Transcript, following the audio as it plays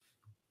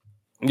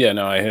Yeah,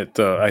 no,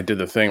 I did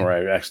the thing where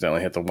I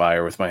accidentally hit the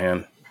wire with my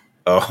hand.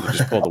 Oh, I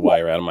just pulled the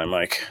wire out of my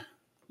mic.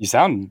 You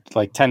sound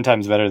like 10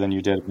 times better than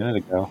you did a minute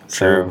ago.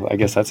 True. So I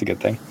guess that's a good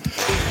thing.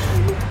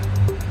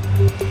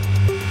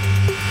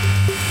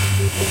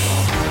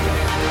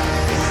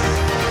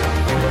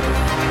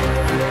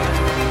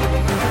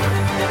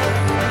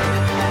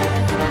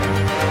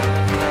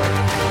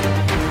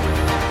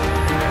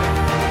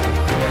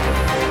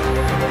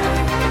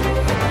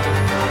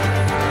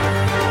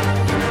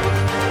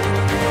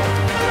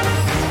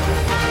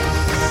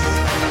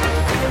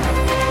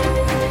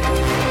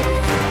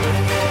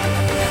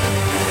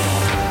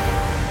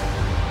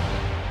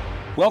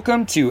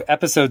 Welcome to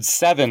episode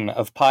 7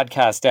 of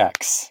Podcast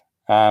X.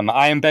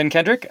 I am Ben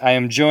Kendrick. I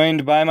am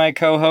joined by my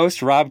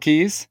co-host, Rob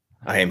Keys.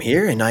 I am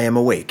here and I am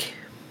awake.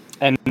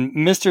 And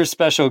Mr.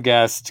 Special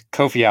Guest,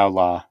 Kofi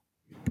Outlaw.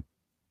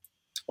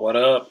 What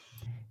up?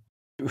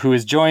 Who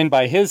is joined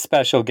by his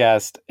special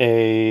guest,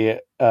 a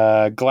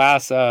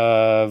glass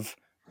of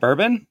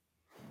bourbon?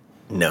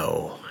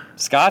 No.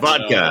 Scotch?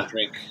 Vodka.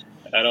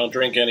 I don't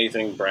drink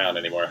anything brown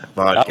anymore.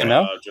 Vodka.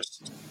 No?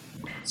 Just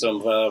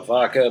some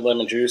vodka,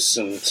 lemon juice,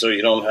 and so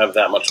you don't have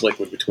that much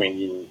liquid between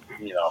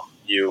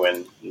you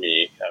and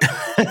me.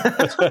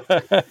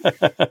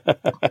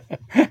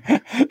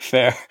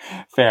 Fair.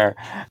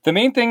 The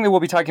main thing that we'll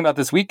be talking about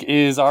this week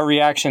is our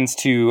reactions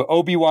to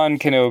Obi-Wan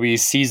Kenobi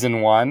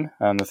Season 1.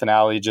 The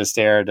finale just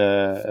aired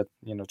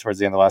towards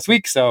the end of last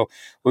week, so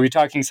we'll be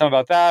talking some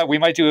about that. We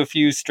might do a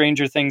few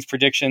Stranger Things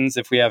predictions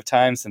if we have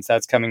time, since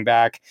that's coming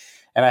back.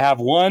 And I have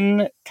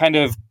one kind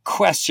of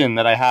question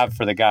that I have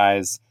for the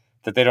guys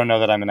that they don't know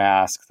that I'm going to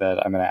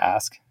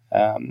ask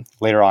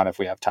later on if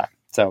we have time.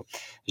 So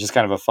it's just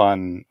kind of a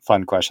fun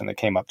question that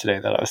came up today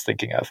that I was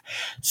thinking of.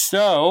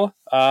 So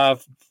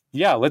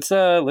let's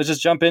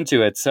just jump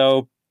into it.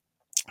 So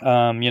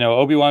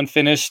Obi-Wan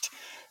finished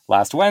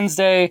last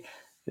Wednesday.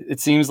 It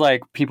seems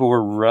like people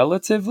were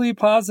relatively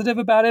positive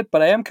about it,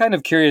 but I am kind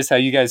of curious how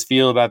you guys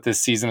feel about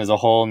this season as a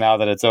whole now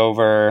that it's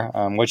over.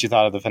 What you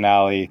thought of the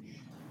finale.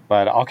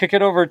 But I'll kick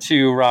it over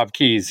to Rob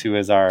Keys, who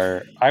is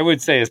I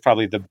would say is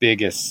probably the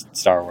biggest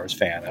Star Wars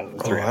fan out of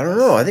the three. I don't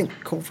know. I think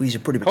Kofi's a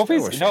pretty big Star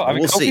Wars fan.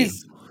 We'll see.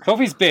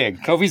 Kofi's big.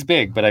 Kofi's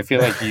big, but I feel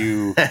like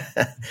you...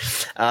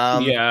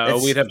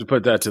 we'd have to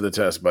put that to the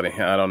test, buddy.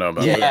 I don't know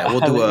about that. Yeah, we'll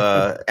do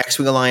a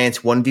X-Wing Alliance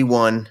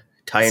 1v1.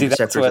 Tie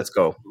interceptors, let's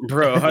go.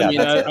 Bro,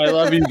 I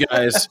love you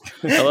guys.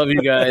 I love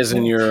you guys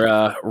and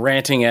your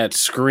ranting at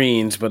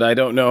screens, but I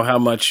don't know how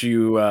much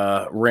you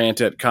rant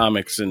at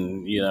comics,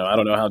 and I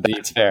don't know how deep.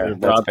 That's fair.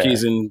 Rob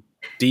Keys in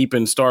deep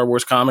in Star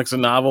Wars comics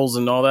and novels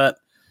and all that.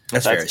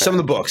 That's fair. Some of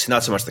the books,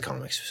 not so much the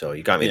comics. So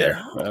you got me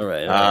there. All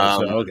right.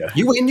 Okay.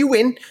 You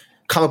win.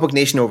 Comic Book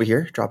Nation over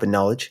here, dropping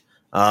knowledge.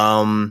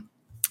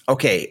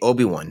 Okay,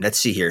 Obi-Wan. Let's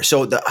see here.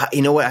 So,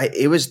 you know what?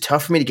 It was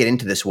tough for me to get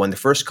into this one. The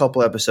first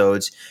couple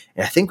episodes,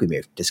 and I think we may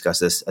have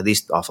discussed this, at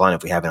least offline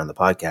if we haven't on the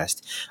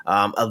podcast,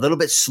 a little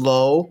bit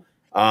slow,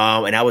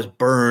 and I was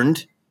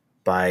burned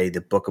by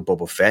the Book of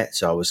Boba Fett,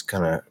 so I was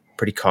kind of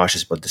pretty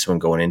cautious about this one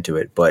going into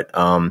it. But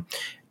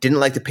didn't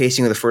like the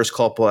pacing of the first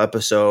couple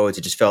episodes.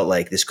 It just felt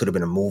like this could have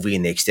been a movie,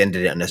 and they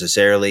extended it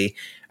unnecessarily.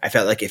 I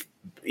felt like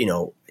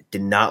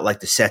did not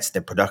like the sets,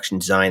 the production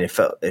design. It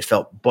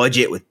felt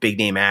budget with big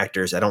name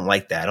actors. I don't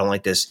like that. I don't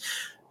like this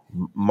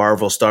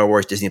Marvel, Star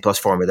Wars, Disney Plus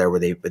formula where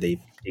they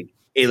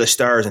A-list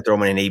stars and throw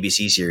them in an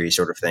ABC series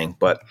sort of thing.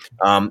 But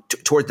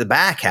towards the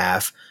back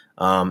half,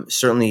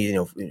 certainly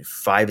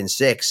 5 and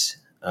 6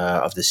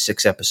 of the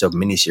 6 episode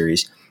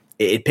miniseries,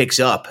 it picks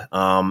up,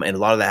 and a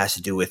lot of that has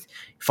to do with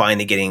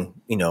finally getting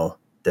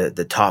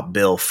the top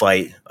bill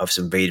fight of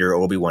some Vader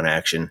Obi-Wan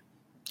action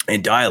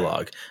and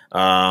dialogue.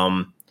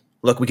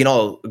 Look, we can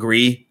all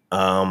agree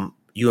Ewan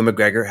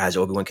McGregor as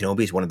Obi-Wan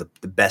Kenobi is one of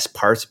the best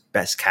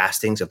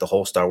castings of the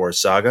whole Star Wars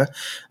saga.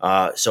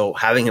 So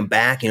having him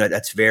back,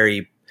 that's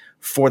very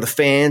for the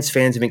fans.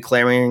 Fans have been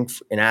clamoring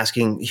and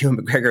asking Ewan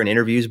McGregor in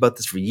interviews about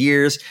this for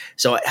years.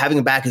 So having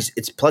him back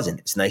it's pleasant.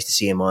 It's nice to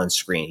see him on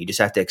screen. You just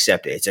have to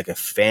accept it. It's like a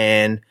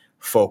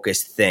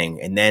fan-focused thing.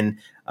 And then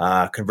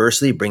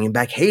conversely, bringing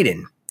back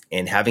Hayden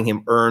and having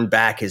him earn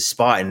back his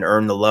spot and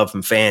earn the love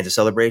from fans, a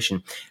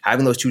celebration.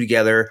 Having those two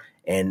together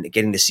and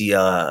getting to see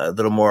a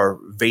little more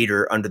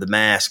Vader under the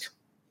mask,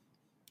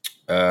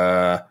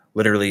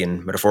 literally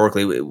and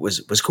metaphorically, it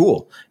was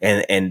cool.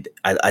 And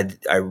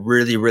I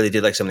really, really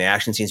did like some of the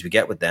action scenes we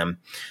get with them,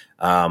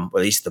 or at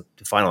least the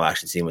final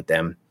action scene with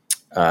them,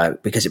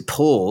 because it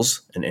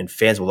pulls, and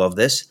fans will love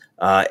this,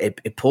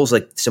 it pulls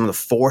like some of the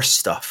Force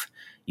stuff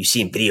you see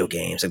in video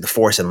games, like the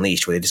Force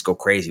Unleashed, where they just go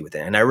crazy with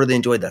it. And I really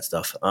enjoyed that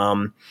stuff.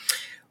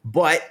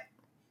 But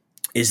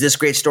is this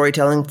great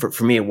storytelling?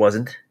 For me, it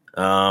wasn't.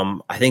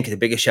 I think the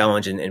biggest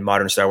challenge in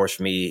modern Star Wars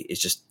for me is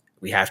just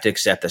we have to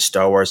accept that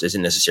Star Wars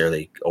isn't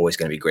necessarily always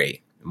going to be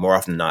great. More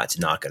often than not, it's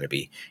not going to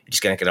be. You're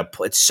just going to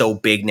it's so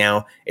big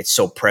now. It's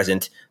so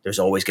present. There's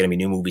always going to be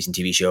new movies and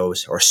TV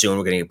shows, or soon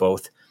we're going to get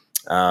both.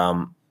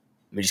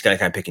 We just got to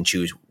kind of pick and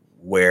choose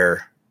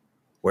where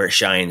it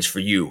shines for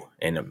you.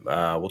 And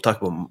we'll talk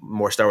about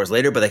more Star Wars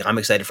later, but I'm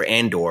excited for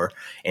Andor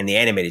and the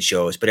animated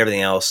shows, but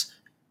everything else,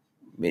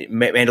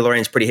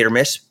 Mandalorian's pretty hit or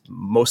miss,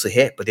 mostly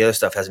hit, but the other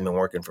stuff hasn't been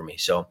working for me.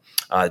 So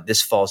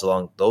this falls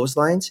along those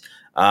lines.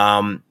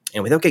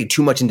 And without getting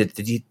too much into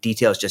the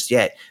details just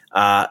yet,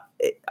 I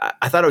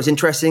thought it was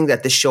interesting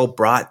that this show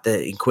brought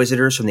the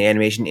Inquisitors from the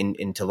animation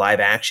into live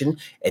action,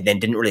 and then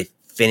didn't really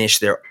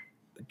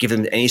give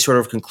them any sort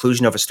of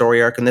conclusion of a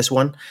story arc in this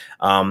one.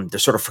 They're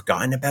sort of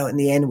forgotten about in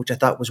the end, which I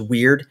thought was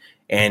weird.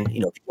 And, if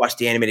you watch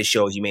the animated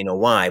shows, you may know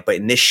why. But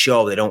in this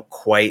show, they don't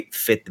quite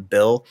fit the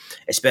bill,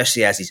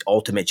 especially as these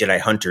ultimate Jedi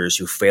hunters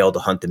who fail to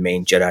hunt the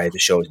main Jedi the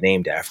show is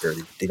named after.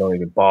 They don't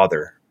even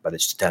bother by the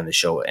time the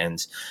show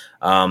ends.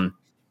 And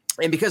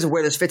because of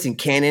where this fits in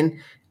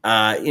canon,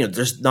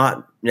 there's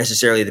not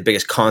necessarily the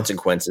biggest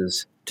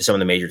consequences to some of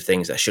the major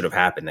things that should have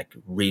happened. Like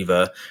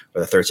Reva,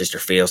 where the third sister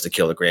fails to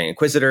kill the Grand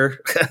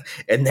Inquisitor,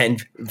 and then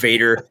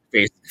Vader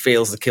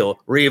fails to kill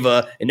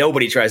Reva, and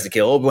nobody tries to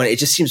kill Obi-Wan. It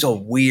just seems so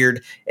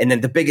weird. And then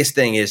the biggest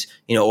thing is,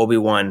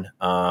 Obi-Wan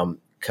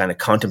kind of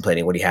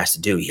contemplating what he has to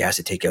do. He has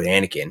to take out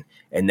Anakin.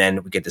 And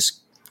then we get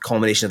this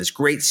culmination of this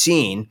great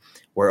scene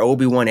where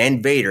Obi-Wan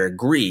and Vader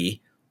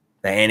agree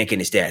that Anakin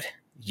is dead.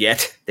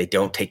 Yet they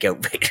don't take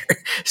out Vader.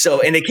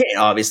 So, and they can't,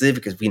 obviously,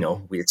 because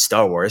it's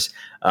Star Wars.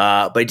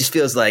 But it just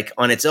feels like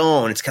on its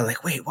own, it's kind of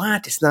like, wait,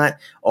 what? It's not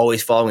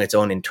always following its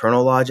own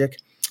internal logic.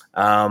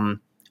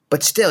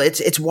 But still,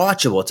 it's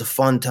watchable. It's a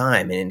fun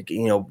time. And,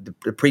 the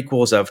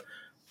prequels have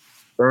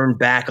earned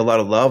back a lot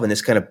of love, and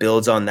this kind of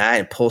builds on that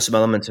and pulls some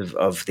elements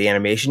of the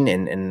animation.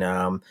 And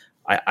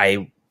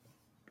I,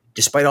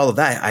 despite all of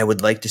that, I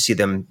would like to see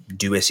them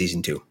do a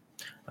season 2.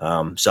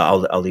 So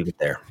I'll leave it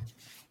there.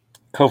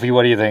 Kofi,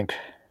 what do you think?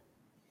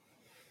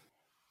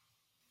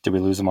 Did we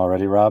lose him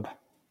already, Rob?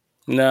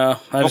 No,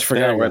 I just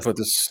forgot where I put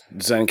this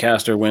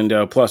Zencaster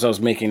window. Plus, I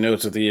was making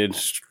notes of the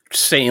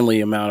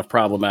insanely amount of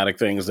problematic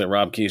things that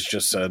Rob Keys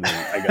just said. And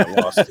I got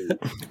lost.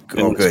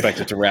 Didn't expect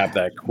it to wrap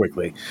that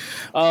quickly.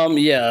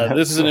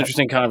 This is an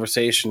interesting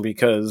conversation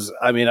because,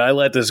 I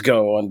let this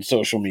go on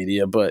social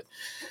media, but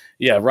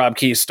yeah, Rob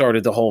Keys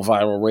started the whole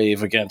viral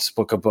rave against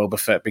Book of Boba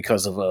Fett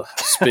because of a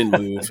spin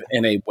move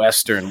in a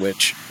Western,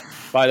 which...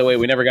 By the way,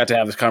 we never got to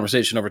have this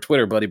conversation over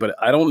Twitter, buddy, but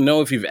I don't know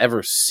if you've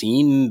ever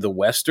seen the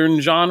Western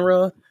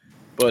genre,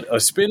 but a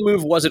spin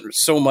move wasn't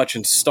so much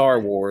in Star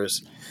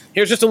Wars.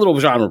 Here's just a little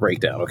genre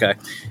breakdown, okay?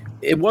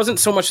 It wasn't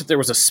so much that there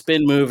was a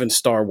spin move in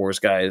Star Wars,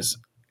 guys.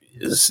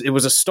 It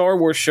was a Star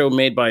Wars show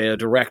made by a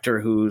director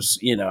who's,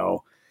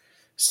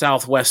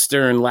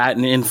 Southwestern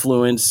Latin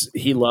influence.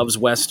 He loves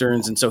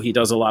Westerns, and so he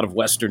does a lot of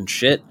Western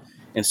shit.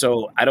 And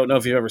so I don't know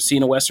if you've ever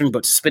seen a Western,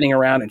 but spinning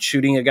around and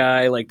shooting a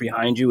guy like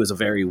behind you is a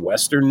very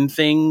Western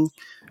thing.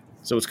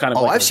 So it's kind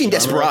of I've seen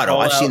Desperado.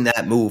 I've seen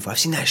that move. I've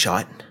seen that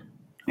shot.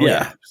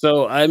 Yeah.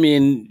 So,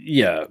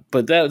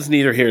 but that's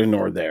neither here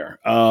nor there.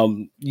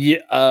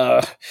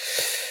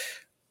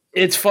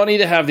 It's funny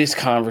to have these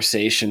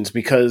conversations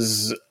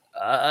because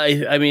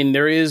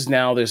there is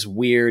now this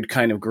weird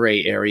kind of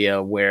gray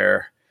area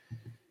where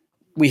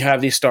we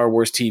have these Star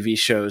Wars TV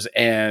shows,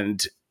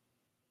 and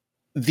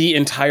the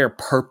entire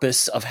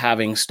purpose of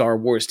having Star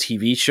Wars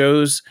TV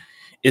shows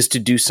is to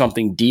do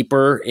something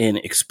deeper and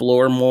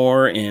explore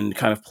more and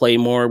kind of play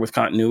more with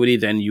continuity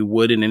than you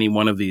would in any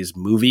one of these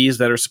movies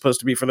that are supposed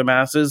to be for the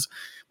masses,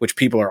 which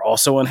people are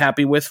also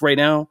unhappy with right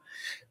now.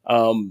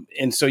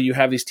 And so you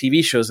have these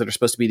TV shows that are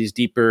supposed to be these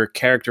deeper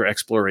character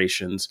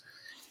explorations.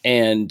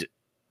 And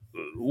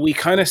we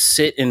kind of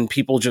sit and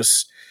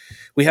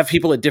we have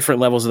people at different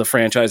levels of the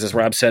franchise. As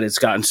Rob said, it's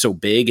gotten so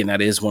big, and that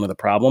is one of the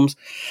problems.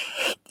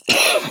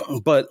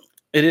 But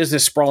it is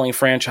this sprawling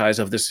franchise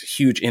of this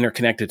huge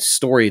interconnected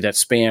story that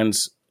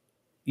spans,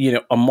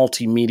 a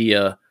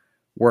multimedia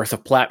worth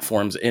of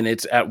platforms. And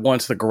it's at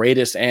once the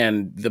greatest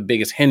and the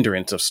biggest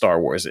hindrance of Star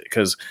Wars.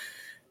 Because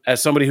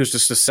as somebody who's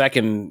just the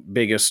second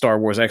biggest Star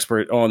Wars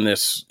expert on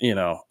this,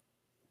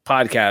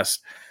 podcast,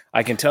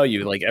 I can tell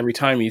you, like, every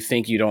time you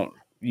think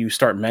you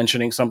start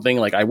mentioning something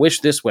like, I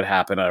wish this would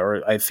happen,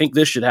 or I think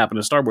this should happen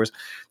to Star Wars,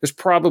 there's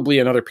probably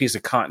another piece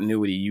of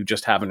continuity you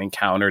just haven't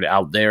encountered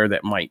out there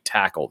that might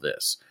tackle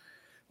this.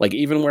 Like,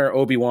 even where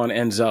Obi-Wan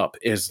ends up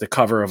is the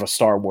cover of a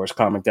Star Wars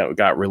comic that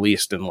got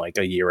released in like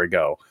a year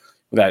ago.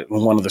 That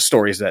one of the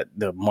stories that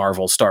the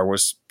Marvel Star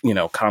Wars,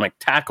 comic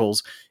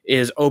tackles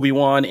is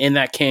Obi-Wan in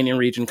that canyon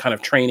region kind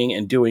of training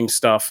and doing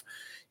stuff,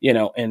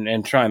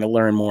 and trying to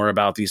learn more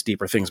about these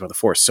deeper things about the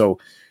Force. So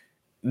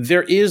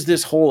there is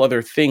this whole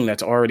other thing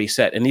that's already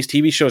set, and these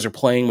TV shows are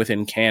playing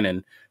within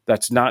canon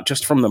that's not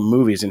just from the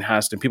movies and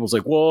people's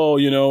like, whoa,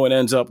 it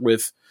ends up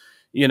with,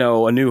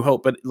 A New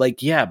Hope. But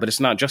but it's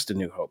not just A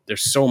New Hope.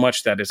 There's so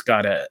much that it's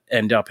got to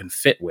end up and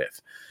fit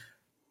with.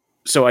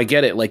 So I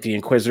get it. Like the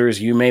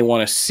Inquisitors, you may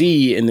want to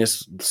see in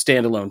this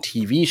standalone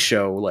TV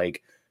show,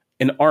 like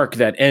an arc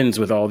that ends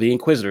with all the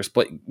Inquisitors.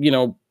 But,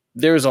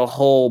 there's a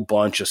whole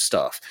bunch of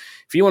stuff.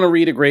 If you want to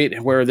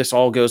read where this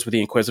all goes with the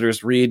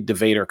Inquisitors, read the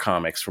Vader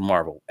comics from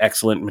Marvel.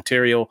 Excellent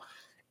material.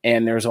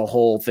 And there's a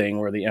whole thing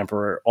where the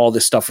Emperor, all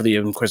this stuff for the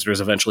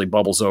Inquisitors eventually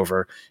bubbles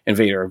over, and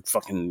Vader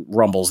fucking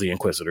rumbles the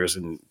Inquisitors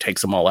and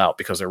takes them all out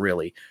because they're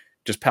really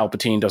Just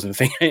Palpatine doesn't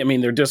think. I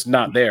mean, they're just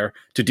not there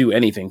to do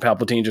anything.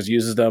 Palpatine just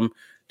uses them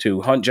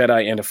to hunt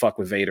Jedi and to fuck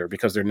with Vader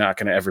because they're not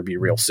going to ever be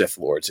real Sith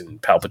Lords,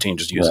 and Palpatine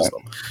just uses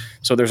them.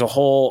 So there's a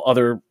whole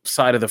other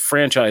side of the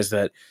franchise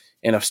that,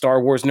 and a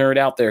Star Wars nerd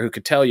out there who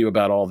could tell you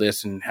about all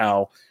this and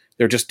how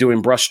they're just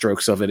doing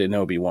brushstrokes of it in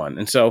Obi-Wan.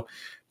 And so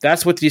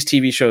that's what these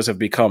TV shows have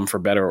become, for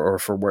better or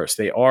for worse.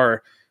 They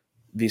are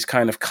these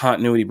kind of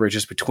continuity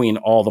bridges between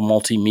all the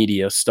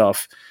multimedia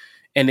stuff.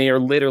 And they are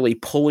literally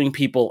pulling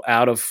people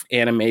out of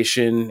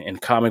animation and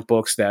comic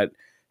books that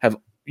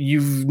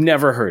you've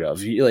never heard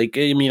of. Like,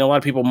 I mean, a lot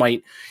of people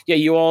might,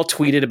 you all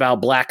tweeted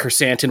about Black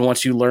Chrysanthemum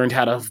once you learned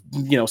how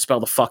to, spell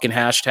the fucking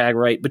hashtag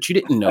right, but you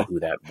didn't know who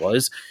that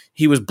was.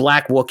 He was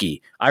Black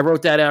Wookiee. I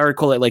wrote that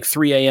article at like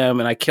 3 a.m.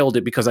 and I killed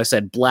it because I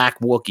said Black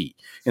Wookiee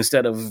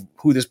instead of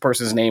who this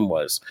person's name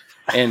was.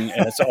 And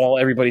that's all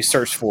everybody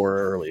searched for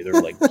early.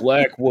 They're like,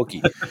 Black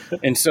Wookiee.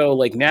 And so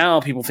like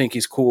now people think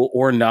he's cool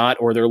or not,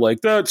 or they're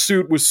like, that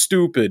suit was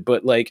stupid.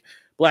 But like,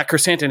 Black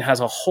Chrysanthemum has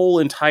a whole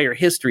entire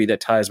history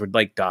that ties with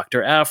like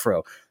Dr.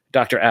 Afro,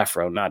 not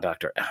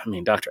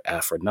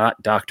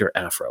Dr.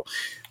 Afro,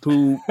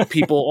 who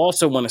people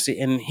also want to see.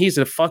 And he's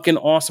a fucking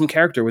awesome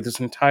character with this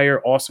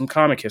entire awesome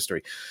comic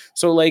history.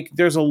 So like,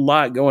 there's a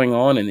lot going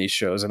on in these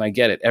shows, and I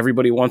get it.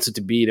 Everybody wants it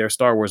to be their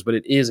Star Wars, but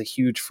it is a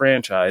huge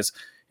franchise.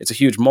 It's a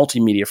huge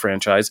multimedia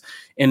franchise.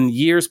 In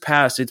years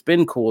past, it's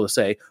been cool to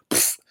say,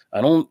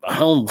 I don't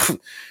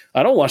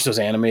watch those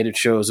animated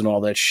shows and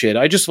all that shit.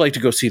 I just like to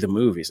go see the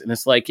movies. And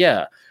it's like,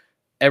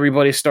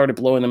 everybody started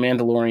blowing the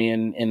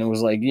Mandalorian, and it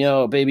was like,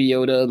 Baby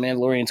Yoda,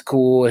 Mandalorian's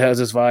cool. It has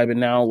this vibe. And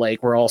now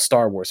like we're all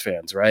Star Wars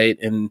fans, right?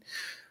 And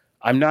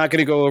I'm not going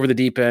to go over the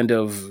deep end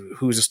of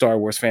who's a Star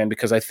Wars fan,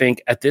 because I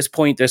think at this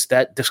point,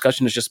 that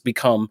discussion has just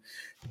become,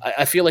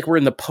 I feel like we're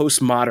in the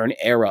postmodern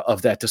era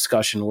of that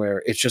discussion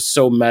where it's just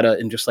so meta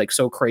and just like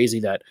so crazy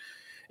that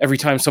every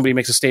time somebody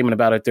makes a statement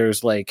about it,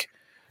 there's like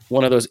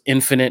one of those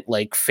infinite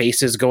like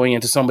faces going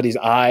into somebody's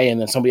eye,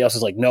 and then somebody else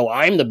is like, no,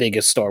 I'm the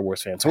biggest Star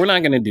Wars fan. So we're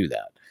not going to do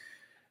that.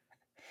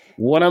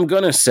 What I'm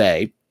going to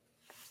say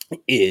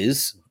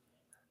is,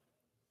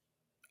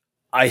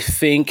 I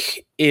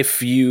think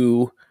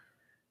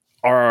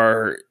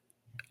I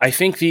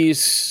think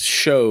these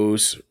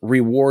shows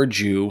reward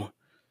you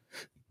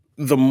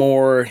the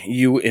more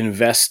you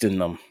invest in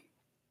them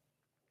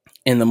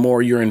and the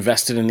more you're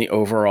invested in the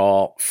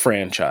overall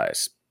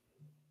franchise.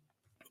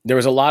 There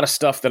was a lot of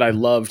stuff that I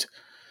loved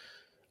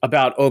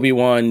about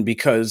Obi-Wan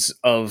because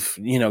of,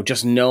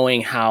 just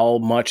knowing how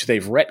much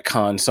they've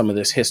retconned some of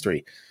this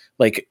history.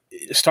 Like,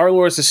 Star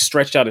Wars has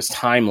stretched out its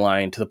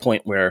timeline to the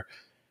point where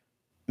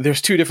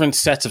there's two different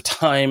sets of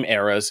time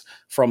eras,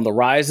 from the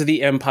Rise of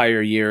the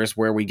Empire years,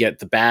 where we get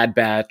the Bad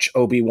Batch,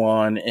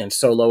 Obi-Wan, and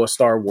Solo, a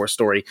Star Wars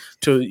story,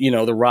 to,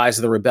 the Rise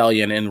of the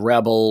Rebellion and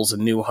Rebels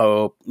and New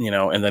Hope,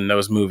 and then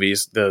those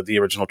movies, the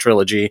original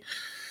trilogy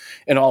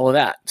and all of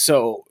that.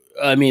 So,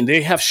 I mean,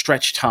 they have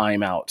stretched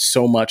time out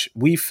so much.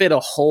 We fit a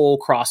whole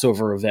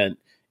crossover event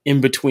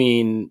in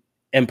between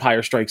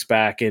Empire Strikes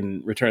Back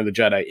and Return of the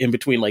Jedi, in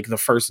between like the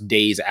first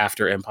days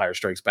after Empire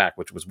Strikes Back,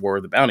 which was War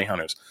of the Bounty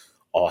Hunters.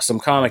 Awesome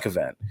comic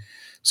event.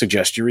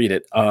 Suggest you read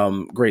it.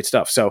 Great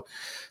stuff. So,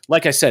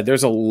 like I said,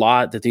 there's a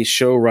lot that these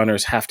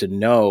showrunners have to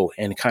know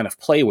and kind of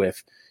play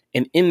with.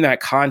 And in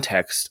that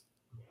context,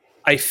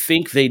 I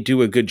think they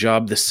do a good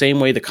job the same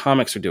way the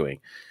comics are doing.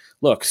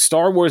 Look,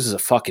 Star Wars is a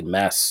fucking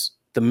mess.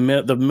 The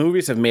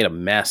movies have made a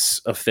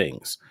mess of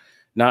things.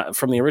 Not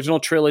from the original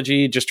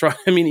trilogy,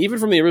 even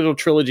from the original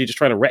trilogy, just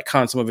trying to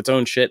retcon some of its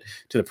own shit,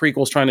 to the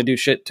prequels trying to do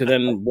shit, to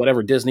then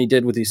whatever Disney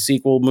did with these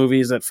sequel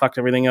movies that fucked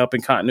everything up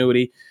in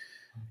continuity,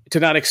 to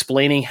not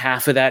explaining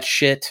half of that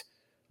shit.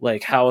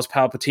 Like, how is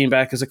Palpatine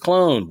back as a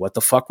clone? What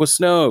the fuck was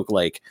Snoke?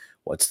 Like,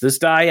 what's this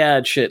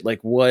dyad shit?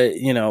 Like, what,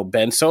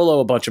 Ben Solo,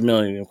 a bunch of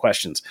million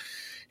questions.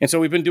 And so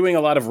we've been doing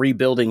a lot of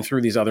rebuilding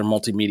through these other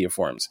multimedia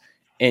forms.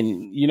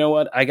 And you know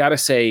what? I got to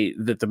say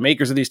that the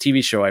makers of these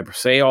TV show, I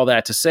say all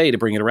that to say, to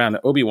bring it around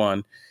to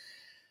Obi-Wan,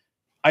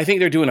 I think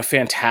they're doing a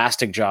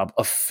fantastic job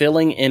of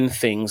filling in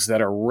things that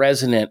are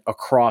resonant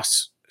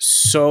across.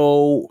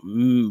 So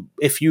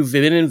if you've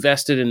been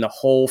invested in the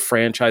whole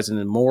franchise, and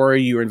the more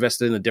you're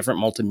invested in the different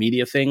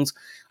multimedia things,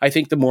 I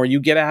think the more you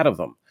get out of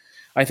them.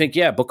 I think,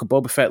 Book of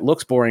Boba Fett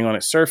looks boring on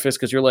its surface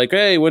because you're like,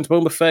 hey, when's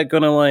Boba Fett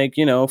going to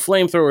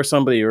flamethrower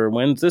somebody? Or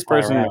when's this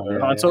person,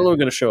 Han Solo,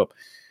 going to show up?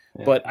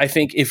 Yeah. But I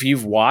think if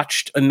you've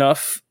watched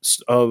enough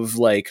of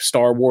like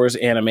Star Wars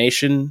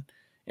animation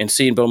and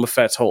seen Boba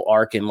Fett's whole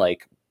arc in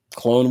like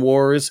Clone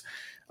Wars,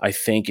 I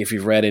think if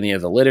you've read any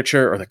of the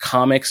literature or the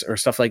comics or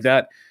stuff like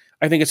that,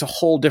 I think it's a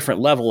whole different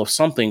level of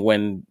something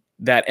when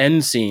that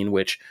end scene,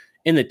 which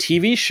in the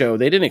TV show,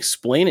 they didn't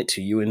explain it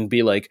to you and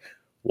be like,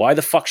 why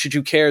the fuck should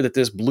you care that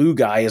this blue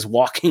guy is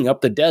walking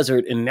up the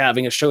desert and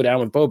having a showdown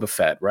with Boba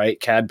Fett, right?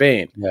 Cad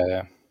Bane.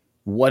 Yeah.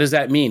 What does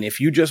that mean? If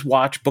you just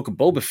watch Book of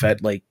Boba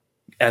Fett, like,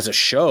 as a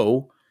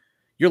show,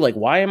 you're like,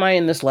 why am I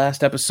in this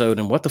last episode?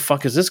 And what the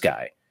fuck is this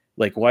guy?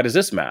 Like, why does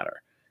this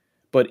matter?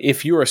 But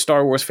if you're a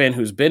Star Wars fan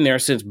who's been there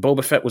since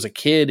Boba Fett was a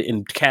kid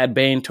and Cad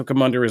Bane took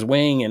him under his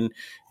wing and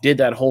did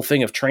that whole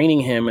thing of training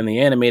him in the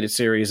animated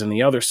series and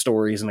the other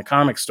stories and the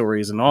comic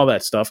stories and all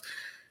that stuff,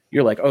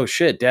 you're like, oh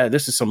shit, Dad,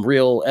 this is some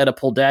real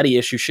Oedipal daddy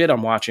issue shit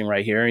I'm watching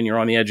right here, and you're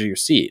on the edge of your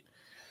seat.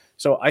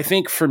 So I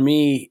think for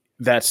me,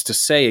 that's to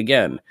say,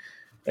 again,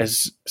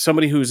 as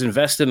somebody who's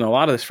invested in a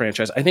lot of this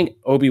franchise, I think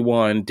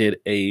Obi-Wan did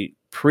a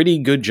pretty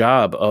good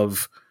job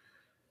of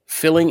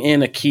filling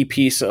in a key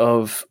piece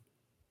of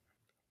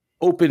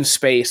open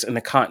space and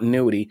the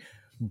continuity,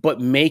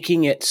 but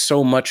making it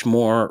so much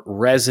more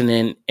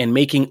resonant and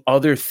making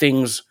other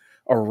things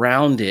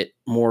around it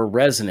more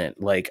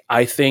resonant. Like,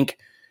 I think,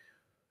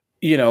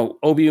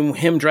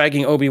 him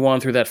dragging Obi-Wan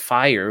through that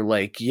fire,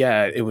 like,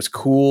 yeah, it was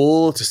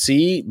cool to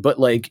see, but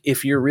like,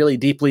 if you're really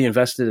deeply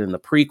invested in the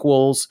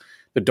prequels,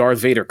 the Darth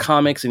Vader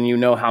comics, and you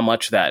know how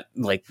much that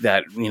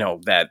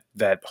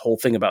whole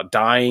thing about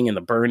dying and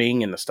the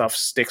burning and the stuff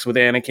sticks with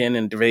Anakin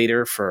and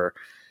Vader for,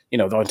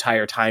 the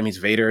entire time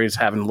Vader is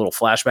having little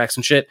flashbacks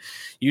and shit.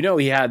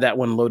 He had that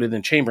one loaded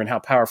in chamber and how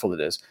powerful it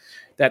is.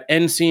 That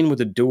end scene with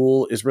the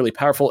duel is really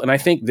powerful. And I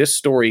think this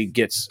story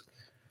gets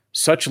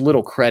such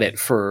little credit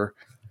for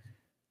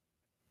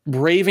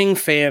braving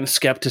fan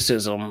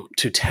skepticism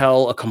to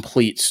tell a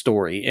complete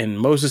story. And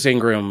Moses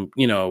Ingram,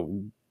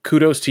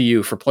 kudos to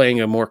you for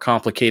playing a more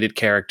complicated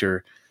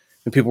character.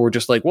 And people were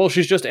just like, well,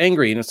 she's just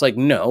angry. And it's like,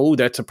 no,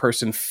 that's a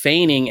person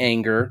feigning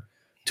anger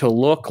to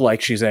look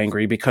like she's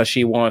angry because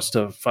she wants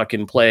to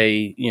fucking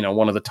play,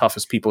 one of the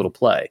toughest people to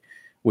play,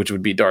 which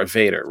would be Darth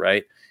Vader,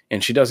 right?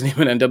 And she doesn't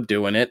even end up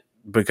doing it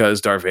because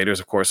Darth Vader is,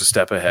 of course, a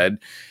step ahead.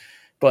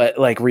 But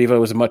like,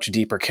 Reva was a much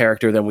deeper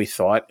character than we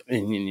thought.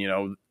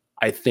 And,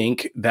 I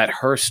think that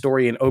her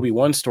story and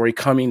Obi-Wan's story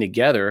coming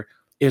together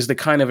is the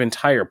kind of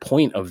entire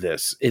point of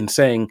this, in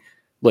saying,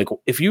 like,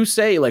 if you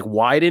say, like,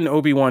 why didn't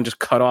Obi-Wan just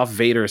cut off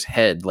Vader's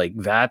head? Like,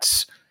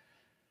 that's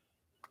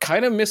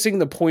kind of missing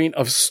the point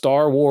of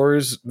Star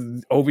Wars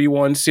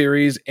Obi-Wan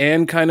series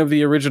and kind of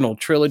the original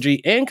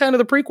trilogy and kind of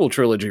the prequel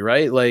trilogy,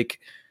 right? Like,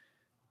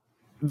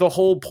 the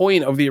whole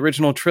point of the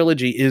original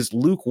trilogy is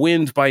Luke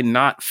wins by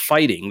not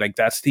fighting. Like,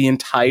 that's the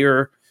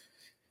entire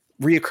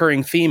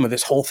reoccurring theme of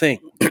this whole thing.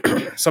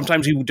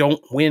 Sometimes you don't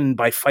win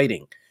by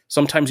fighting.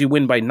 Sometimes you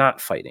win by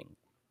not fighting.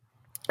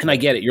 And I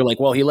get it. You're like,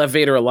 well, he left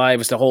Vader alive.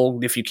 It's the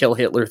whole if you kill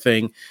Hitler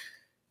thing.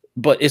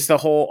 But it's the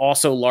whole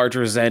also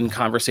larger Zen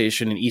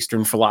conversation and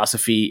Eastern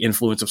philosophy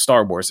influence of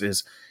Star Wars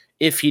is,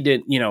 if he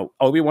did,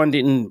 Obi-Wan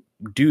didn't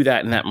do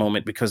that in that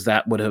moment because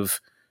that would have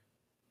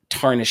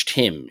tarnished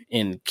him,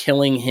 in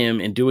killing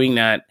him and doing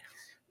that.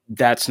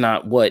 That's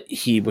not what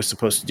he was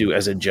supposed to do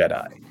as a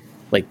Jedi.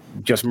 Like,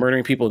 just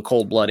murdering people in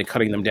cold blood and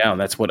cutting them down.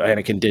 That's what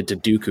Anakin did to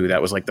Dooku.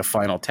 That was like the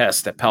final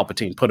test that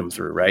Palpatine put him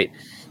through, right?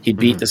 He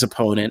beat this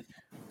opponent,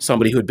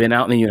 somebody who had been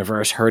out in the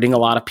universe, hurting a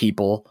lot of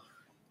people,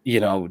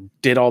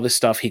 did all this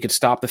stuff. He could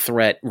stop the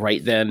threat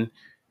right then,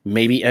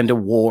 maybe end a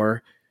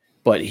war,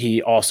 but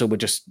he also would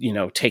just,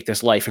 take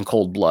this life in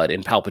cold blood,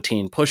 and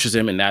Palpatine pushes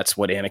him, and that's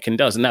what Anakin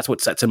does. And that's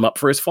what sets him up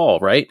for his fall,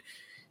 right?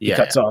 He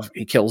cuts off,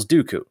 he kills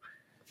Dooku.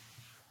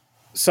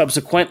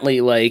 Subsequently,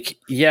 like,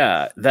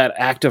 yeah, that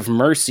act of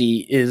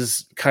mercy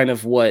is kind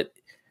of what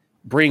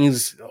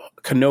brings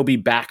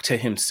Kenobi back to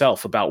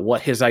himself about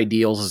what his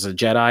ideals as a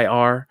Jedi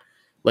are,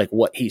 like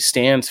what he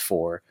stands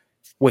for,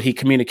 what he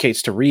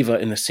communicates to Reva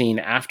in the scene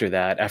after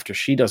that, after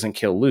she doesn't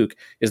kill Luke,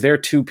 is there are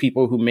two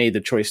people who made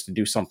the choice to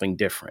do something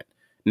different,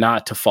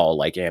 not to fall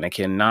like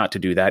Anakin, not to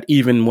do that,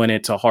 even when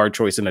it's a hard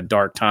choice in a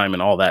dark time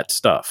and all that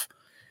stuff.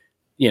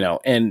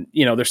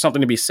 There's something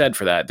to be said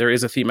for that. There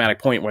is a thematic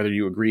point, whether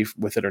you agree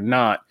with it or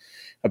not,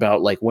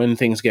 about like, when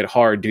things get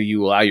hard, do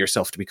you allow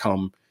yourself to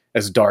become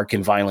as dark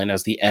and violent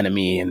as the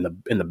enemy and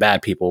the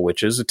bad people,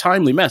 which is a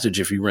timely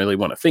message if you really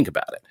want to think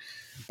about it.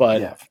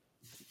 But yeah.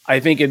 I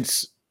think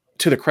it's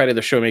to the credit of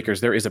the showmakers,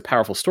 there is a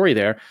powerful story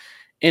there,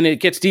 and it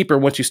gets deeper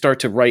once you start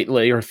to write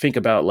or think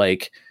about,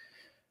 like,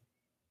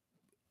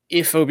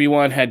 if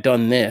Obi-Wan had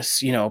done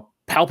this,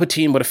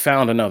 Palpatine would have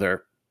found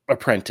another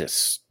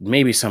apprentice,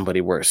 maybe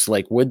somebody worse.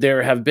 Like, would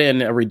there have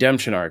been a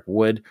redemption arc?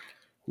 Would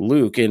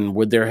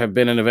there have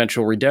been an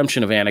eventual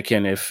redemption of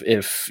Anakin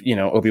if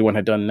Obi-Wan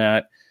had done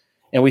that?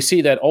 And we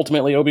see that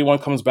ultimately Obi-Wan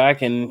comes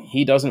back and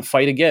he doesn't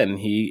fight again.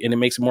 And it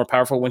makes it more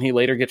powerful when he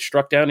later gets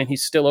struck down, and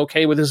he's still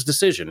okay with his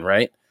decision,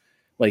 right?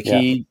 Like,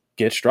 he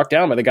gets struck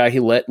down by the guy he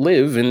let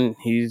live, and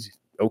he's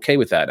okay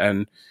with that.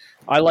 And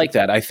I like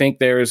that. I think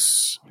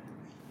there's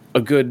a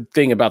good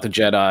thing about the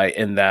Jedi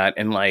in that,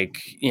 and like,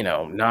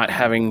 not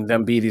having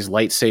them be these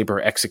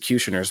lightsaber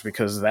executioners,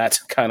 because that's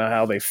kind of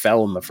how they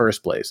fell in the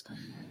first place.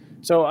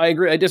 So I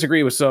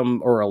disagree with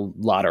some, or a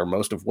lot, or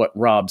most of what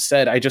Rob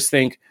said. I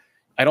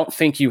don't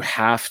think you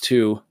have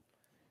to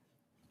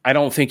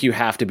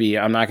be,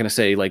 I'm not going to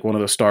say like one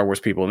of those Star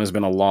Wars people, and there's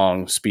been a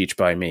long speech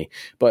by me,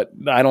 but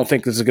I don't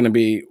think this is going to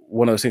be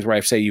one of those things where I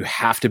say you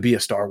have to be a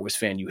Star Wars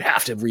fan, you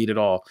have to read it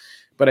all.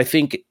 But I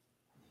think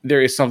there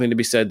is something to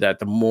be said that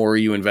the more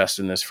you invest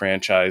in this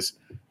franchise,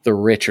 the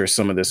richer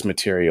some of this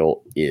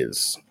material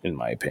is, in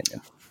my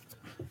opinion.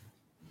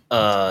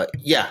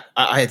 Yeah,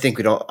 I think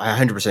I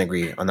 100%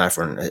 agree on that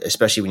front,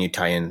 especially when you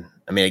tie in.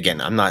 I mean,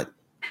 again, I'm not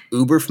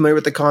uber familiar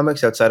with the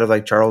comics outside of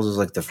like Charles's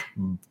like the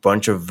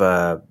bunch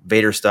of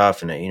Vader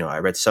stuff, and I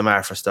read some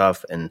Afra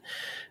stuff, and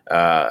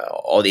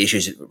all the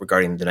issues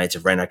regarding the Knights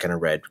of Ren I kind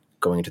of read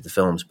going into the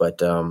films.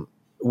 But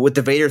with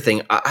the Vader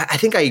thing, I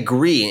think I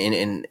agree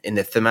in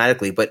the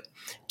thematically, but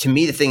to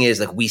me the thing is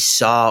like we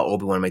saw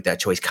Obi-Wan make that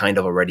choice kind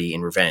of already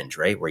in Revenge,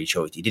 right? Where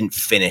he didn't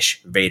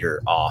finish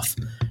Vader off,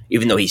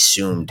 even though he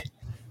assumed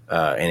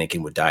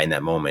Anakin would die in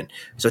that moment.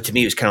 So to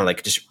me, it was kind of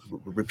like just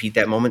repeat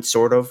that moment,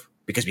 sort of,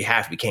 because we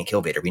can't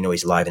kill Vader. We know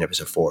he's alive in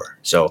Episode 4.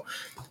 So,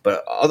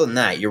 but other than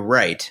that, you're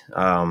right.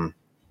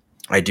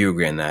 I do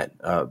agree on that.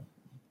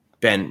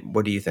 Ben,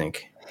 what do you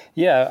think?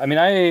 Yeah, I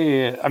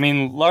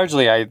mean,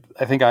 largely, I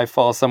think I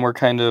fall somewhere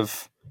kind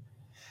of.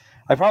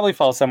 I probably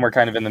fall somewhere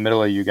kind of in the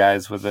middle of you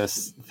guys with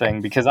this thing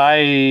because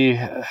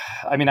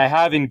I mean, I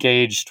have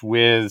engaged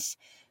with,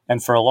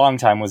 and for a long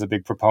time was a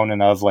big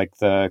proponent of like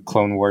the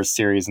Clone Wars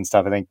series and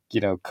stuff. I think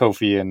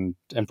Kofi and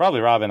probably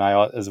Rob and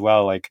I as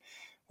well. Like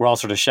we're all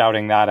sort of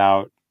shouting that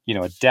out,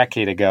 a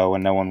decade ago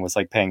when no one was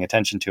like paying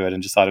attention to it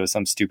and just thought it was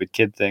some stupid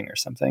kid thing or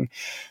something.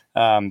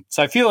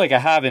 So I feel like I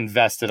have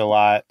invested a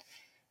lot.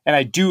 And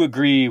I do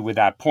agree with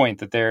that point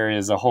that there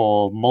is a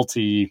whole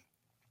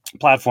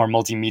multi-platform,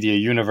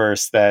 multimedia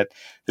universe that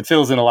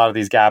fills in a lot of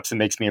these gaps and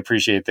makes me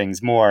appreciate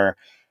things more.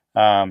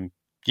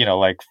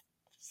 Like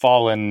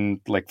Fallen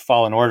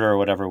Order or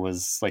whatever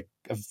was like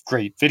a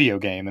great video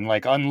game, and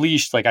like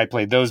Unleashed, like I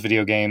played those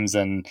video games,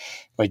 and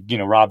like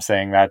Rob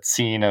saying that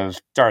scene of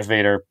Darth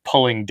Vader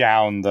pulling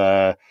down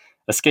the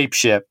escape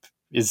ship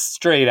is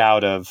straight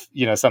out of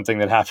something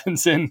that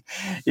happens in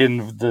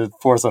the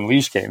Force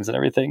Unleashed games and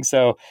everything.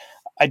 So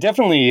I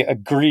definitely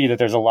agree that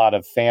there's a lot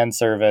of fan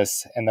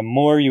service, and the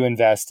more you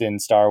invest in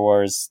Star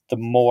Wars, the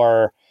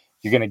more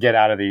you're going to get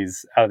out of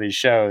these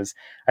shows.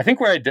 I think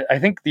I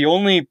think the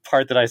only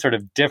part that I sort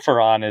of differ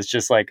on is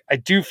just like I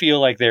do feel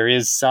like there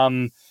is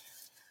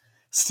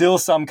still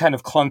some kind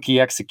of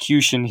clunky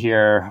execution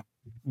here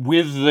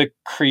with the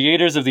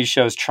creators of these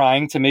shows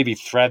trying to maybe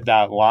thread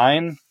that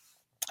line,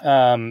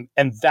 and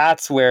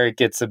that's where it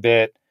gets a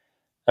bit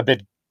a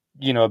bit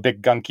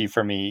gunky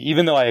for me.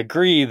 Even though I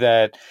agree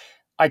that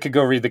I could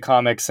go read the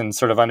comics and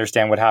sort of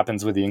understand what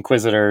happens with the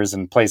Inquisitors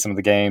and play some of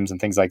the games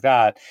and things like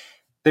that.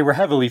 They were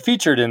heavily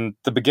featured in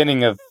the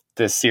beginning of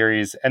this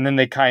series, and then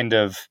they kind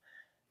of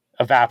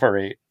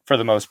evaporate for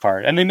the most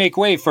part, and they make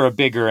way for a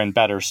bigger and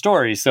better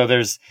story. So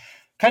there's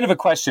kind of a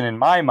question in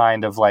my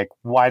mind of like,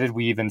 why did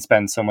we even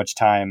spend so much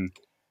time?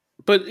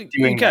 But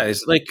you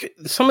guys, like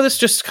some of this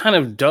just kind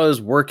of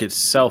does work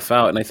itself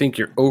out, and I think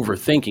you're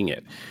overthinking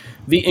it.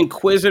 The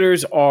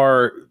Inquisitors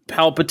are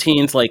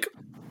Palpatine's like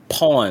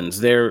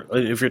pawns. They're,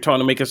 if you're trying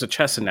to make us a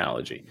chess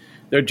analogy,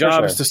 their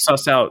job is to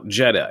suss out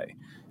Jedi,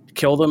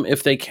 kill them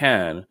if they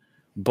can.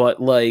 But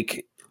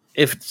like,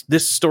 if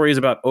this story is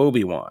about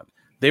Obi-Wan,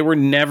 they were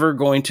never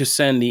going to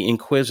send the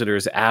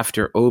Inquisitors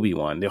after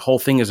Obi-Wan. The whole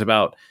thing is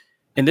about,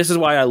 and this is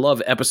why I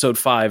love Episode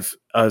 5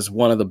 as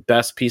one of the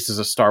best pieces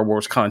of Star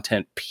Wars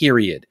content,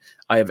 period,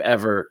 I have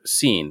ever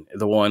seen.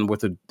 The one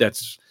with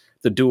that's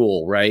the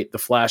duel, right? The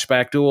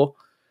flashback duel.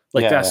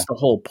 Like, that's the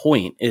whole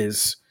point,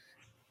 is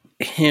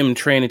him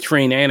trying to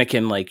train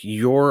Anakin, like,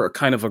 your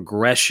kind of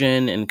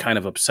aggression and kind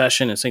of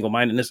obsession and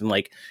single-mindedness, and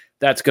like,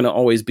 that's going to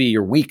always be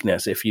your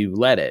weakness if you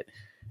let it.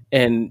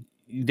 And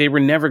they were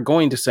never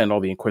going to send all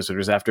the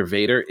Inquisitors after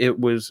Vader.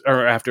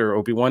 Or after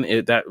Obi-Wan.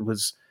 That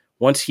was,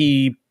 once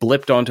he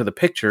blipped onto the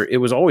picture, it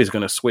was always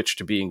going to switch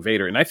to being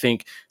Vader. And I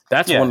think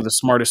that's one of the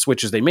smartest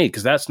switches they made,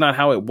 because that's not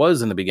how it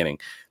was in the beginning.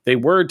 They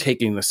were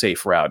taking the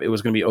safe route. It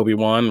was going to be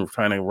Obi-Wan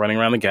running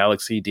around the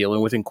galaxy,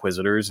 dealing with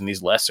Inquisitors and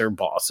these lesser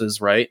bosses,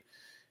 right?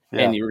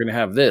 Yeah. And you were going to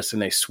have this,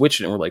 and they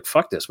switched it, and we're like,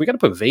 fuck this. We got to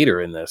put Vader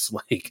in this.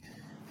 Like,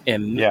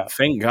 and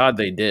thank God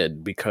they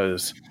did,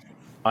 because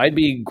I'd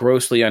be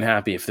grossly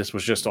unhappy if this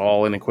was just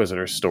all an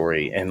Inquisitor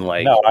story. And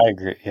like, no, I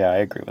agree. Yeah, I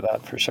agree with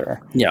that for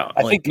sure. Yeah,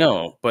 I think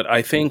but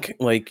I think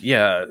like,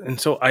 and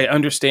so I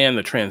understand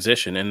the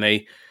transition, and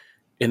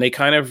they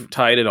kind of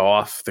tied it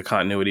off the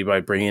continuity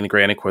by bringing the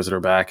Grand Inquisitor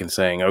back and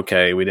saying,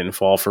 okay, we didn't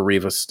fall for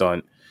Reva's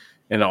stunt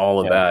and all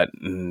of that,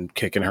 and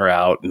kicking her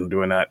out and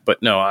doing that.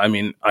 But no, I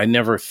mean, I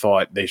never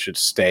thought they should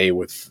stay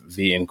with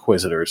the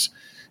Inquisitors.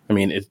 I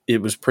mean,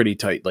 it was pretty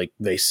tight. Like,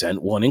 they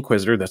sent one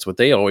Inquisitor. That's what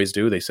they always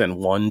do. They send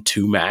 1,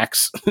 2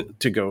 max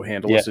to go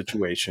handle a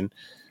situation.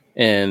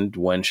 And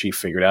when she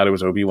figured out it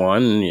was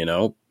Obi-Wan,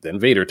 then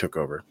Vader took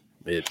over.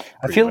 It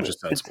pretty much is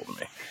sensible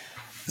to me.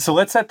 So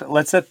let's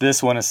set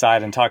this one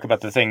aside and talk about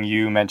the thing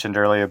you mentioned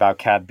earlier about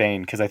Cad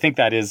Bane, because I think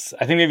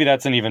maybe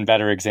that's an even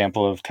better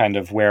example of kind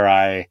of where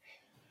I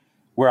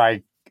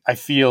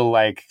feel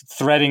like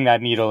threading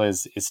that needle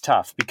is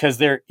tough, because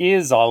there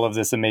is all of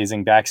this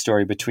amazing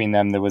backstory between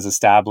them that was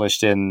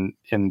established in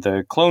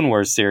the Clone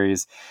Wars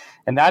series.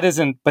 And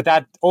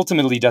that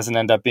ultimately doesn't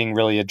end up being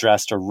really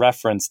addressed or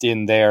referenced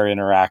in their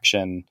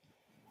interaction.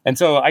 And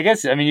so I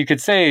guess, I mean, you could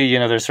say,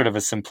 there's sort of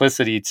a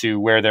simplicity to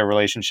where their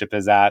relationship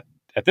is at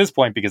this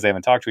point, because they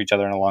haven't talked to each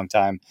other in a long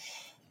time.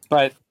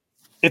 But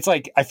it's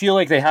like I feel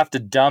like they have to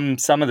dumb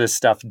some of this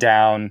stuff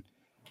down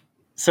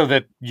so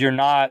that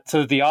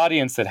the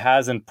audience that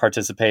hasn't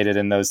participated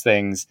in those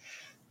things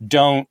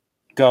don't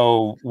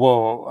go,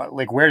 well,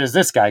 like, where does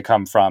this guy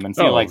come from, and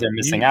feel like they're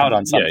missing out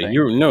on something. Yeah,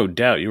 you're no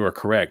doubt you are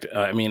correct.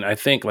 I mean, I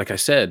think, like I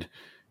said,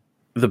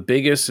 the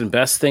biggest and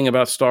best thing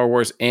about Star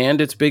Wars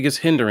and its biggest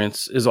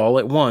hindrance is all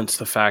at once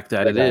the fact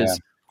that it is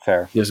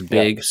fair. This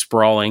big,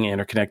 sprawling,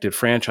 interconnected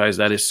franchise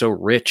that is so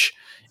rich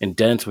and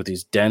dense with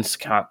these dense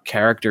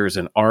characters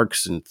and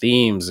arcs and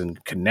themes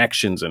and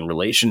connections and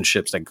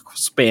relationships that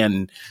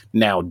span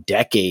now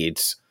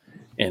decades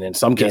and in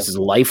some cases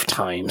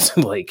lifetimes,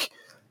 like,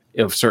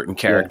 of certain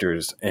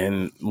characters.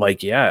 And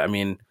like, I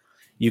mean,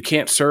 you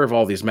can't serve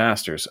all these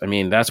masters. I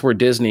mean, that's where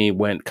Disney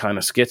went kind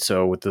of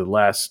schizo with the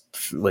last,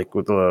 like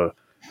with the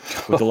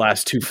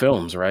last two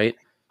films, right?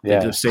 They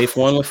did a safe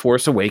one with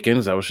Force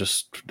Awakens. That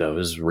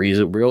was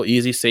real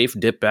easy, safe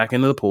dip back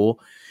into the pool.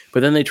 But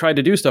then they tried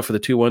to do stuff for the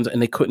two ones,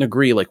 and they couldn't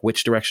agree like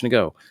which direction to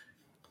go.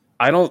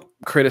 I don't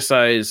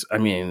criticize. I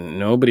mean,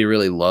 nobody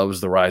really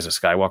loves The Rise of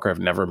Skywalker. I've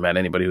never met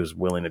anybody who's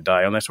willing to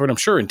die on that sword. I'm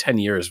sure in 10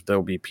 years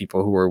there'll be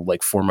people who are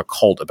like form a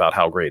cult about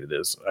how great it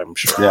is. I'm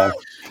sure. Yeah.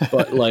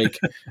 But like,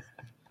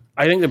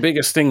 I think the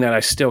biggest thing that I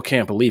still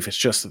can't believe is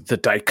just the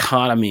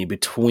dichotomy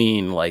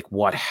between like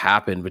what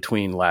happened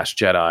between Last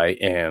Jedi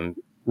and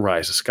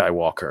Rise of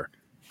Skywalker.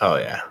 Oh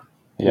yeah.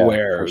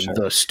 Where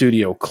the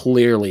studio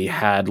clearly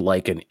had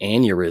like an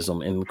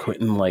aneurysm and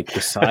couldn't like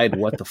decide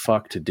what the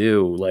fuck to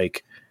do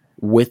like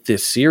with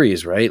this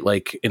series, right?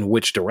 Like in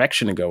which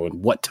direction to go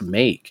and what to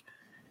make.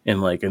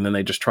 And like, and then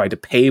they just tried to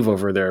pave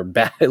over their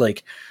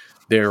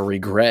their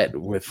regret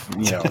with,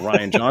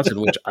 Rian Johnson,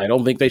 which I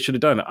don't think they should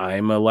have done.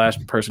 I'm a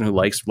last person who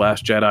likes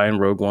Last Jedi and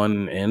Rogue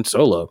One and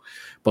Solo,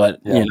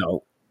 but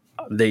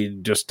they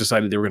just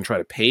decided they were going to try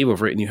to pave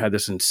over it. And you had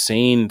this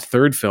insane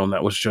third film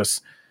that was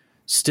just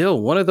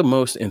still one of the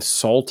most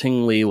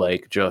insultingly,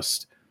 like,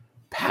 just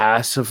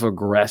passive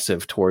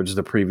aggressive towards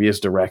the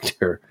previous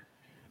director.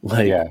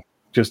 Like,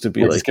 just to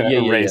be like,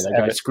 that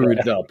guy screwed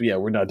it up. Yeah,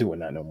 we're not doing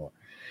that no more.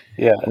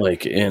 Yeah.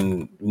 Like,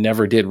 and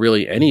never did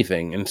really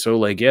anything. And so,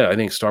 like, I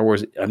think Star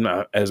Wars, I'm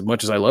not, as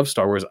much as I love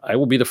Star Wars, I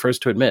will be the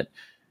first to admit,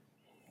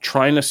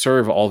 trying to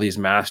serve all these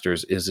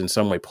masters is in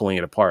some way pulling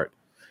it apart.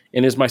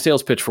 And is my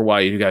sales pitch for why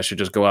you guys should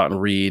just go out and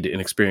read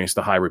and experience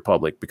the High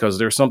Republic, because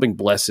there's something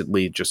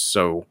blessedly just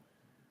so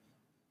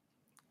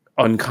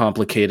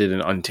uncomplicated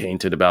and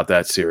untainted about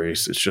that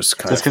series. It's just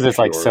kind because it's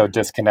like so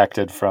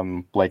disconnected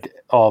from like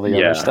all the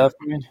other stuff.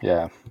 I mean,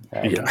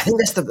 I think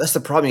that's the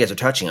problem you guys are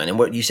touching on, and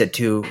what you said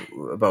too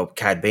about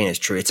Cad Bane is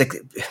true. It's like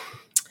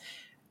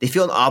they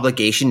feel an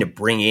obligation to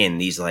bring in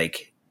these,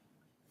 like,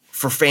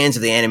 for fans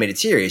of the animated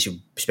series who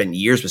spent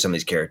years with some of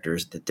these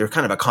characters, that they're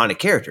kind of iconic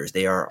characters.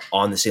 They are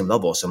on the same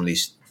level as some of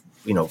these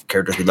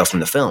characters we love from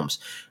the films,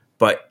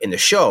 but in the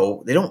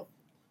show they don't.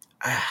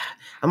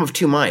 I'm of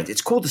two minds.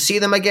 It's cool to see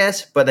them, I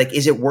guess, but like,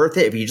 is it worth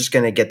it if you're just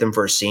going to get them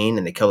for a scene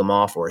and they kill them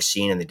off, or a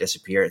scene and they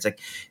disappear? It's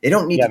like they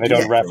don't need to. They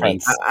don't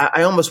reference.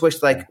 I almost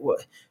wish, like,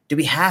 do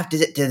we have?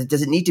 Does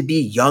it need to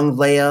be young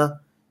Leia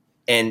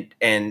and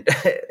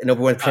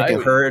Obi-Wan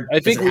protecting her? I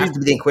think does it have to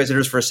be the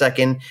Inquisitors for a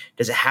second?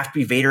 Does it have to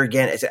be Vader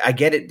again? I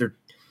get it.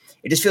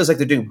 It just feels like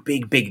they're doing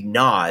big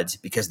nods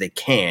because they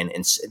can,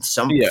 and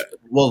some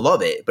will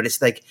love it. But it's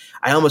like,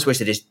 I almost wish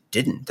they just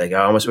didn't. Like,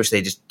 I almost wish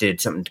they just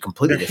did something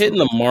completely different. Hitting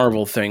the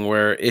Marvel thing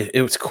where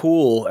it was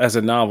cool as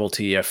a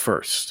novelty at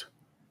first.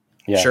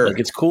 Yeah, sure. Like,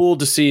 it's cool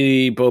to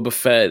see Boba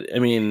Fett. I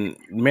mean,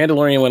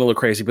 Mandalorian went a little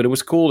crazy, but it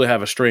was cool to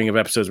have a string of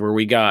episodes where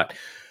we got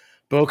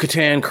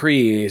Bo-Katan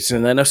Kryze,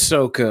 and then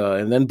Ahsoka,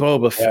 and then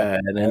Boba Fett,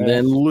 and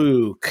then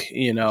Luke,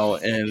 and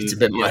it's a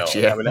bit much,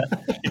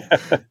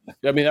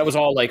 I mean, that was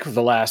all like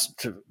the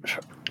last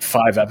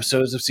 5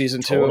 episodes of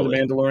season 2 of The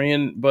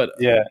Mandalorian, but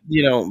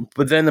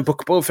but then the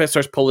Book of Boba Fett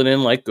starts pulling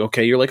in, like,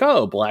 okay, you're like,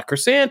 oh, Black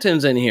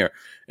Chrysanthemum's in here,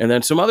 and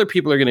then some other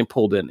people are getting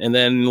pulled in, and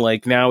then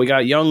like now we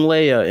got young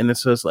Leia, and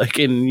it's just like,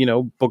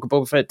 in Book of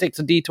Boba Fett takes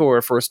a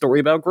detour for a story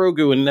about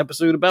Grogu and an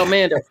episode about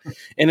Mando,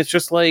 and it's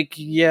just like,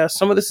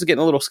 some of this is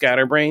getting a little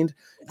scatterbrained.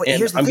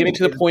 And I'm getting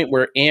to the point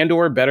where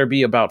Andor better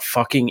be about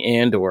fucking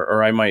Andor,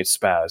 or I might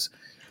spaz.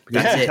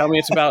 Because you tell me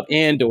it's about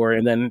Andor,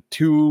 and then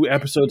 2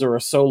 episodes are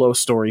a solo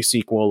story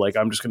sequel, like,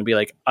 I'm just going to be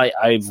like,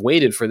 I've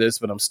waited for this,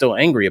 but I'm still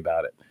angry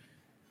about it.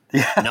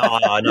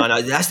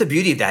 No. That's the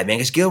beauty of that, man.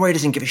 Because Gilroy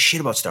doesn't give a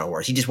shit about Star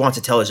Wars. He just wants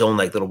to tell his own,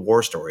 like, little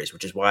war stories,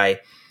 which is why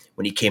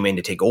when he came in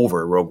to take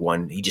over Rogue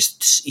One, he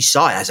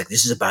saw it as like,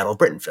 this is a Battle of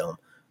Britain film.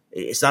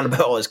 It's not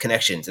about all his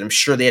connections, and I'm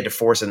sure they had to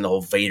force in the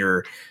whole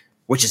Vader,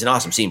 which is an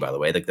awesome scene, by the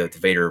way, like the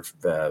Vader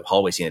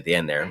hallway scene at the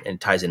end there, and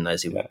ties in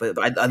nicely. Yeah.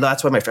 But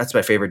that's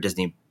my favorite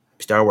Disney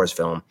Star Wars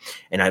film,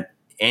 and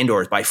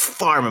Andor is by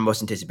far my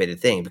most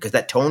anticipated thing, because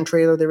that tone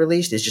trailer they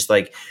released is just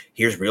like,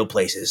 here's real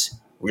places,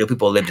 real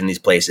people lived in these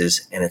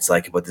places, and it's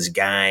like about this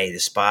guy, the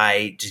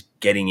spy, just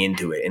getting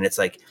into it, and it's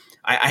like,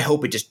 I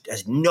hope it just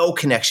has no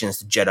connections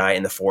to Jedi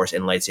and the Force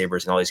and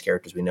lightsabers and all these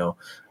characters we know.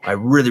 I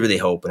really, really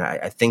hope, and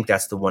I think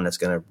that's the one that's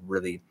going to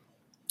really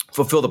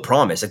fulfill the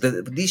promise. Like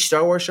these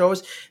Star Wars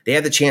shows, they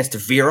have the chance to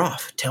veer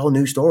off, tell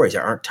new stories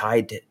that aren't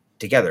tied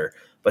together.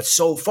 But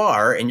so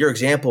far, in your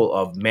example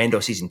of Mando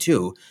season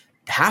 2,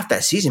 half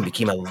that season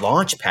became a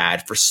launch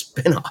pad for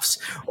spin-offs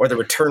or the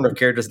return of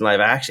characters in live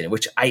action,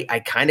 which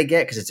I kind of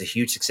get because it's a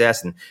huge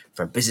success. And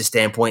from a business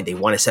standpoint, they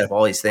want to set up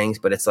all these things.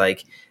 But it's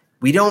like,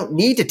 we don't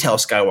need to tell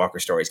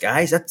Skywalker stories,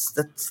 guys.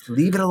 Let's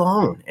leave it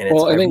alone. And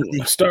I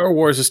think Star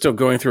Wars is still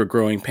going through a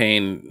growing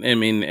pain. I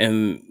mean,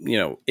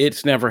 and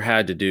it's never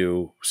had to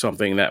do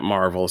something that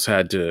Marvel's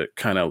had to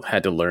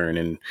learn.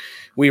 And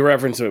we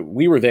reference it.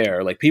 We were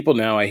there. Like, people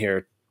now I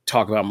hear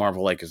talk about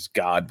Marvel like it's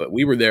God, but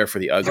we were there for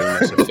the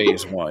ugliness of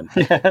Phase 1.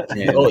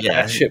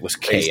 That shit was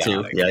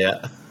chaotic.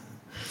 Yeah.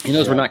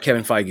 Those were not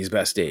Kevin Feige's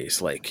best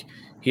days. Like,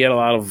 he had a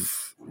lot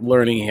of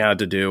learning he had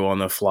to do on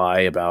the fly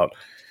about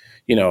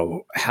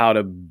how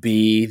to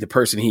be the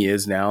person he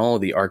is now,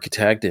 the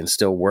architect, and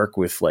still work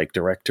with like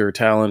director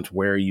talent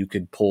where you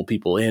could pull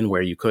people in,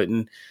 where you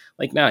couldn't.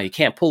 Like, now you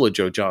can't pull a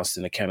Joe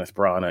Johnston, a Kenneth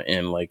Branagh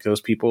in. Like,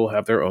 those people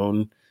have their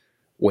own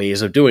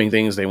ways of doing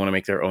things. They want to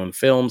make their own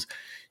films.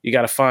 You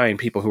got to find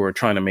people who are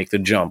trying to make the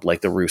jump,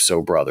 like the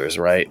Russo brothers,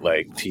 right?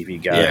 Like TV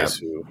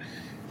guys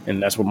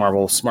and that's what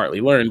Marvel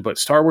smartly learned. But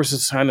Star Wars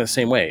is kind of the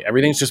same way.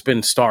 Everything's just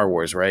been Star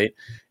Wars, right?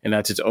 And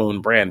that's its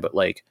own brand. But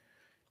like,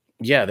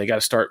 yeah, they got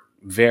to start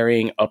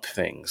varying up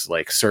things.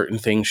 Like, certain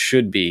things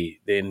should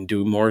be, then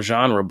do more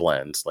genre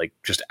blends, like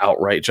just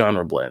outright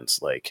genre blends.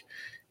 Like,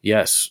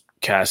 yes,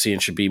 Cassian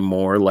should be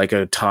more like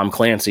a Tom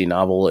Clancy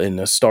novel in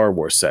a Star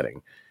Wars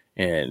setting.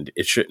 And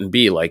it shouldn't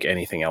be like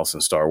anything else in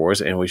Star Wars.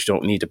 And we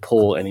don't need to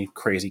pull any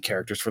crazy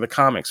characters for the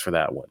comics for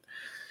that one.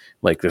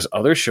 Like, this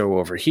other show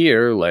over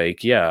here,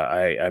 like, yeah,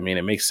 I mean,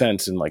 it makes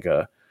sense in like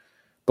a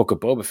Book of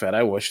Boba Fett.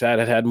 I wish that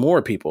it had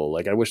more people.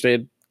 Like, I wish they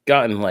had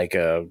gotten like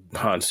a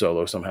Han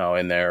Solo somehow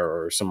in there,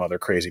 or some other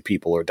crazy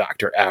people, or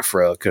Dr.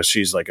 Aphra, because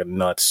she's like a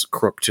nuts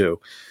crook too.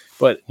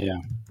 But yeah,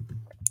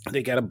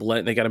 they got to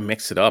blend, they got to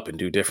mix it up and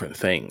do different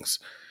things.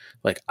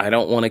 Like, I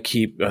don't want to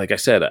keep, like I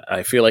said,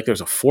 I feel like there's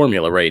a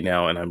formula right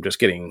now, and I'm just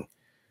getting,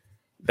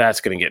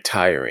 that's going to get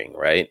tiring,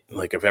 right?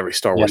 Like, if every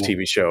Star Wars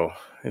TV show,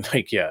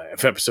 like,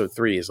 if episode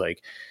 3 is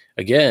like,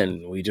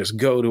 again, we just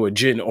go to a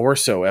Jyn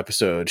Orso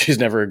episode. She's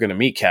never going to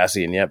meet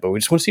Cassian yet, but we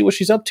just want to see what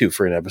she's up to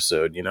for an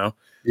episode,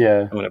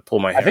 Yeah. I'm going to pull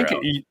my hair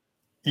out.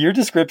 Your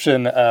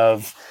description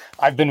of,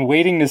 I've been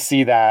waiting to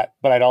see that,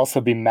 but I'd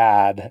also be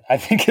mad, I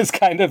think is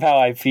kind of how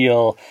I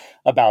feel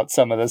about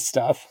some of this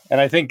stuff.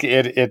 And I think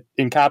it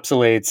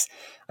encapsulates,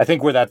 I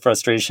think, where that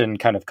frustration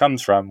kind of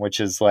comes from, which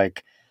is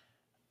like,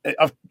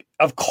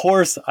 of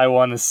course I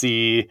want to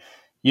see,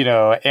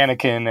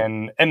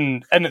 Anakin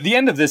and at the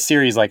end of this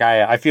series, like,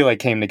 I feel like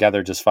came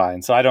together just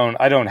fine. So I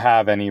don't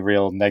have any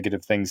real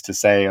negative things to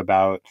say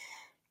about,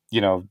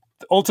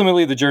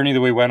 ultimately the journey that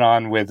we went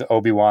on with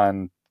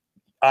Obi-Wan,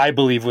 I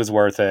believe was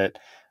worth it.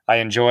 I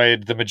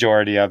enjoyed the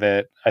majority of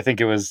it. I think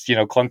it was,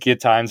 clunky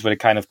at times, but it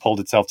kind of pulled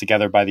itself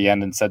together by the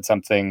end and said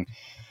something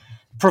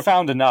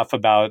profound enough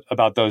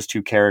about those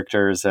two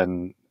characters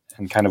and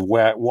kind of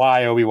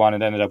why Obi-Wan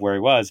had ended up where he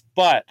was.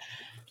 But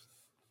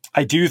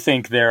I do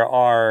think there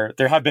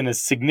have been a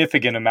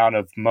significant amount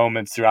of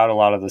moments throughout a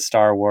lot of the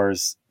Star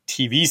Wars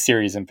TV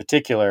series in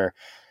particular,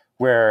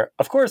 where,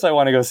 of course, I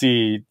want to go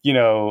see,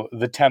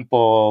 the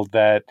temple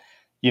that,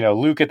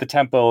 Luke at the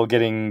temple,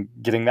 getting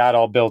that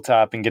all built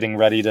up and getting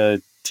ready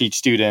to teach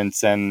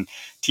students and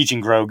teaching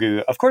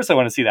Grogu. Of course, I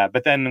want to see that.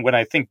 But then when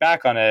I think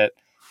back on it,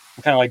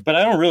 I'm kind of like, but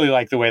I don't really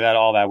like the way that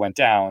all that went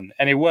down.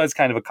 And it was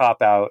kind of a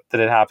cop-out that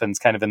it happens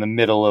kind of in the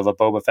middle of a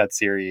Boba Fett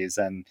series.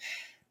 And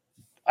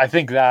I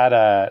think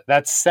that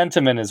that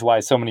sentiment is why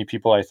so many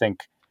people, I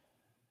think,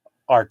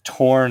 are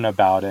torn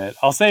about it.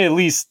 I'll say at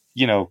least,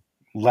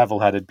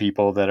 level-headed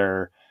people that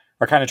are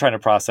kind of trying to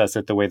process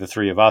it the way the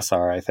three of us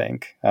are, I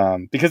think.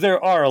 Because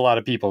there are a lot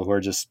of people who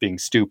are just being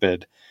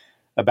stupid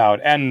about,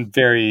 and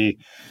very,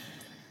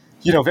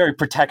 very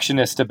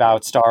protectionist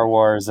about Star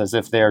Wars, as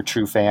if they're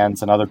true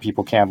fans and other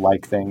people can't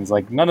like things.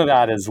 Like, none of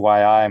that is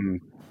why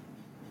I'm,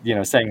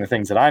 saying the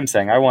things that I'm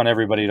saying. I want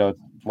everybody to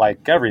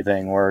like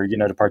everything, or,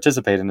 to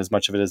participate in as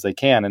much of it as they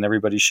can. And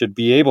everybody should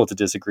be able to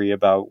disagree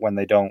about when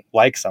they don't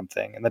like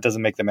something. And that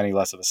doesn't make them any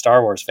less of a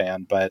Star Wars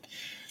fan. But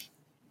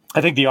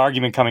I think the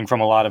argument coming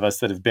from a lot of us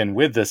that have been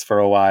with this for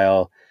a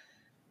while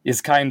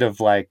is kind of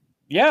like,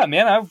 yeah,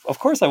 man, of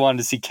course I wanted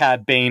to see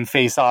Cad Bane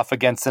face off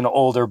against an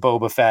older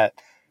Boba Fett.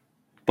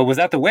 But was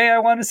that the way I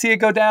wanted to see it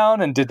go down?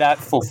 And did that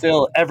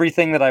fulfill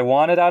everything that I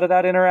wanted out of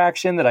that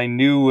interaction that I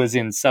knew was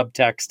in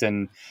subtext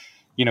and,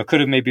 could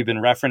have maybe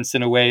been referenced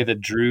in a way that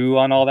drew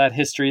on all that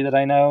history that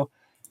I know?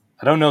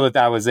 I don't know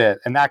that was it.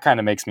 And that kind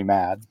of makes me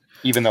mad,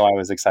 even though I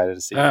was excited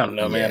to see it. I don't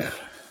know, man.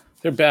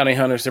 They're bounty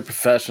hunters. They're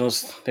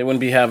professionals. They wouldn't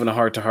be having a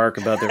heart-to-heart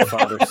about their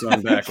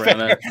father-son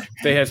background. If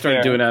they had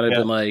started doing that, I'd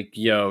been like,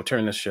 yo,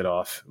 turn this shit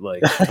off.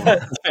 Like,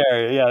 that's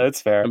fair. Yeah,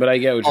 that's fair. But I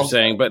get what you're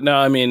saying. But no,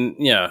 I mean,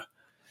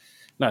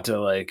 not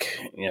to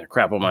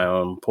crap on my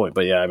own point.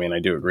 But yeah, I mean, I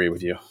do agree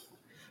with you.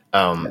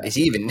 Is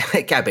he even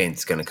Cat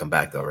Bane's going to come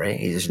back though, right?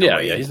 He's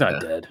he's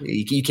not dead.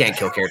 You can't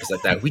kill characters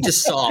like that. We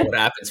just saw what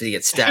happens when you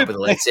get stabbed with a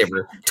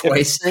lightsaber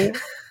twice.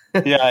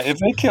 If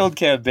they killed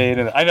Cat Bane,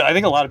 and I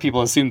think a lot of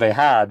people assumed they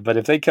had, but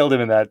if they killed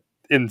him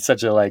in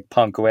such a like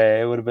punk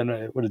way, it would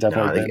have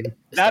definitely been.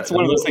 That's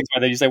one of those things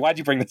where you say, "Why'd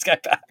you bring this guy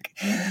back?"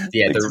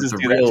 Yeah, the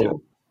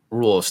real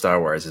rule of Star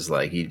Wars is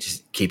like you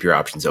just keep your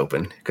options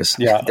open because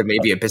there may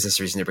be a business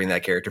reason to bring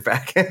that character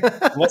back.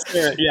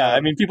 I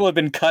mean, people have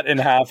been cut in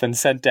half and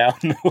sent down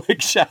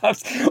wick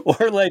shafts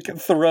or like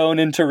thrown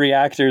into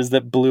reactors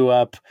that blew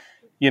up.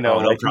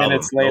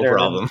 Minutes later. No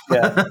problem.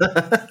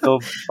 They'll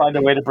find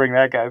a way to bring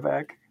that guy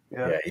back.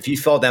 Yeah. If you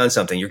fall down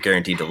something, you're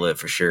guaranteed to live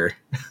for sure.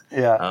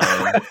 Yeah.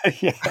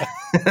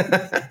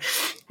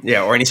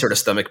 Or any sort of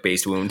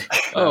stomach-based wound.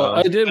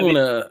 I did want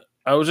to.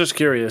 I was just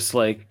curious,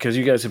 like, because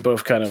you guys have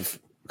both kind of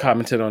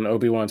commented on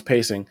Obi-Wan's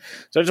pacing,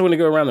 so I just want to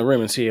go around the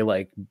room and see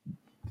like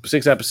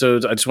 6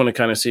 episodes. I just want to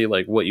kind of see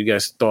like what you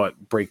guys thought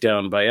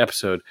breakdown by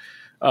episode.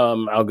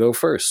 I'll go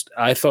first.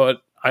 I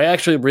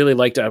actually really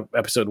liked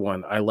episode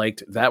 1. I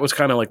liked that was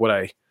kind of like what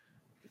I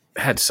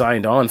had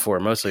signed on for.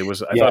 Mostly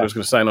thought I was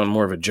going to sign on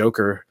more of a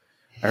Joker.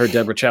 I heard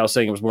Deborah Chow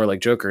saying it was more like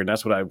Joker, and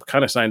that's what I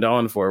kind of signed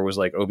on for. Was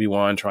like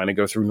Obi-Wan trying to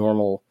go through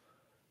normal,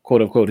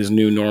 quote unquote, his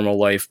new normal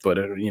life, but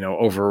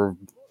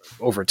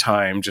over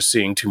time, just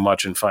seeing too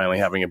much and finally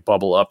having it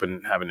bubble up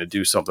and having to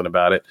do something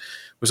about it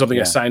was something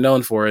I signed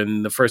on for.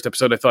 And the first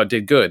episode I thought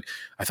did good.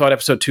 I thought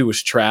episode 2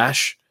 was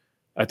trash.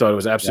 I thought it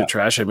was absolute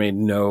trash. I made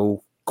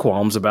no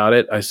qualms about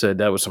it. I said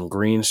that was some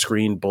green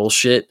screen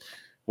bullshit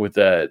with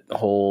that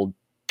whole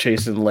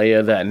chasing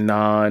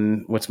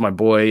Leia, what's my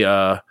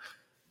boy,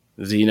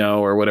 Zeno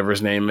or whatever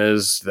his name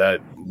is,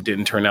 that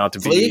didn't turn out to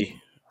be.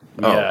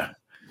 Yeah.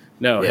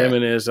 No, him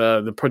and his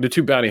the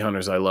 2 bounty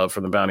hunters I love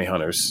from the Bounty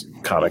Hunters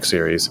comic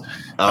series.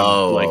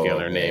 I'm blanking on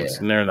their names,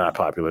 and they're not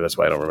popular. That's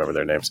why I don't remember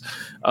their names.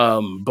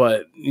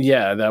 But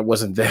yeah, that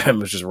wasn't them. It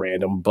was just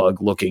random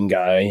bug-looking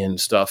guy and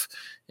stuff.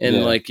 And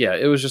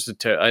it was just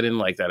I didn't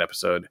like that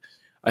episode.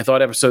 I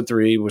thought episode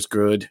 3 was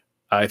good.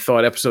 I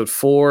thought episode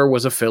 4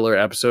 was a filler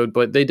episode,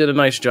 but they did a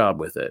nice job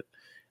with it.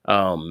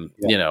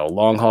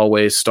 Long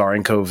hallways,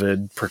 starring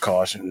COVID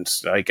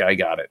precautions. I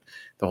got it.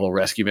 The whole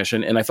rescue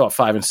mission. And I thought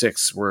 5 and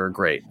 6 were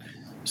great.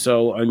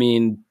 So,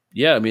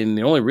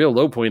 the only real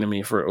low point of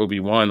me for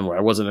Obi-Wan where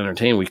I wasn't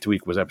entertained week to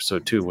week was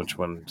episode 2, which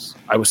one's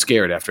I was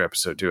scared after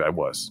episode 2. I'll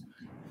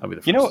be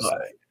the first to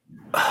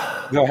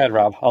say. Go ahead,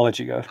 Rob. I'll let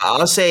you go.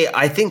 I'll say,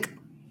 I think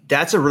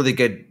that's a really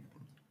good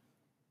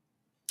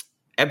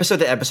episode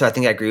to episode. I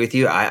think I agree with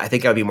you. I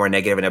think I would be more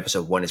negative in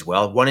episode 1 as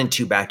well. 1 and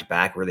 2 back to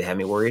back really had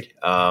me worried.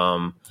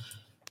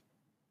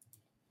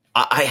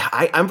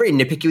 I'm very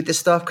nitpicky with this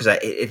stuff because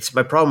it's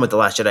my problem with The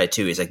Last Jedi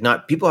too. Is like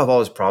not people have all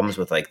these problems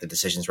with like the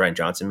decisions Rian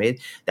Johnson made.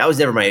 That was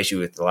never my issue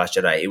with The Last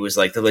Jedi. It was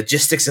like the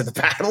logistics of the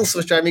battles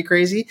was driving me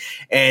crazy.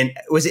 And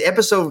was it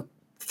episode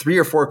 3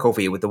 or 4,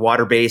 Kofi, with the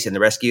water base and the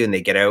rescue, and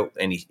they get out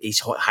and he's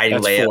hiding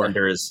Leia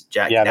under his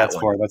jacket. Yeah, that's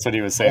 4. That's what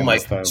he was saying.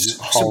 Some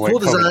cool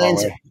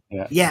designs.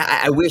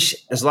 I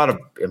wish there's a lot of.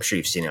 I'm sure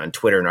you've seen it on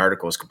Twitter and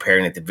articles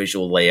comparing like the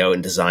visual layout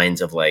and designs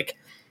of like.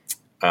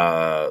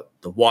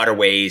 The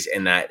waterways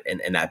and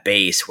that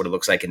base, what it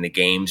looks like in the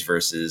games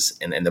versus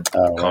and the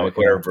comic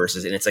whatever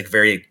versus, and it's like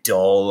very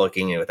dull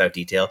looking and without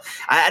detail.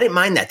 I didn't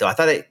mind that though. I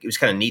thought it was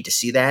kind of neat to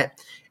see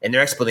that, and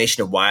their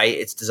explanation of why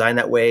it's designed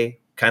that way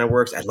kind of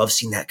works. I love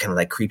seeing that kind of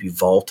like creepy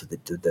vault of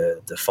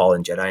the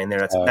fallen Jedi in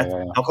there. That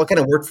kind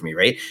of worked for me,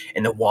 right?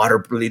 And the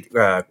water really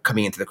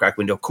coming into the crack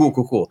window.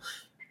 Cool.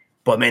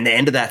 But man, the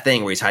end of that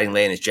thing where he's hiding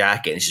Leia in his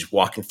jacket and he's just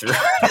walking through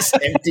this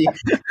empty.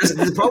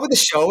 The problem with the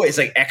show is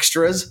like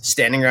extras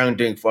standing around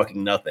doing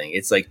fucking nothing.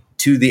 It's like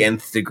to the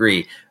nth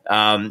degree.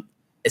 So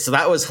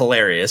that was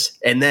hilarious.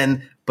 And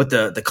then, but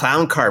the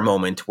clown car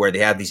moment where they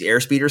have these air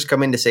speeders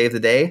come in to save the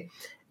day,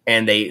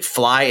 and they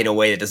fly in a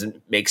way that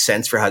doesn't make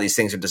sense for how these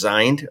things are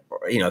designed. Or,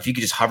 if you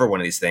could just hover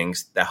one of these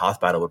things, that Hoth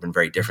battle would have been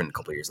very different a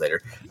couple of years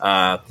later.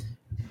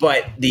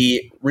 But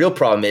the real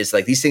problem is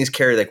like these things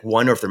carry like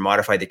 1, or if they're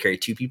modified, they carry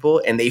 2 people,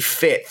 and they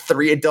fit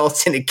 3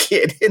 adults and a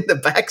kid in the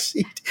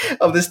backseat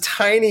of this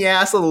tiny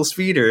ass little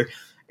speeder.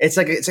 It's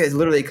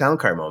literally a clown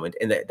car moment.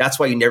 And that's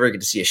why you never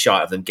get to see a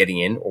shot of them getting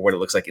in or what it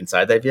looks like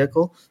inside that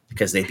vehicle,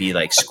 because they'd be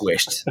like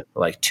squished,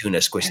 like tuna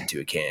squished into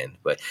a can.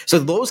 But so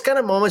those kind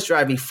of moments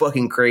drive me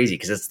fucking crazy.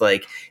 Cause it's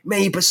like,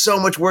 man, you put so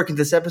much work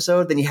into this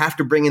episode, then you have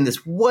to bring in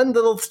this one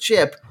little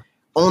ship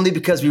only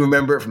because we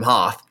remember it from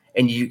Hoth,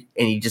 and you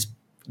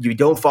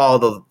don't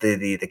follow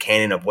the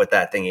canon of what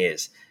that thing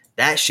is.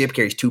 That ship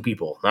carries 2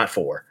 people, not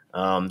 4.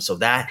 So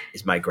that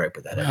is my gripe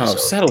with that episode. Oh,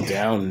 settle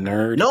down,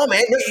 nerd. No,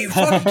 man, you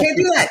can't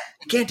do that.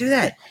 You can't do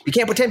that. You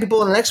can't put 10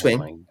 people in the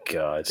X-wing. Oh my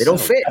God, they don't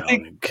fit.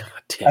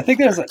 I think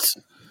there's.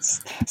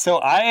 So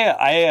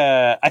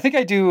I think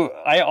I do.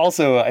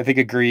 I think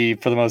agree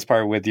for the most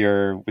part with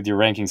your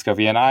rankings,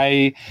 Kofi. And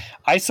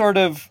I sort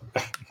of,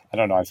 I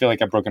don't know. I feel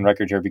like a broken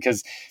record here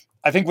because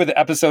I think with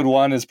episode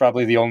 1 is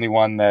probably the only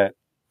one that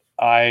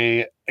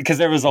because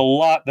there was a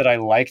lot that I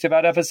liked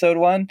about episode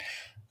 1.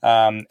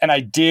 And I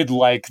did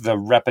like the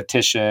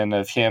repetition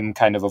of him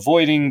kind of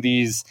avoiding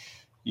these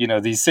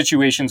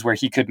situations where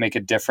he could make a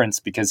difference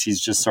because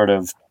he's just sort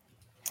of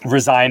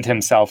resigned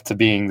himself to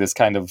being this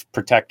kind of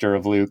protector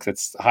of Luke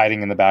that's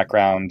hiding in the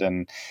background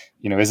and,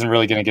 isn't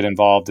really going to get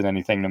involved in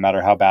anything no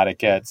matter how bad it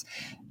gets.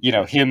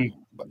 Him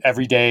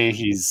every day,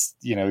 he's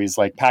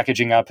like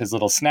packaging up his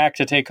little snack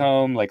to take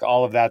home, like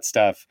all of that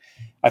stuff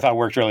I thought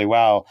worked really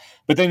well.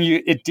 But then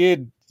it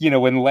did,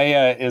 when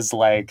Leia is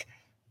like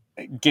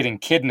getting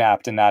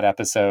kidnapped in that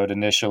episode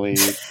initially,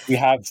 we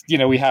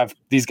have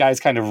these guys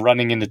kind of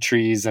running into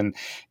trees, and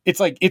it's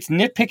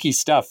nitpicky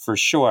stuff for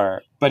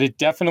sure, but it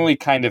definitely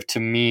kind of, to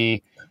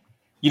me,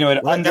 it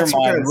undermines. That's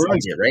what kind of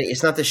ruins it, right?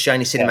 It's not this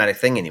shiny cinematic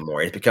thing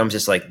anymore. It becomes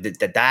just like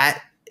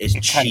that is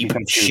cheap,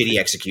 shitty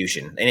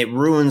execution, and it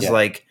ruins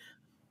like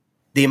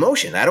the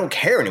emotion. I don't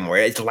care anymore.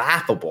 It's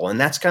laughable, and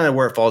that's kind of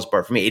where it falls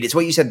apart for me. It's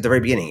what you said at the very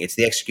beginning. It's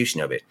the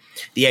execution of it.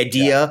 The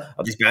idea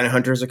of these bounty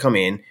hunters that come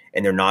in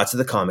and they're nods to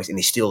the comics and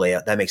they steal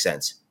Leia, that makes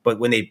sense. But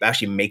when they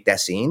actually make that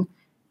scene,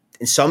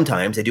 and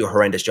sometimes they do a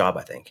horrendous job,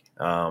 I think.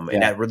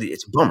 And that really,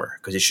 it's a bummer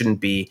because it shouldn't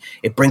be.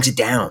 It brings it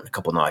down a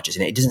couple notches,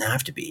 and it doesn't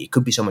have to be. It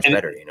could be so much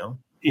better,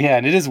 Yeah,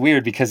 and it is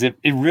weird because it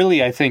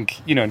really, I think,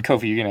 and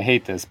Kofi, you're going to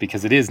hate this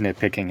because it is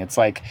nitpicking. It's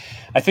like,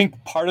 I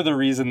think part of the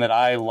reason that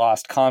I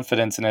lost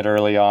confidence in it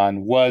early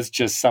on was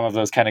just some of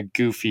those kind of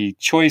goofy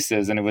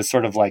choices. And it was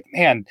sort of like,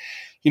 man,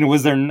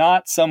 was there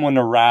not someone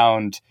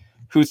around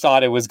who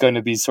thought it was going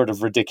to be sort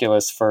of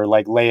ridiculous for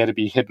like Leia to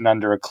be hidden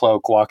under a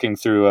cloak walking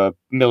through a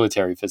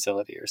military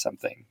facility or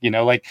something?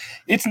 Like,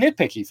 it's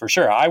nitpicky for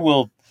sure. I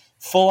will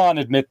full on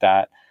admit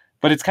that.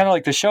 But it's kind of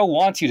like the show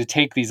wants you to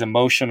take these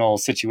emotional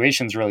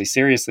situations really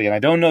seriously. And I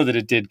don't know that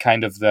it did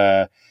kind of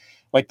the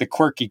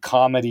quirky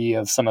comedy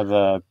of some of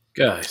the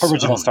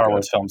original Star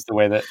Wars films, the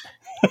way that.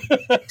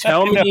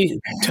 Tell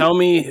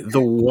me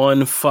the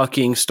one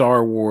fucking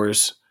Star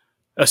Wars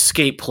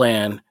escape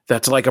plan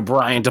that's like a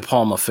Brian De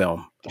Palma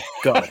film.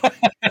 Go.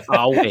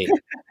 I'll wait.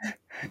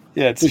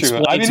 Yeah, it's true.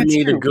 Explain to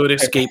me the good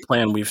escape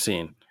plan we've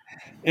seen.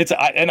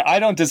 And I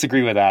don't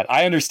disagree with that.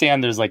 I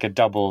understand there's like a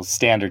double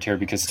standard here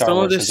because Star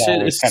Wars is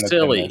always kind of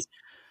silly.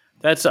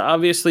 That's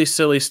obviously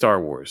silly Star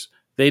Wars.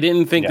 They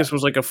didn't think this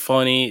was like a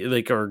funny,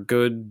 or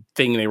good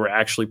thing they were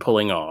actually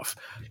pulling off.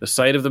 The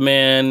sight of the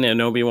man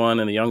and Obi-Wan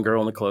and the young girl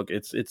in the cloak.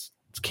 It's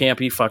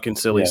campy, fucking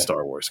silly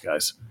Star Wars,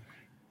 guys.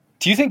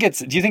 Do you think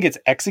it's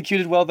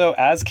executed well though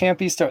as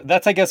campy Star?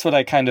 That's, I guess, what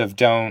I kind of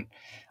don't.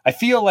 I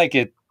feel like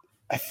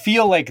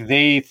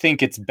they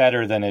think it's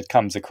better than it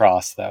comes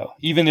across, though,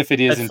 even if it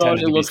is intended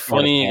to be. It looked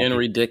funny and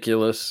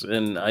ridiculous,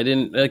 and I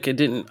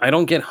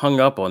don't get hung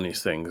up on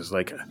these things.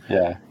 Like,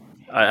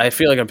 I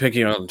feel like I'm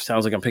picking on.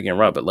 Sounds like I'm picking on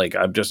Rob, but like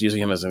I'm just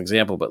using him as an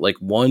example. But like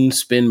one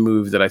spin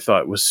move that I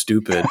thought was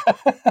stupid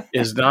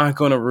is not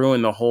going to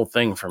ruin the whole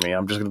thing for me.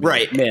 I'm just going to be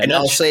right. Like, man, and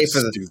I'll say for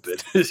the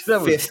stupid.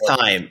 fifth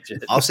time.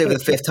 I'll say for the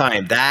fifth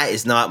time that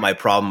is not my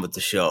problem with the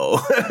show.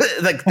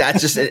 Like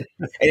that's just an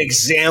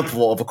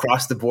example of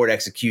across the board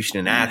execution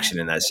and action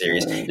in that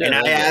series. And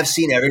I have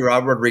seen every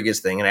Robert Rodriguez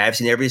thing, and I have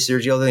seen every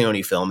Sergio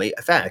Leone film. In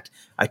fact,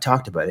 I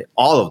talked about it,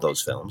 all of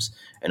those films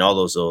and all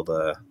those old.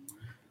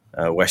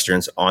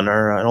 Westerns on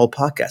an old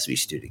podcast we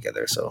used to do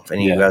together. So if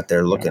any of you out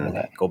there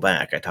looking, go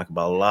back. I talk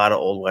about a lot of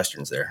old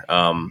Westerns there.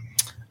 I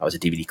was a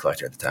DVD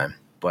collector at the time,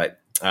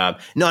 but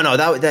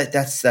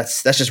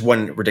that's just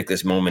one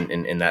ridiculous moment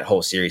in that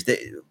whole series.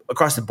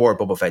 Across the board,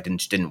 Boba Fett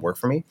didn't work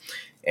for me.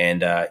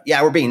 And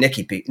we're being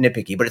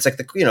nitpicky, but it's like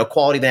the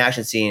quality of an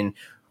action scene,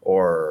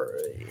 or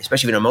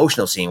especially an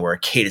emotional scene where a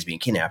kid is being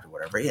kidnapped or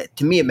whatever. Yeah,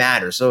 to me it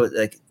matters. So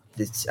like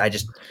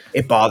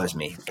it bothers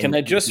me. Can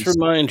I just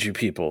remind you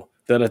people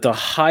that at the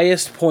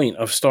highest point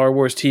of Star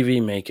Wars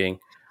TV making,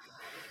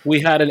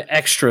 we had an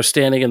extra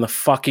standing in the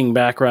fucking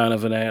background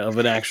of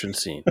an action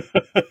scene.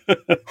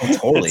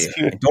 Totally.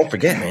 And don't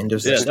forget, man.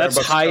 That's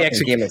high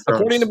execution.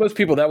 According to most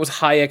people, that was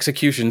high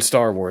execution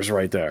Star Wars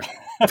right there.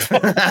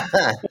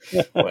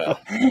 Well,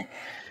 it's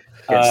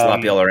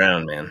sloppy all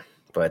around, man.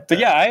 But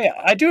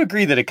I do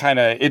agree that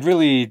it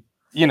really,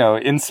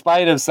 in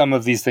spite of some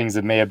of these things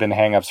that may have been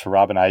hangups for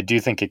Rob and I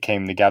do think it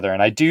came together,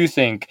 and I do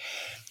think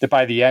that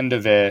by the end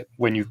of it,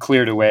 when you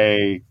cleared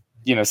away,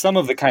 some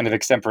of the kind of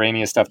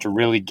extemporaneous stuff to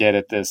really get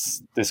at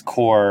this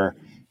core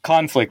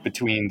conflict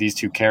between these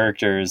two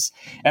characters.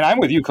 And I'm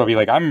with you, Kobe.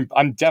 Like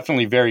I'm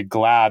definitely very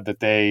glad that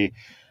they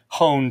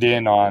honed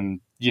in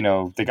on,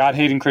 they got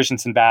Hayden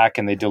Christensen back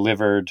and they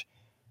delivered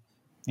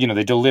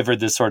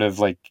this sort of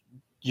like,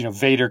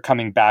 Vader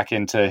coming back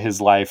into his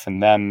life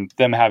and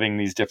them having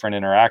these different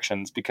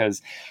interactions,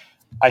 because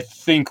I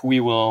think we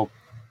will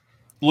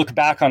look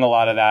back on a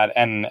lot of that,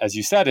 and as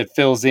you said, it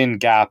fills in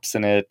gaps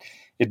and it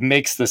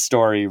makes the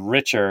story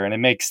richer, and it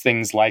makes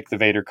things like the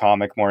Vader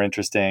comic more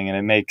interesting, and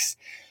it makes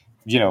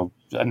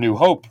A New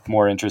Hope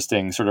more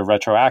interesting sort of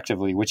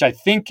retroactively, which I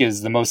think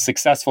is the most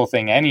successful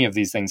thing any of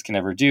these things can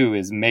ever do,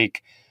 is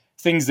make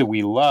things that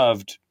we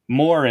loved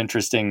more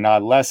interesting,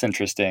 not less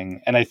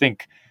interesting. And I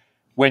think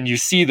when you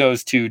see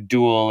those two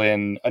duel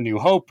in A New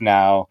Hope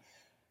now,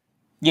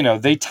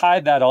 they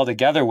tied that all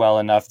together well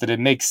enough that it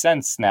makes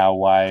sense now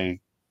why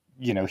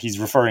he's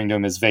referring to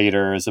him as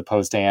Vader as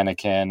opposed to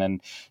Anakin,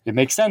 and it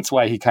makes sense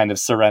why he kind of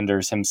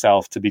surrenders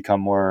himself to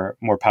become more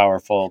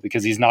powerful,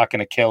 because he's not going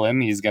to kill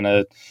him. He's going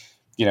to,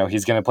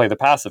 he's going to play the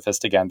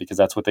pacifist again, because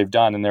that's what they've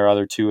done in their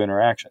other two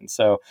interactions.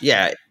 So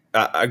yeah,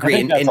 agree. I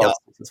think that's all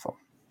successful.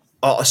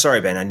 Oh, sorry,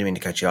 Ben. I didn't mean to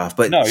cut you off,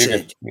 but No, you're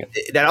good.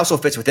 That also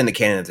fits within the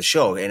canon of the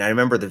show. And I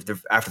remember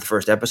after the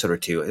first episode or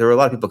two, there were a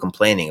lot of people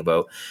complaining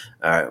about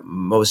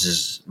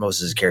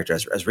Moses' character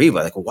as Reva.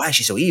 Like, well, why is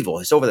she so evil?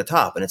 It's over the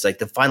top. And it's like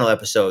the final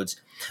episodes,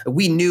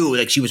 we knew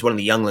like she was one of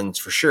the younglings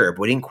for sure,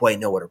 but we didn't quite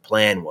know what her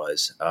plan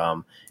was.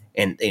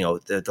 And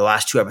the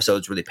last two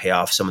episodes really pay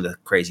off some of the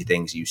crazy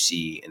things you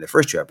see in the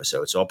first two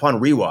episodes. So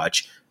upon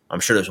rewatch, I'm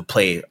sure this will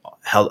play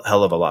hell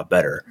of a lot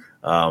better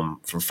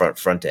from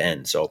front to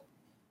end. So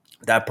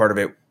that part of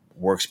it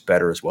works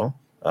better as well.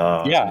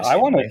 I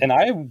want to, and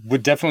I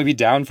would definitely be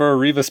down for a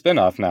Reva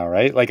spinoff now,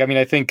 right? Like, I mean,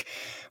 I think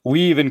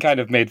we even kind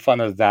of made fun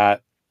of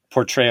that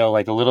portrayal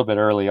like a little bit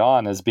early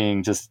on as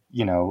being just,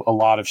 a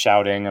lot of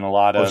shouting and a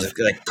lot of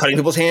like cutting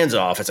people's hands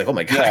off. It's like, oh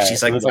my gosh,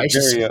 she's like,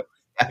 very,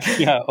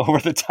 over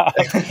the top.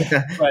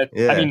 But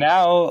I mean,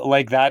 now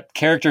like that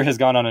character has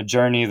gone on a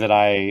journey that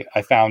I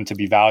found to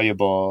be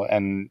valuable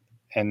and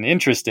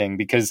interesting,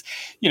 because,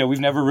 we've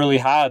never really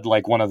had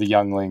like one of the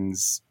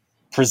younglings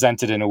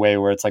presented in a way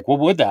where it's like,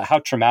 well, how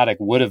traumatic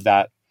would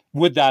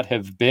that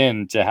have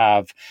been to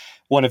have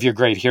one of your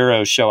great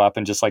heroes show up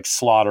and just like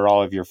slaughter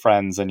all of your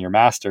friends and your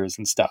masters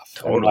and stuff.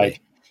 Totally. And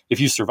like, if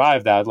you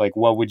survive that, like,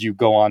 what would you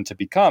go on to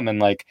become? And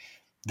like,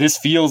 this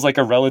feels like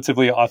a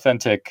relatively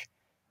authentic,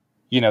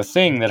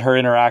 thing, that her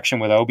interaction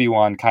with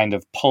Obi-Wan kind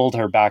of pulled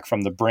her back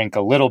from the brink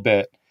a little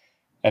bit.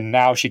 And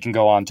now she can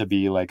go on to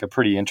be like a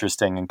pretty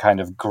interesting and kind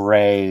of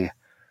gray,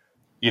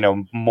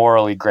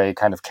 morally gray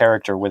kind of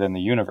character within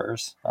the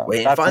universe.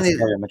 That's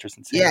very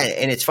interesting. Yeah,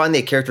 and it's finally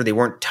a character they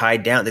weren't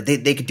tied down.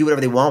 They could do whatever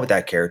they want with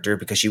that character,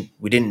 because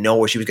we didn't know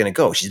where she was going to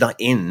go. She's not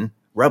in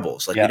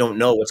Rebels. Like, we don't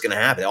know what's going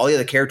to happen. All the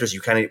other characters,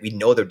 we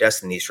know their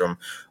destinies from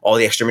all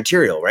the extra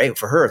material, right?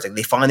 For her, it's like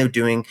they're finally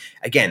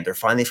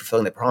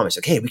fulfilling the promise.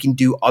 Okay, we can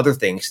do other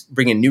things,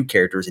 bring in new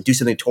characters, and do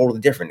something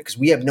totally different, because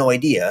we have no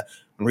idea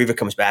when Reva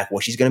comes back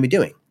what she's going to be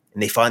doing.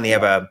 And they finally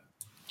have a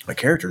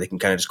character they can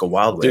kind of just go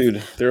wild with.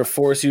 Dude, they're a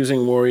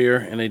Force-using warrior,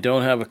 and they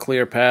don't have a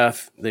clear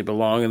path. They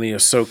belong in the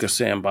Ahsoka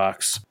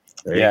sandbox.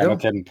 No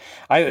kidding.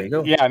 I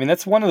mean,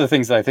 that's one of the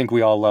things that I think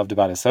we all loved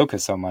about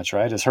Ahsoka so much,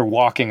 right? Is her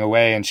walking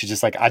away, and she's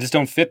just like, I just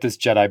don't fit this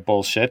Jedi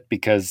bullshit,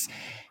 because,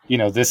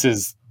 this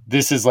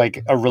is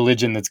like a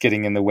religion that's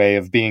getting in the way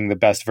of being the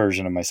best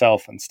version of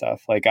myself and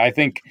stuff. Like, I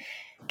think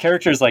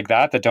characters like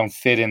that don't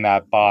fit in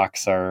that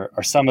box are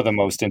some of the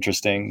most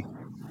interesting.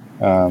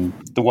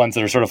 The ones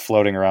that are sort of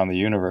floating around the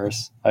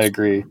universe. I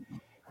agree.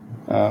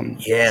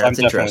 That's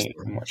interesting.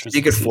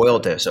 You could foil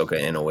to Ahsoka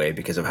in a way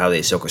because of how the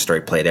Ahsoka story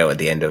played out at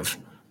the end of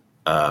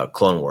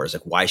Clone Wars.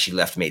 Like, why she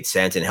left made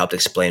sense and helped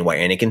explain why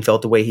Anakin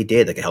felt the way he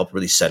did. Like, it helped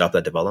really set up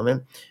that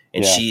development.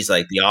 And she's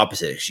like the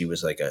opposite. She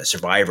was like a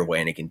survivor of what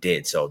Anakin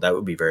did. So that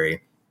would be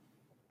very...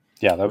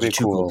 Yeah, that would be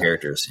two cool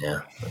characters.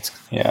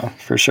 Yeah,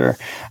 for sure.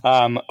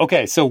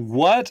 Okay, so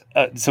what?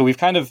 So we've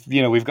kind of,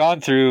 we've gone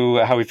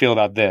through how we feel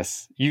about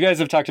this. You guys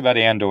have talked about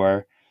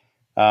Andor.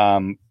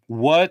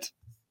 What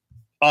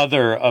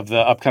other of the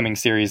upcoming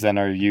series then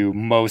are you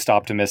most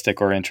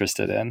optimistic or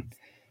interested in?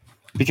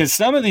 Because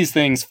some of these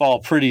things fall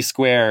pretty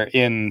square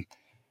in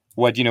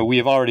what we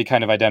have already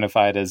kind of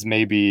identified as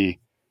maybe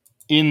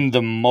in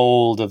the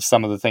mold of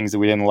some of the things that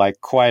we didn't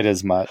like quite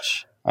as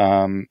much.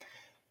 I'm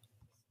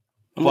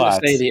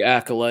going to say the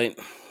Acolyte.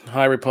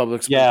 High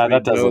Republic's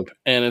that does dope,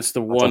 and it's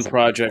the one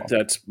project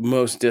that's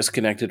most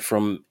disconnected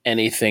from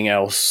anything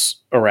else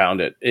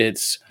around it.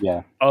 It's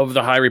of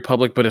the High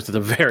Republic, but it's at the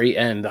very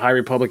end. The High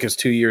Republic is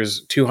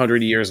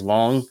 200 years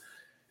long,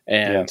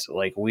 and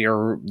like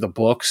the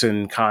books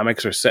and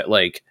comics are set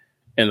like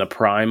in the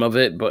prime of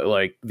it, but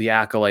like the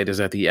Acolyte is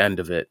at the end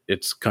of it.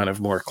 It's kind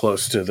of more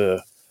close to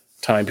the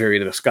time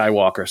period of the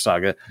Skywalker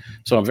saga.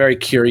 So I'm very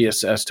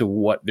curious as to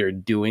what they're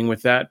doing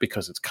with that,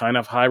 because it's kind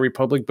of High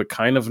Republic, but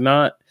kind of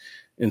not.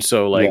 And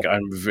so like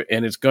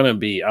and it's going to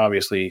be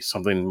obviously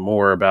something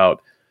more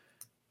about,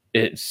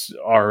 it's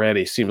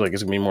already seems like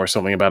it's going to be more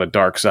something about a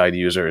dark side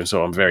user. And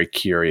so I'm very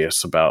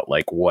curious about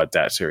like what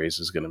that series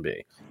is going to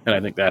be. And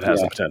I think that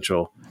has the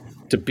potential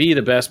to be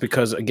the best,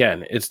 because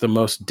again, it's the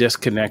most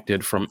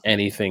disconnected from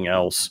anything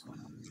else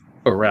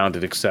around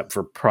it, except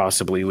for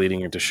possibly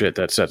leading into shit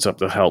that sets up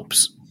the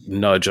helps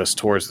nudge us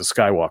towards the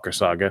Skywalker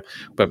saga,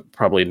 but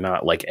probably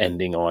not like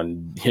ending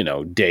on,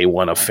 day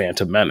one of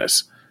Phantom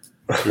Menace.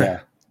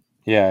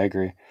 Yeah, I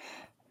agree.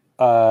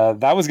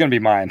 That was going to be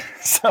mine.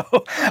 So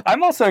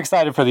I'm also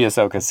excited for the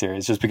Ahsoka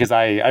series, just because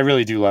I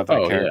really do love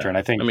that character. And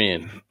I think,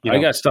 I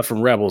got stuff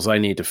from Rebels I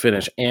need to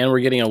finish, and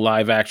we're getting a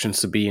live action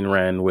Sabine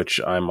Wren, which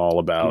I'm all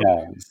about.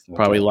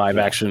 Probably live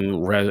action and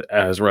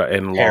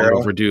long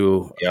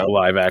overdue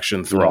live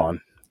action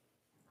Thrawn.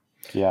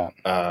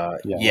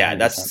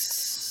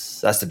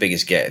 That's the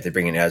biggest get. If they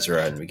bring in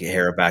Ezra and we get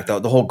Hera back, the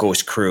whole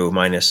Ghost crew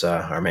minus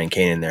our man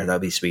Kanan in there, that'd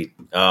be sweet.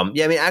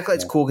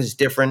 Acolyte's cool because it's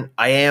different.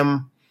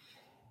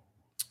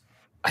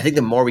 I think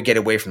the more we get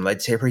away from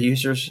lightsaber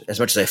users, as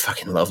much as I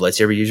fucking love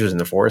lightsaber users in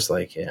the Force,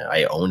 like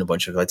I own a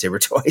bunch of lightsaber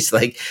toys,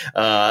 like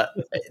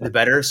the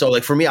better. So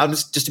like for me, I'll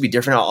just to be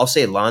different, I'll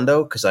say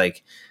Lando because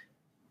like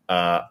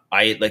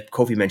I like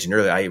Kofi mentioned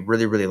earlier, I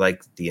really really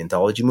like the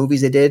anthology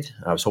movies they did.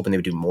 I was hoping they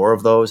would do more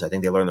of those. I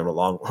think they learned the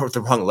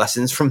wrong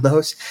lessons from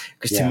those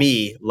because to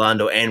me,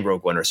 Lando and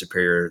Rogue One are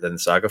superior than the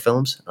saga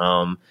films.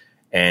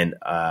 And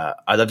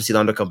I'd love to see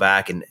Lando come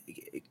back and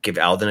give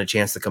Alden a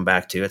chance to come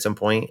back too at some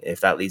point.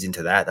 If that leads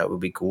into that, that would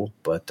be cool.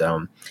 But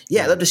I'd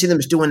love to see them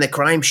just doing the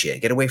crime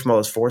shit. Get away from all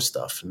this Force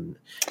stuff. And,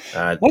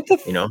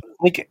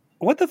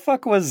 what the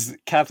fuck was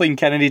Kathleen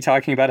Kennedy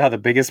talking about? How the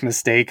biggest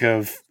mistake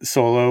of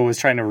Solo was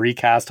trying to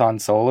recast Han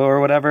Solo or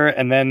whatever,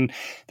 and then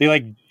they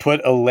like put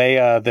a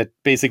Leia that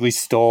basically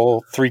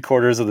stole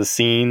 3/4 of the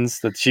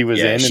scenes that she was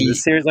in the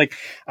series. Like,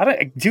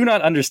 I do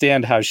not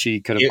understand how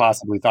she could have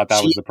possibly thought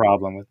that was the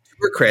problem with. To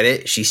her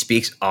credit, she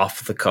speaks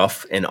off the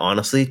cuff and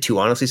too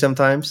honestly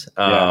sometimes.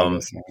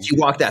 She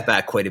walked that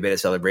back quite a bit at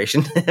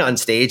Celebration on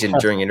stage and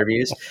during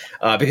interviews,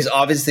 because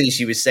obviously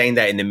she was saying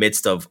that in the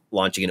midst of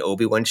launching an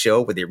Obi-Wan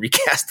show where they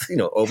recast.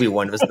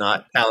 Obi-Wan was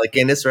not Alec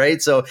Guinness,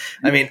 right? So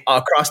I mean,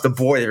 across the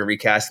board, they're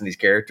recasting these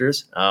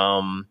characters.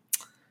 And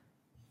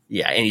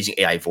using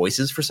AI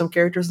voices for some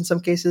characters in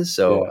some cases.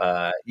 So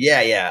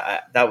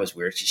that was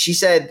weird. She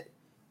said.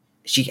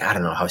 I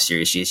don't know how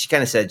serious she is. She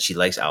kind of said she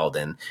likes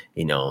Alden.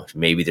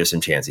 Maybe there's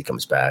some chance he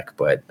comes back.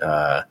 But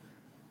that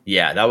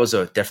was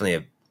definitely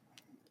a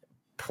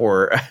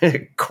poor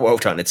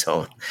quote on its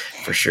own,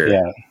 for sure.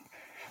 Yeah.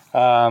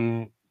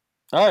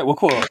 All right. Well,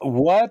 cool.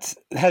 What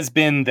has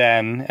been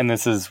then, and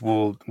this is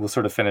we'll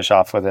sort of finish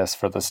off with this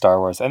for the Star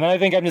Wars, and then I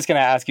think I'm just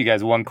going to ask you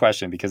guys one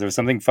question because there was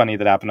something funny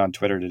that happened on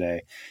Twitter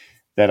today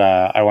that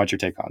I want your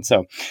take on.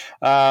 So,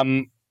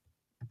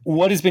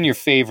 what has been your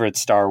favorite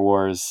Star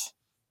Wars?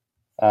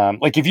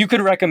 Like if you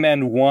could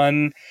recommend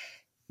one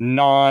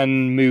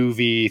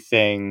non-movie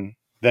thing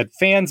that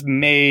fans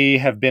may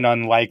have been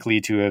unlikely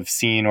to have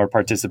seen or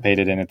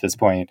participated in at this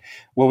point,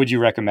 what would you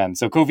recommend?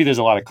 So Kofi, there's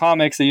a lot of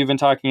comics that you've been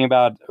talking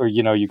about, or,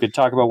 you could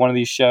talk about one of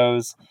these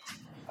shows.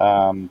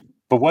 But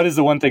what is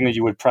the one thing that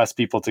you would press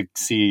people to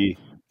see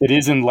that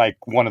isn't like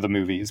one of the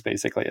movies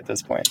basically at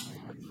this point?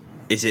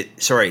 Is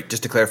it, sorry,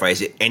 just to clarify,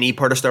 is it any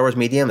part of Star Wars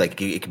medium? Like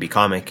it could be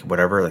comic,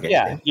 whatever. Like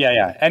anything?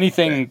 Yeah.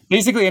 Anything,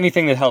 basically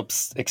anything that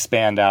helps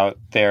expand out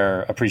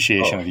their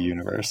appreciation of the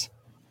universe.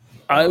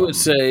 I would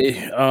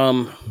say,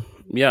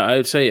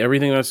 I'd say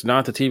everything that's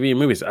not the TV and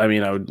movies. I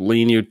mean, I would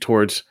lean you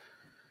towards,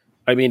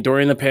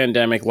 during the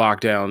pandemic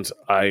lockdowns,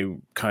 I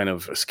kind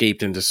of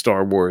escaped into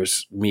Star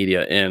Wars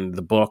media, and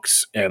the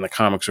books and the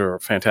comics are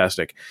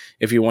fantastic.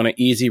 If you want an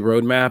easy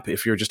roadmap,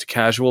 if you're just a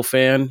casual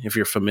fan, if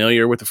you're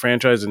familiar with the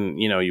franchise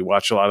and, you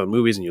watch a lot of the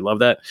movies and you love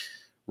that,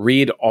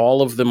 read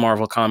all of the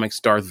Marvel Comics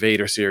Darth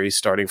Vader series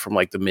starting from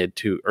like the mid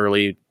to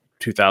early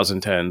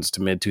 2010s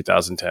to mid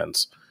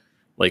 2010s.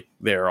 Like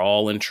they're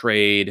all in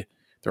trade.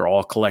 They're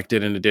all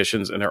collected in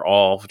editions, and they're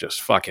all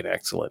just fucking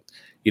excellent.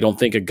 You don't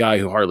think a guy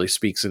who hardly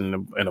speaks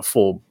in a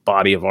full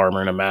body of armor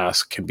and a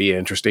mask can be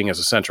interesting as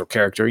a central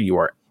character? You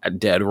are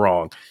dead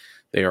wrong.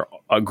 They are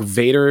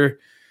Vader.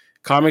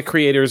 Comic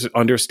creators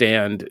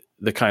understand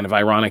the kind of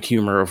ironic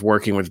humor of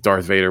working with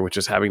Darth Vader, which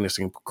is having this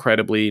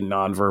incredibly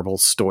nonverbal,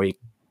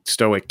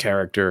 stoic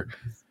character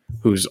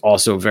who's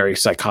also very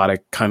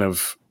psychotic, kind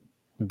of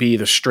be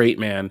the straight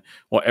man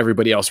while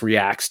everybody else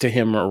reacts to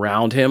him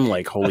around him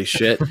like holy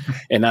shit.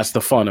 And that's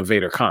the fun of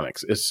Vader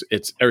comics.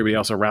 It's everybody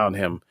else around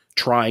him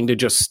trying to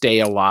just stay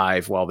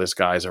alive while this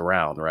guy's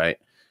around, right?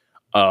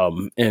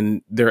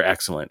 And they're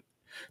excellent.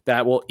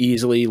 That will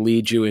easily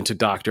lead you into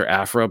Dr.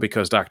 Aphra,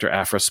 because Dr.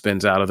 Aphra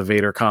spins out of the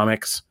Vader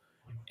comics,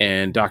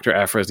 and Dr.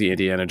 Aphra is the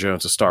Indiana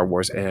Jones of Star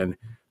Wars. And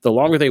the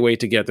longer they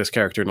wait to get this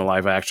character in the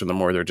live action, the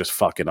more they're just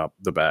fucking up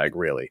the bag,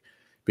 really,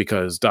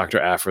 because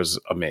Dr. Aphra's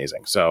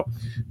amazing. So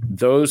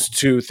those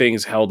two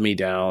things held me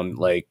down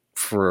like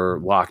for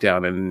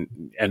lockdown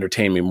and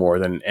entertained me more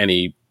than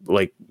any,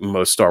 like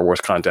most Star Wars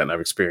content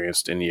I've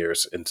experienced in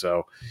years. And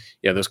so,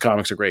 yeah, those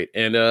comics are great.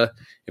 And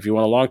if you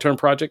want a long-term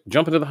project,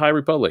 jump into the High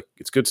Republic.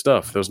 It's good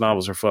stuff. Those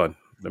novels are fun.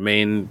 The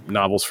main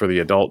novels for the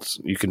adults,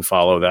 you can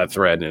follow that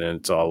thread, and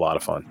it's a lot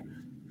of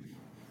fun.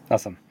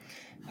 Awesome.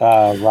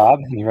 Rob,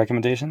 any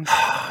recommendations?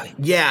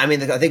 Yeah, I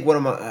mean, I think one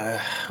of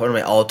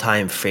my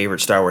all-time favorite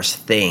Star Wars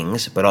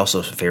things, but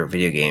also favorite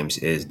video games,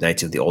 is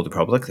Knights of the Old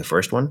Republic, the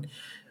first one.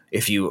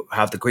 If you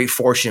have the great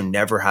fortune of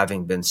never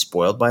having been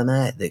spoiled by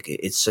that,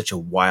 it's such a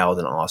wild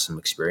and awesome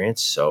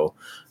experience. So,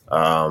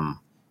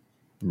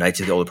 Knights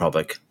of the Old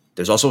Republic.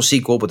 There's also a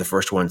sequel, but the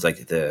first one's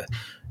like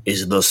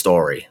is the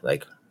story.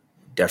 Like,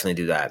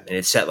 definitely do that. And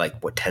it's set like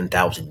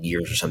 10,000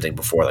 years or something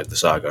before like the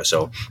saga.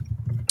 So,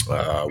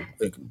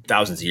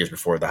 thousands of years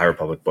before the High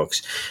Republic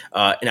books.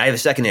 And I have a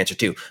second answer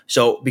too.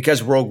 So,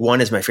 because Rogue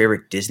One is my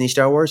favorite Disney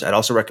Star Wars, I'd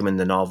also recommend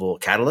the novel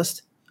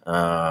Catalyst.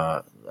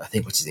 I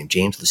think what's his name,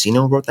 James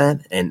Luceno wrote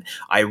that, and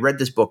I read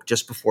this book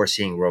just before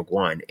seeing Rogue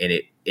One, and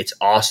it's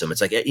awesome. It's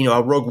like,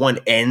 how Rogue One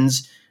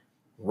ends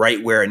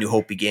right where A New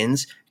Hope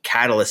begins.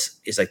 Catalyst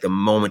is like the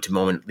moment to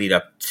moment lead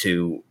up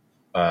to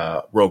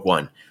Rogue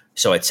One.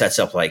 So it sets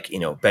up like,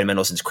 Ben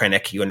Mendelsohn's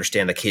Krennic. You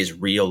understand like his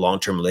real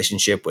long-term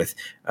relationship with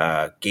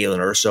Galen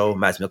Erso,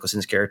 Mads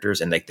Mikkelsen's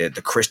characters, and like the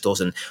crystals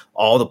and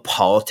all the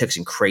politics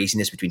and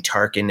craziness between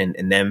Tarkin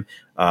and them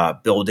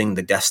building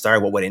the Death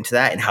Star, what went into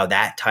that, and how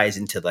that ties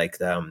into like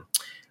the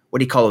what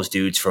do you call those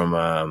dudes from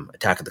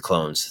Attack of the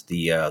Clones?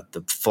 The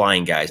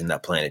flying guys in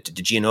that planet.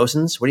 The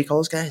Geonosians? What do you call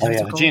those guys? Oh,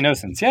 yeah, the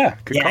Geonosians. Yeah,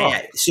 good call.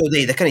 Yeah. So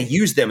they kind of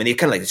use them, and they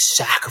kind of like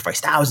sacrifice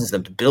thousands of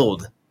them to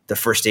build the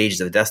first stages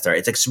of the Death Star.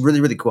 It's like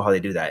really, really cool how they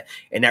do that.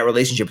 And that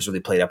relationship is really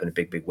played up in a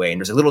big, big way. And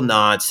there's a little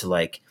nods to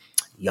like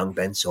young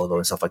Ben Solo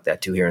and stuff like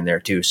that too, here and there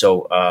too.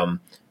 So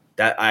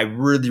that I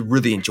really,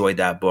 really enjoyed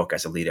that book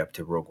as a lead up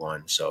to Rogue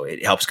One. So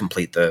it helps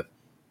complete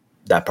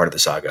that part of the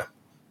saga.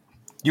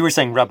 You were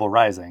saying Rebel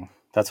Rising.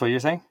 That's what you're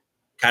saying?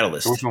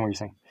 Catalyst. Which one were you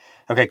saying?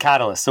 Okay,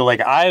 Catalyst. So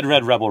like I had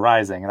read Rebel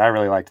Rising and I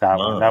really liked that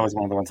one. That was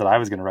one of the ones that I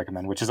was going to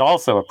recommend, which is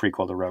also a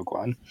prequel to Rogue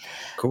One.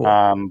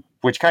 Cool.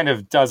 Which kind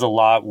of does a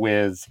lot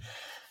with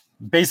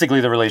basically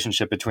the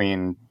relationship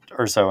between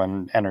Urso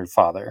and her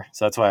father.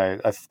 So that's why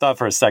I thought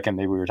for a second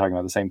maybe we were talking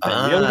about the same thing.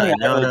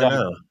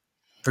 No.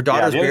 Her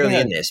daughter's barely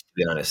in this, to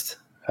be honest.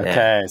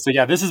 Okay, yeah. So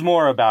yeah, this is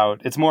more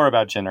about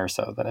Jyn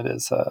Erso than it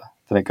is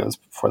than it goes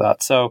before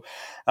that. So,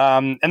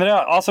 and then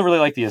I also really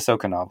like the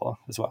Ahsoka novel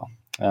as well.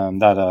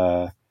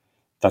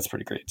 That's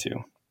pretty great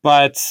too.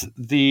 But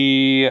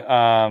the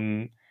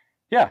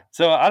yeah,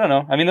 so I don't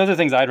know. I mean, those are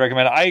things I'd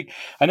recommend. I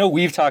know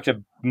we've talked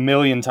a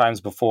million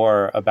times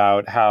before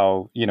about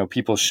how,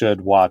 people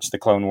should watch the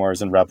Clone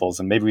Wars and Rebels,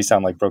 and maybe we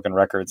sound like broken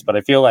records, but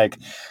I feel like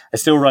I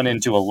still run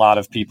into a lot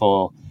of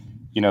people,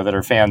 that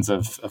are fans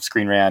of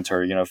Screen Rant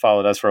or,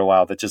 followed us for a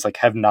while that just like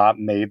have not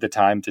made the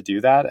time to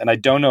do that. And I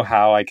don't know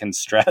how I can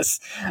stress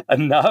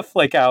enough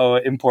like how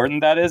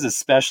important that is,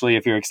 especially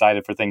if you're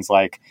excited for things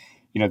like,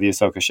 the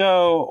Ahsoka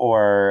show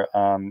or,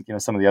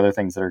 some of the other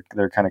things that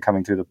are kind of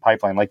coming through the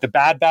pipeline. Like the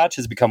Bad Batch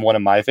has become one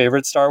of my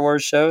favorite Star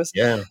Wars shows.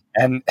 Yeah.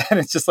 And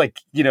it's just like,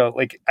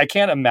 like I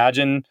can't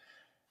imagine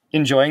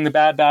enjoying the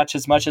Bad Batch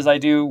as much as I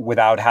do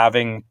without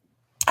having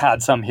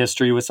had some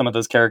history with some of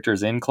those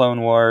characters in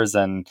Clone Wars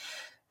and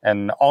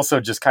also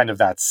just kind of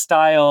that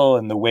style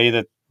and the way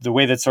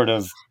that sort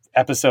of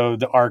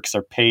episode arcs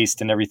are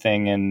paced and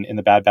everything in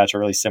the Bad Batch are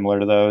really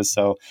similar to those.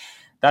 So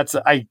that's,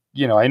 I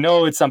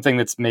know it's something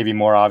that's maybe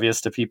more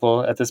obvious to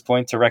people at this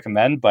point to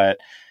recommend, but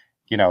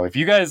if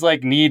you guys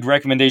like need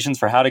recommendations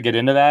for how to get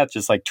into that,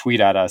 just like tweet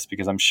at us,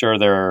 because I'm sure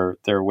there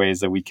are ways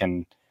that we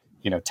can,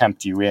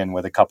 tempt you in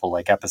with a couple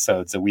like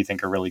episodes that we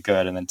think are really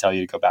good and then tell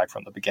you to go back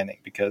from the beginning,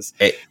 because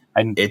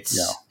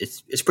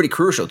it's pretty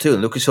crucial too.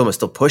 And Lucasfilm is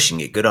still pushing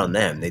it. Good on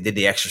them. They did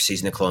the extra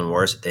season of Clone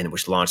Wars, then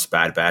which launched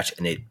Bad Batch,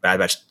 and Bad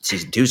Batch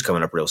season 2 is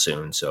coming up real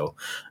soon. So,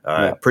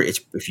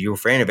 if you're a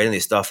fan of any of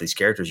these stuff, these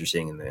characters you're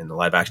seeing in the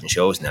live action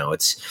shows now,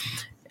 it's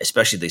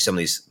especially some of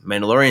these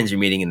Mandalorians you're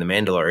meeting in the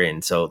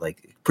Mandalorian. So,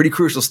 like, pretty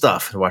crucial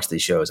stuff to watch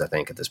these shows, I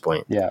think, at this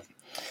point. Yeah.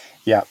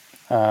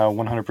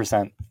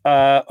 100%.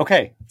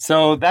 Okay,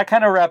 so that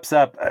kind of wraps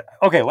up.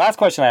 Okay, last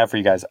question I have for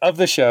you guys. Of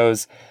the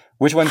shows,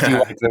 which one did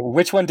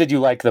you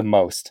like the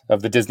most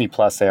of the Disney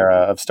Plus era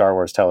of Star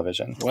Wars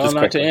television? Well, just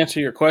not quickly. To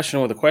answer your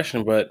question with a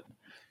question, but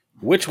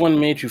which one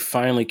made you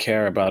finally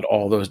care about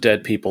all those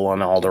dead people on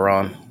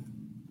Alderaan?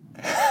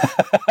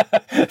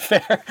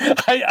 Fair.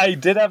 I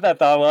did have that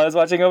thought while I was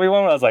watching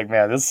Obi-Wan. I was like,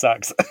 man, this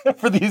sucks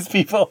for these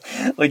people.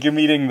 Like you're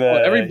meeting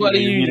everybody.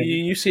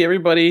 You see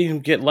everybody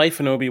get life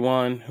in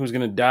Obi-Wan who's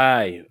going to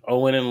die.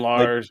 Owen and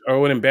Lars,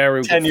 Owen and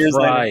Beru 10 get years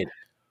fried.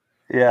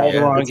 Yeah,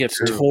 Alderaan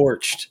gets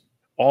torched.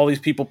 All these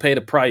people pay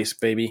the price,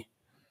 baby.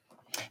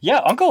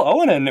 Yeah, Uncle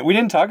Owen, and we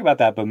didn't talk about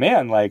that, but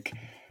man, like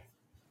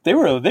they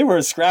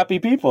were scrappy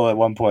people at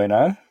one point,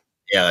 huh?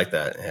 Yeah, I like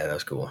that. Yeah, that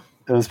was cool.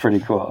 It was pretty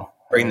cool.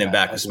 Bringing them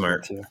back was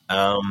smart. Yeah,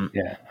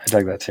 I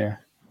dug that too.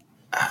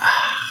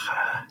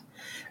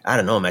 I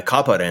don't know. My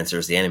cop-out answer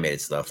is the animated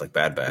stuff, like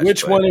Bad Batch.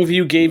 Which one of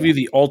you gave you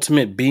the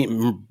ultimate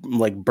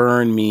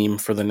burn meme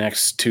for the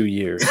next 2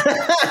 years?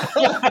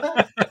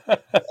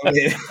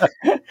 This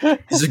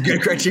is a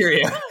good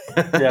criteria.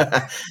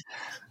 Yeah.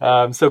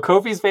 So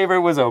Kofi's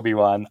favorite was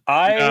Obi-Wan.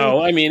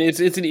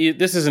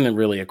 This isn't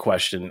really a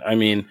question. I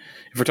mean,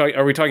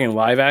 are we talking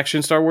live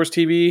action Star Wars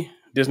TV?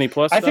 Disney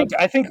Plus. I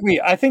think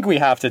we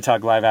have to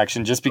talk live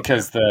action just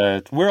because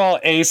we're all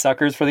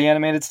suckers for the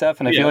animated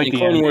stuff, and I feel like the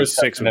Clone Wars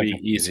 6 would be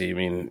easy. I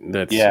mean,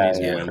 that's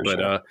easy one. But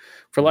sure.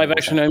 For live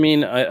action, I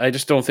mean, I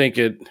just don't think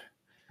it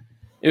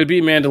would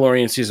be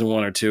Mandalorian season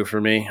 1 or 2 for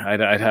me. I'd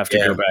have to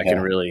go back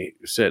and really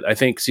sit. I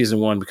think season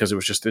 1 because it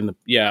was just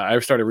I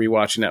started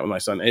rewatching that with my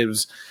son.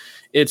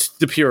 It's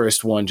the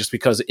purest one just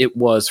because it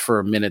was for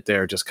a minute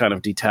there, just kind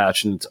of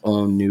detached in its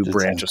own new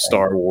branch of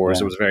Star Wars.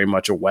 Yeah. It was very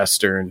much a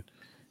Western.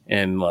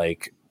 And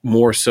like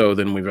more so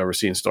than we've ever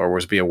seen Star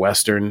Wars be a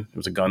Western. It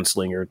was a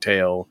gunslinger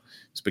tale,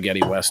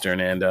 spaghetti Western,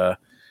 and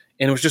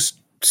it was just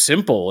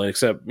simple.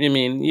 Except, I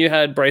mean, you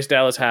had Bryce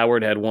Dallas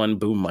Howard had one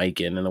boom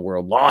mic in, and the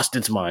world lost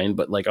its mind.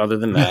 But like other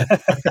than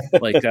that,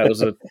 like that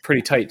was a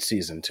pretty tight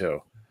season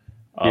too.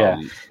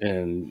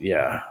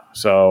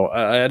 So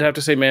I'd have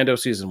to say Mando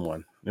season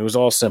 1. It was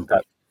all simple.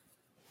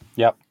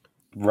 Yep.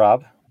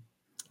 Rob?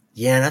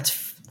 Yeah,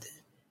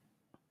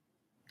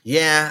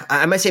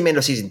 I might say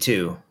Mando season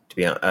 2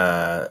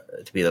 I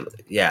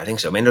think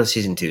so. Mando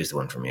season 2 is the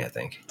one for me, I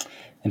think.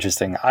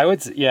 Interesting. I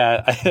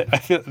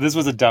feel this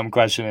was a dumb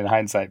question in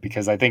hindsight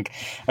because I think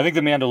The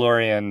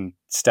Mandalorian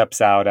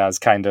steps out as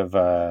kind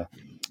of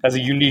as a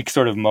unique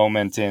sort of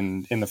moment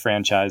in the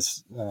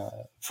franchise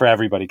for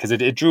everybody because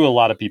it drew a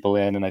lot of people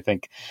in, and I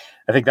think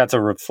that's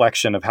a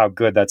reflection of how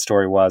good that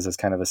story was as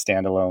kind of a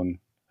standalone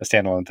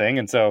thing.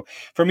 And so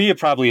for me, it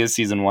probably is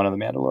season 1 of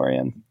The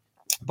Mandalorian.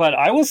 But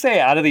I will say,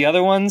 out of the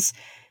other ones,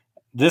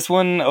 this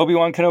one,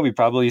 Obi-Wan Kenobi,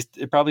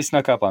 probably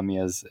snuck up on me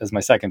as my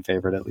second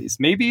favorite, at least.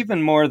 Maybe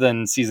even more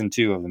than season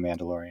 2 of The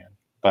Mandalorian.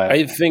 But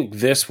I think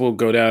this will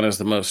go down as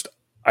the most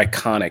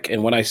iconic.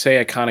 And when I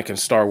say iconic in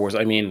Star Wars,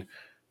 I mean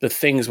the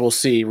things we'll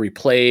see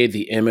replayed,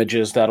 the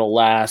images that'll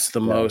last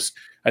the most.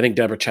 I think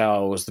Deborah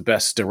Chow was the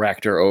best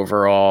director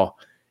overall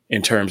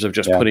in terms of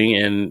just putting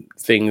in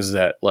things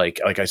that,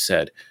 like I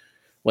said,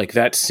 like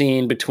that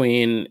scene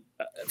between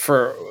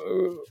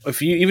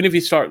even if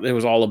you start, it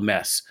was all a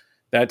mess.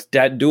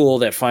 That duel,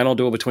 that final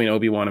duel between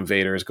Obi-Wan and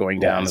Vader is going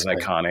down as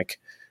iconic.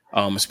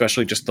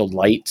 Especially just the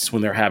lights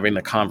when they're having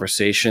the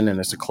conversation and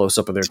there's a close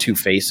up of their two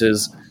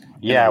faces.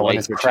 Yeah, when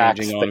it's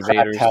changing on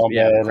Vader's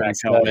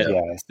cracked helmet,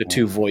 the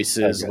two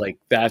voices, like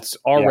that's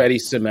already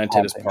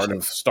cemented as part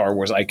of Star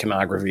Wars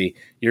iconography.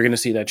 You're going to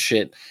see that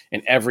shit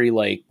in every,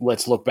 like,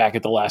 let's look back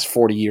at the last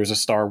 40 years of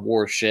Star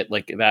Wars shit.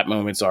 Like that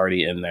moment's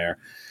already in there.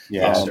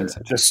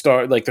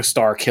 The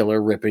Star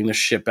Killer ripping the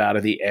ship out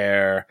of the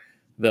air.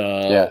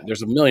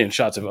 There's a million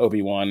shots of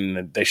Obi-Wan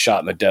that they shot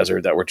in the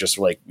desert that were just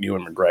like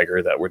Ewan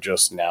McGregor that were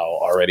just now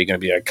already going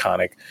to be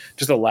iconic.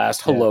 Just the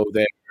last hello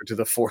there to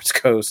the Force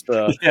Ghost.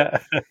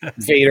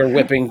 Vader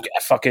whipping,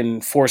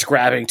 fucking force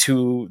grabbing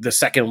to the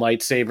second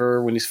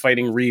lightsaber when he's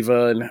fighting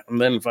Reva,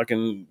 and then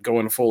fucking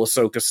going full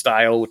Ahsoka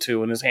style with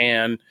two in his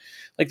hand.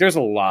 Like there's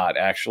a lot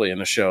actually in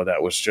the show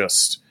that was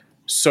just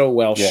so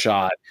well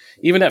shot.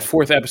 Even that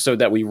fourth episode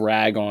that we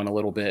rag on a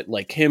little bit,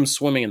 like him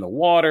swimming in the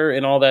water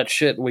and all that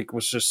shit,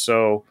 was just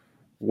so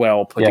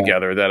well put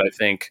together that I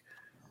think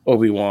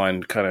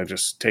Obi-Wan kind of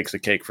just takes the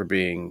cake for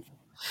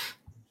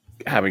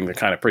having the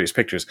kind of prettiest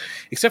pictures,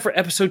 except for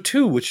episode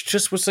 2, which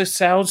just was a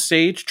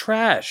soundstage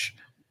trash.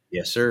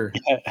 Yes, sir.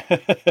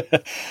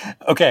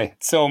 Okay,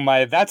 so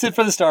that's it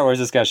for the Star Wars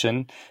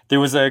discussion.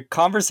 There was a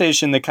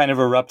conversation that kind of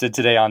erupted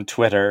today on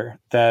Twitter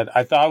that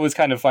I thought was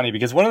kind of funny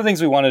because one of the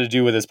things we wanted to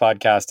do with this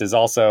podcast is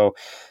also,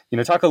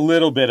 talk a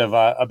little bit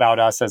about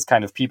us as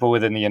kind of people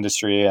within the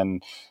industry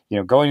and,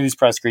 going to these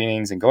press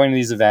screenings and going to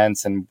these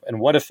events and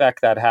what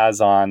effect that has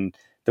on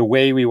the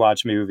way we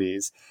watch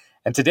movies.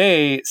 And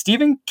today,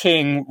 Stephen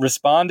King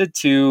responded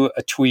to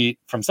a tweet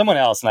from someone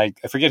else, and I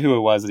forget who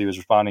it was that he was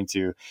responding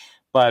to,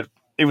 but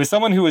it was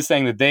someone who was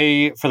saying that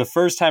they, for the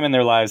first time in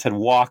their lives, had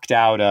walked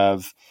out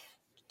of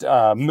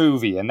a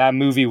movie, and that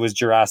movie was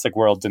Jurassic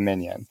World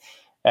Dominion.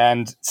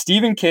 And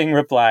Stephen King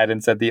replied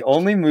and said the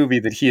only movie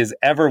that he has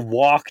ever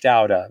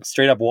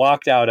straight up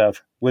walked out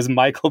of, was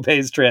Michael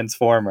Bay's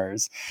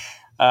Transformers.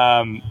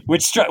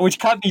 Which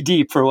cut me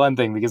deep for one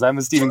thing, because I'm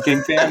a Stephen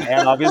King fan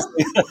and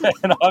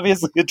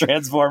obviously a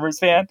Transformers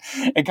fan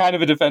and kind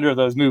of a defender of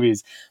those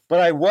movies. But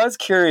I was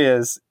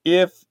curious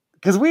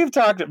because we've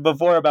talked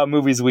before about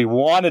movies we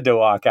wanted to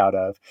walk out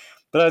of,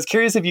 but I was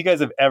curious if you guys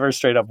have ever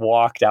straight up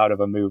walked out of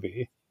a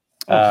movie.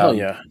 Hell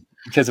yeah.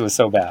 Because it was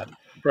so bad.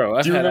 Bro,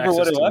 I've had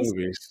access to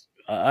movies.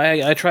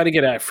 I try to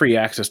get free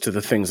access to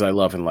the things I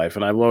love in life,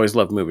 and I've always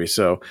loved movies.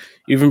 So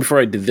even before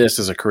I did this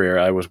as a career,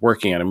 I was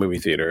working at a movie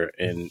theater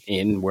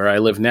in where I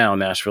live now,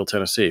 Nashville,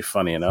 Tennessee,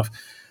 funny enough.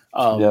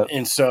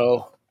 And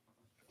so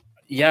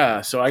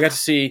I got to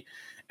see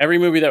every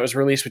movie that was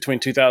released between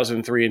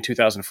 2003 and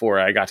 2004.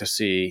 I got to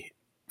see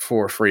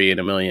for free and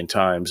a million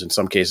times. In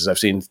some cases, I've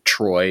seen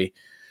Troy,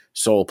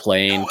 Soul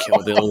Plane,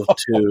 Kill Bill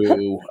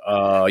 2,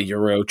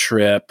 Euro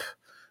Trip.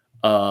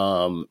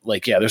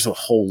 There's a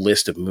whole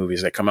list of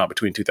movies that come out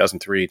between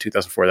 2003 and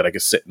 2004 that I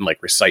could sit and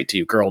recite to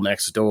you. Girl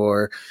Next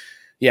Door.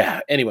 Yeah.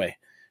 Anyway,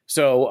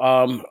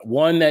 so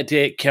one that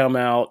did come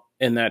out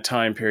in that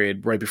time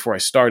period right before I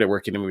started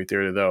working in the movie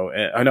theater, though.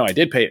 I know I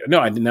did pay. No,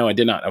 I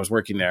did not. I was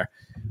working there.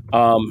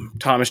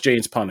 Thomas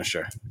Jane's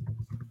Punisher.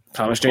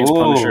 Thomas Jane's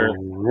Punisher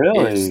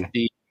is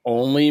the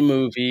only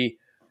movie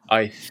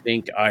I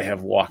think I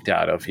have walked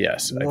out of.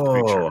 Yes.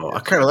 Whoa,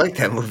 I kind of like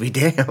that movie.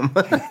 Damn.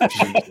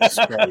 Jesus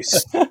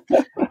Christ.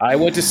 I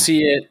went to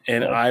see it,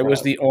 and I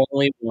was the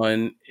only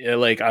one.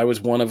 I was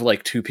one of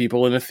two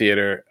people in the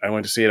theater. I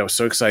went to see it. I was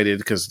so excited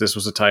because this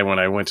was a time when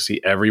I went to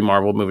see every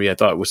Marvel movie. I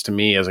thought it was, to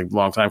me, as a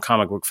longtime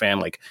comic book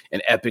fan,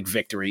 an epic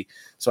victory.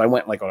 So I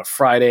went on a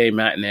Friday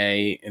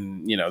matinee,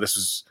 and this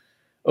was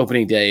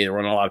opening day. There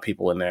weren't a lot of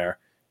people in there.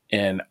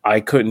 And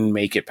I couldn't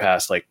make it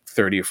past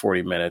 30 or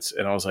 40 minutes.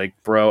 And I was like,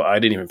 bro, I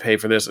didn't even pay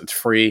for this. It's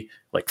free.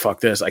 Fuck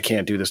this. I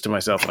can't do this to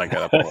myself. And I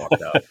got up and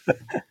walked out.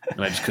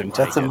 And I just couldn't take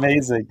it. That's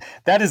amazing.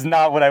 That is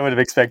not what I would have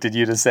expected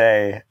you to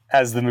say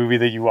as the movie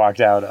that you walked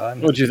out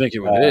on. What do you think it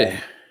would be?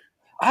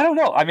 I don't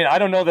know. I mean, I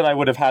don't know that I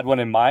would have had one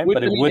in mind,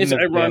 but it wouldn't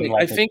have been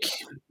I think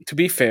to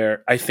be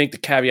fair, I think the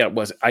caveat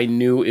was I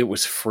knew it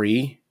was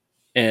free.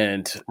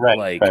 And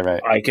Right.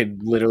 I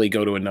could literally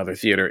go to another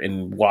theater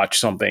and watch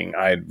something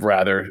I'd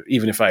rather,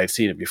 even if I had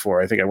seen it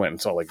before. I think I went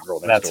and saw like Girl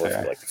Next Door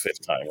for like the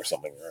 5th time or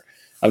something. Or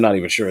I'm not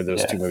even sure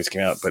those two movies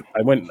came out, but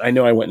I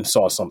know I went and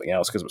saw something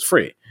else because it was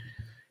free.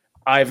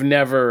 I've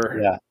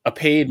never a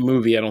paid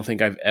movie. I don't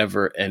think I've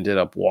ever ended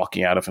up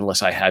walking out of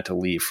unless I had to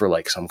leave for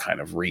like some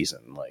kind of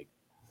reason, like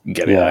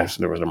getting there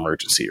was an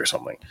emergency or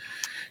something.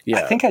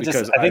 Yeah, I think I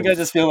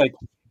just feel like.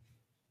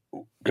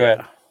 Go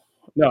ahead.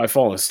 No, I've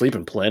fallen asleep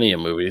in plenty of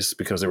movies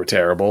because they were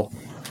terrible.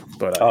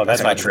 But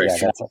that's my truth.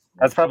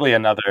 That's probably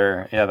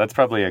another. Yeah, that's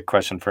probably a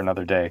question for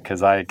another day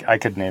because I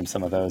could name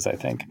some of those. I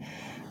think.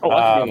 No,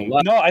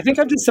 I think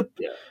I'm just.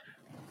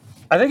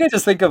 I think I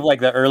just think of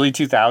like the early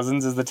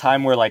 2000s as the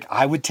time where like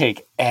I would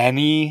take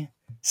any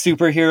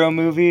superhero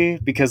movie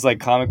because like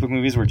comic book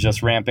movies were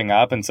just ramping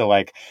up, and so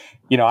like,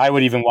 I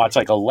would even watch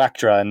like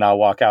Elektra and not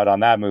walk out on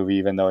that movie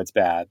even though it's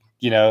bad.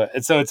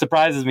 And so it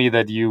surprises me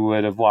that you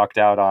would have walked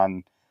out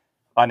on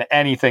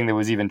anything that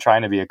was even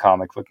trying to be a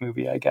comic book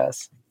movie, I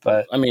guess.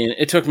 But I mean,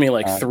 it took me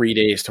like 3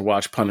 days to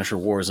watch Punisher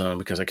Warzone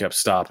because I kept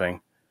stopping,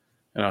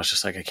 and I was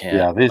just like, I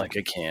can't. I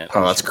can't.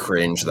 Oh, that's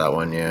cringe. That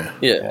one, yeah.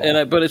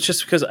 But it's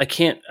just because I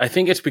can't. I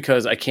think it's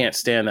because I can't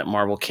stand that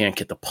Marvel can't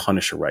get the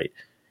Punisher right.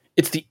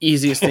 It's the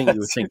easiest thing you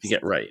would think to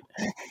get right,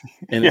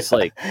 and it's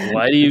like,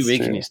 why do you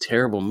making these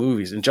terrible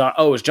movies? And it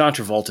was John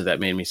Travolta that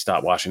made me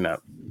stop watching that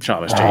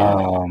Shaun of Jane.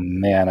 Oh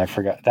man, I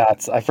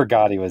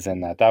forgot he was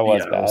in that. That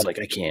was bad. I was like,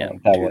 I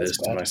can't do this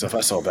to myself.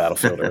 I saw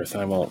Battlefield Earth.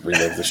 I won't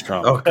relive this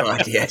trauma. Oh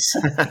God, yes.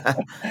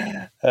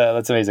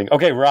 That's amazing.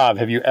 Okay, Rob,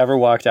 have you ever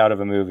walked out of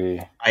a movie?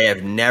 I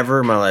have never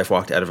in my life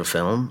walked out of a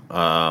film.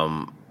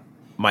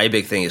 My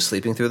big thing is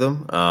sleeping through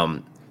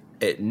them.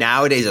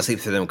 Nowadays, I sleep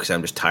through them because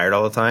I'm just tired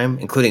all the time,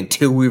 including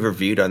 2 we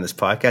reviewed on this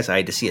podcast. I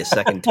had to see a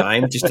second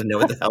time just to know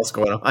what the hell's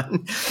going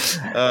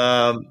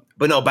on.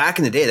 But no, back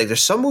in the day, like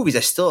there's some movies I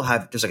still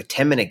have. There's like a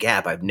 10-minute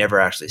gap I've never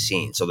actually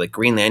seen. So like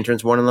Green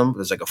Lantern's one of them.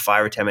 There's like a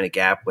 5 or 10-minute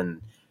gap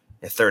when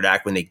the third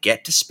act when they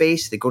get to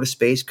space, they go to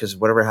space because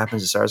whatever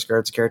happens to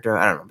Sarsgaard's character,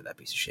 I don't remember that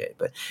piece of shit.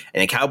 But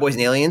and then Cowboys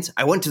and Aliens,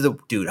 I went to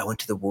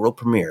the world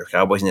premiere of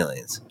Cowboys and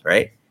Aliens.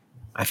 Right,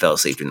 I fell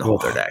asleep during the whole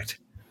third act.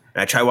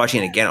 And I tried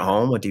watching it again at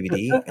home on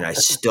DVD, and I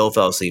still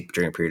fell asleep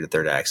during a period of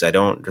third act. So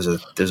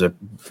there's a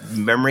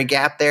memory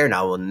gap there, and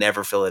I will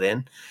never fill it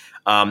in.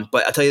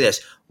 But I'll tell you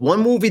this: one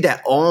movie that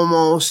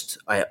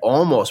I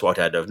almost walked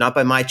out of, not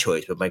by my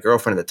choice, but my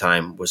girlfriend at the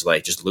time was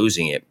like just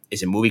losing it.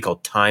 Is a movie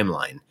called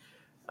Timeline.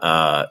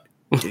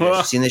 Dude, have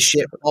you seen this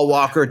shit? Paul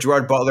Walker,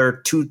 Gerard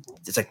Butler.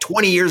 It's like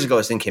 20 years ago.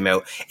 This thing came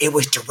out. It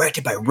was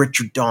directed by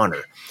Richard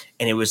Donner,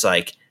 and it was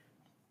like.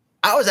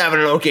 I was having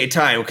an okay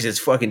time because it's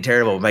fucking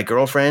terrible. My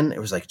girlfriend, it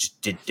was like,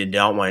 just did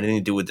not want anything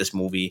to do with this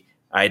movie.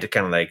 I had to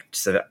kind of like,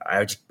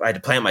 I had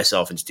to plant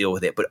myself and just deal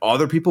with it. But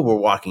other people were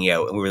walking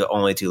out, and we were the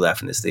only 2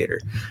 left in this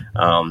theater.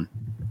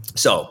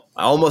 So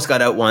I almost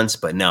got out once,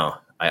 but no,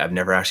 I've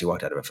never actually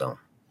walked out of a film.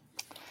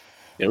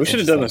 Yeah, we should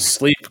have done a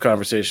sleep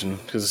conversation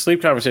because the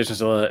sleep conversation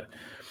is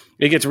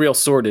it gets real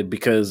sorted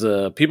because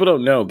people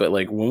don't know, but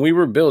like when we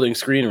were building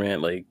Screen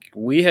Rant, like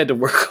we had to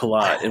work a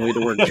lot and we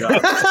had to work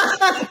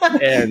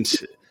jobs. And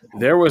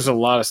there was a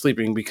lot of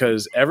sleeping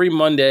because every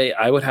Monday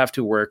I would have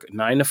to work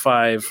 9 to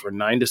 5 or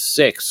 9 to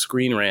 6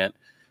 Screen Rant,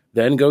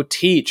 then go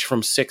teach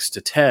from 6 to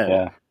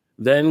 10,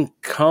 then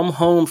come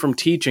home from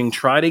teaching,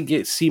 try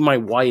to see my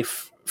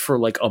wife for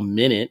like a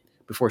minute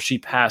before she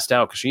passed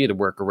out because she had to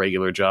work a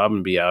regular job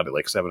and be out at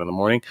like 7 in the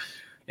morning.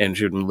 And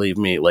she would leave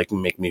me, like,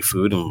 make me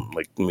food and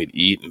like we'd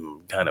eat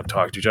and kind of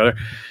talk to each other.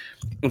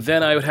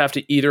 Then I would have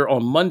to eat her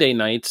on Monday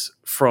nights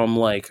from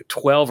like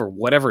 12 or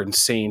whatever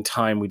insane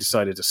time we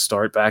decided to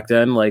start back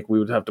then. Like we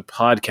would have to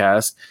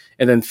podcast.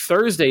 And then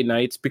Thursday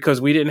nights,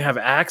 because we didn't have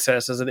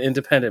access as an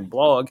independent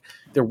blog,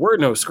 there were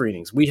no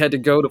screenings. We had to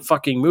go to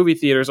fucking movie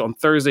theaters on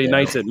Thursday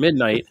nights at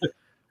midnight,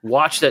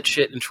 watch that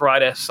shit and try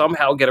to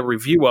somehow get a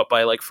review up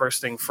by like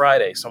first thing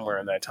Friday, somewhere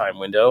in that time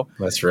window.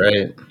 That's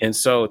right. And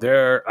so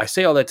I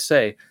say all that to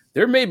say,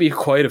 there may be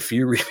quite a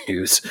few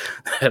reviews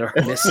that are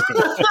missing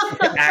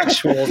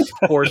actual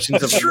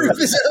portions of the truth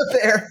is out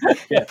there.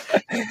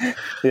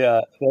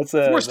 Yeah, that's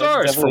 4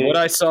 stars for what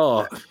I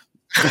saw.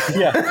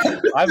 Yeah,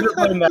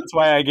 that's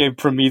why I gave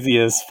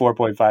Prometheus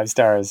 4.5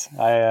 stars.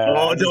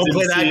 Don't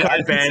play that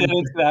card,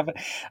 Ben.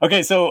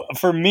 Okay, so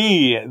for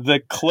me,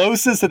 the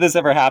closest that this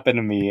ever happened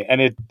to me,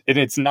 and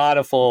it's not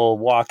a full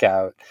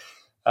walkout.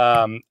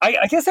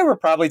 I guess there were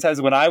probably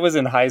times when I was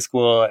in high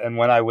school and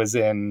when I was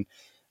in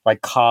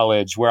like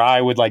college where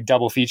I would like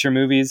double feature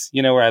movies,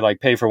 where I'd like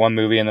pay for one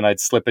movie and then I'd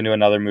slip into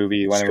another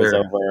movie when it was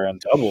over. And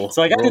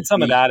so like I did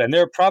some of that, and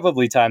there are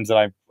probably times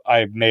that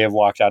I may have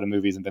walked out of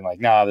movies and been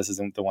like, nah, this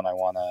isn't the one I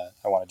want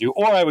to do.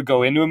 Or I would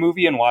go into a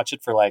movie and watch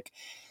it for like,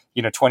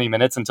 20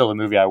 minutes until the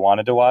movie I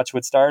wanted to watch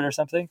would start or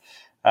something.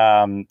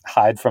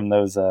 Hide from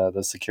those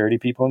security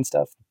people and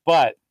stuff.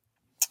 But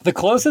the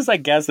closest I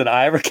guess that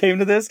I ever came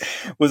to this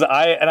was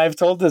I've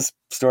told this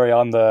story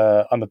on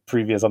the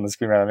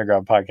Screen Rant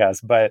Underground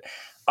podcast, but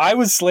I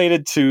was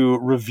slated to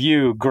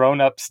review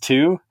Grown Ups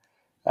 2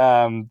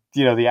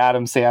 The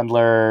Adam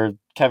Sandler,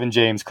 Kevin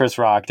James, Chris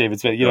Rock, David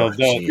Spade, you don't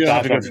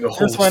have to go through the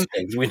whole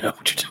things. We know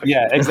what you're talking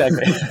about.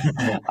 Exactly.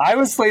 I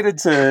was slated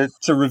to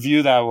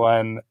review that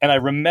one, and I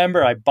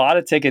remember I bought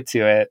a ticket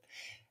to it,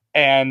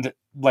 and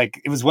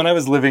it was when I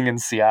was living in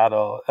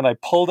Seattle, and I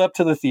pulled up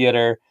to the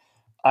theater,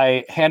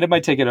 I handed my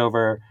ticket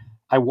over,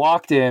 I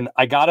walked in,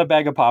 I got a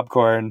bag of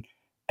popcorn,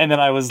 and then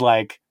I was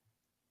like,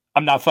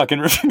 I'm not fucking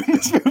reviewing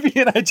this movie,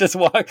 and I just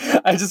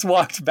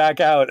walked back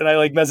out, and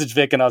I messaged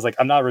Vic, and I was like,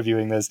 I'm not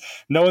reviewing this.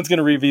 No one's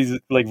gonna read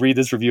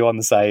this review on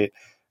the site.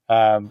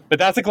 But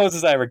that's the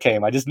closest I ever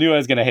came. I just knew I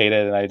was gonna hate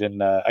it, and I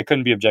didn't. I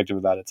couldn't be objective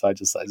about it, so I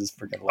just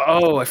forget.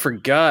 I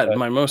forgot. But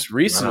my most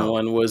recent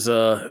one was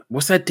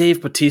what's that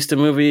Dave Bautista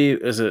movie?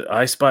 Is it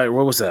I Spy?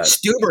 What was that?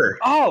 Stuber.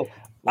 Oh,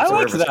 I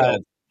liked that.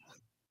 Called?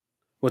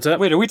 What's that?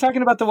 Wait, are we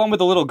talking about the one with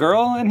the little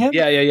girl and him?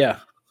 Yeah.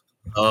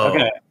 Oh.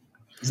 Okay.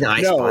 Is it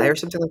I Spy or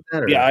something like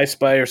that? Or? Yeah, I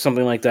Spy or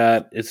something like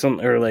that. It's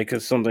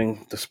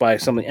something The Spy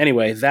something.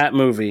 Anyway, that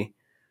movie,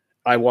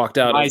 I walked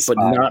out of, but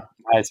not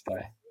I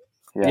Spy.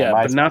 Yeah,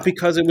 but not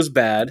because it was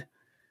bad,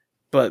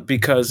 but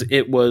because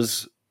it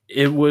was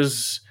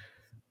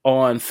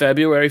on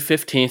February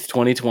 15th,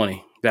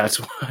 2020. That's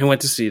when I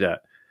went to see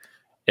that,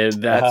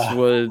 and that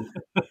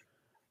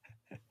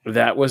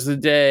was the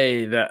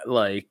day that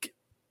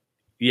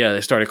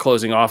they started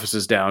closing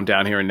offices down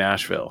here in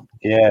Nashville.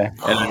 Yeah.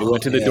 And I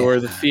went to the door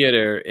of the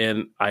theater,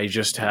 and I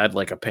just had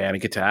a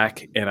panic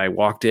attack, and I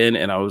walked in,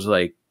 and I was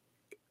like,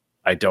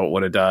 I don't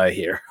want to die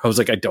here. I was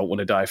like, I don't want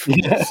to die from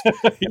this.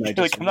 And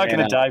I'm not going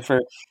to die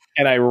for.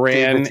 And I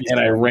ran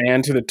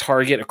to the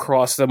Target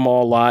across the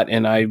mall lot,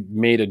 and I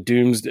made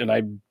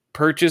I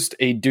purchased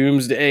a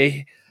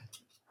Doomsday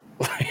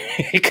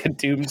a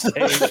Doomsday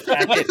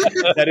packet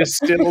that is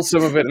still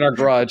some of it in our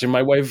garage. And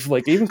my wife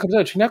even comes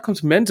out. She now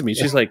comes men to me.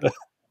 She's like,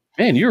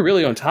 man, you're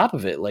really on top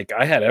of it.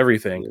 I had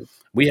everything.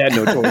 We had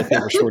no toilet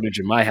paper shortage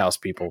in my house,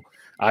 people.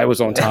 I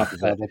was on top of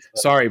it.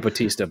 Sorry,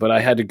 Bautista, but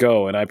I had to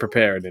go, and I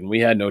prepared, and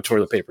we had no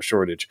toilet paper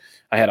shortage.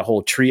 I had a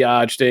whole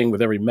triage thing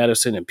with every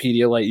medicine and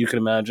Pedialyte you can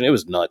imagine. It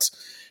was nuts.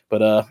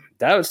 But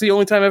that was the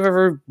only time I've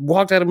ever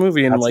walked out of a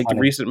movie in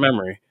recent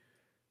memory.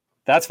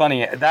 That's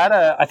funny. That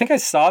I think I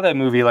saw that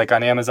movie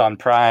on Amazon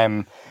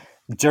Prime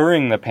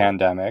during the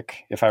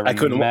pandemic, if I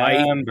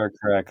remember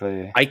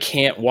correctly. I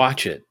can't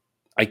watch it.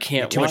 I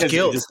can't. Too much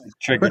guilt.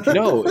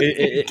 No,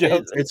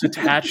 it's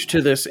attached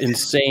to this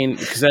insane.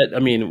 Because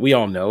we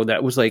all know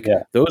that was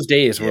those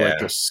days were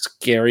the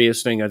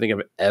scariest thing I think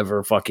I've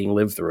ever fucking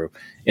lived through.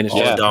 And it's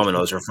all the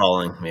dominoes are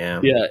falling. Yeah,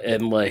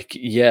 and and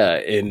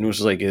it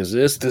was is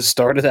this the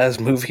start of that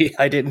movie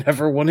I didn't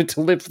ever wanted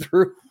to live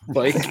through?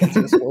 Is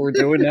this what we're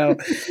doing now?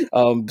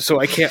 So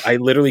I can't. I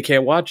literally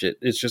can't watch it.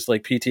 It's just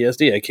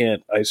PTSD. I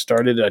can't. I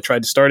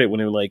tried to start it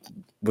when it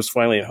was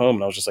finally at home,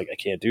 and I was just I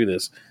can't do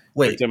this.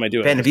 Wait, Ben,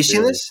 have you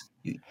seen this?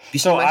 You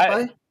seen I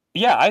Spy?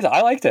 Yeah,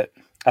 I liked it.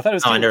 I thought it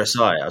was. I never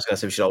saw it. I was going to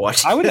say we should all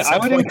watch it. I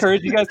would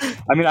encourage you guys.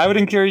 I would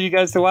encourage you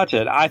guys to watch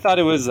it. I thought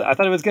it was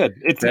good.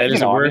 Is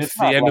it worth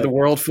the end of the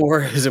world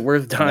for? Is it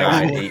worth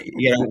time?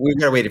 Yeah, we've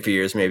got to wait a few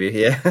years, maybe.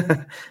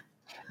 Yeah.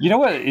 You know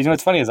what?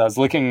 What's funny is I was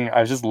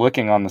just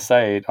looking on the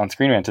site on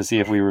Screen Rant to see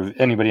if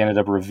anybody ended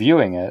up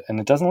reviewing it, and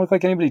it doesn't look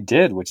like anybody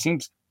did, which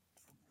seems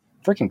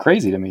freaking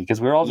crazy to me because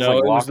we were all just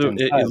locked in.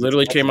 It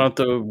literally came out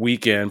the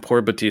weekend.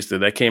 Poor Bautista.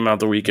 That came out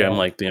the weekend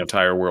the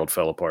entire world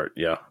fell apart.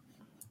 Yeah.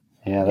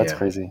 Yeah, that's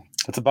crazy.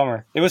 That's a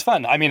bummer. It was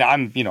fun.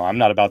 I'm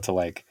not about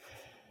to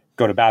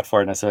go to bat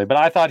for it necessarily, but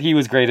I thought he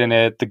was great in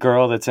it. The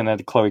girl that's in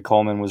it, Chloe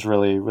Coleman, was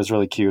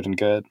really cute and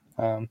good.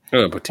 I'd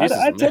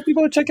tell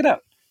people to check it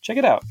out. Check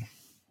it out.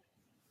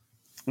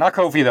 Not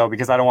Kofi though,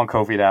 because I don't want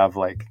Kofi to have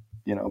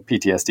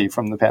PTSD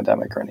from the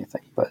pandemic or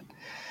anything. But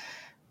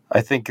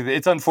I think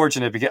it's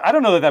unfortunate because I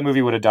don't know that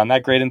movie would have done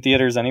that great in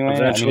theaters anyway.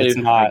 Eventually, it's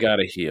not. We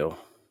gotta heal.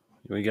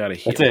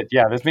 That's it.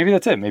 Yeah, maybe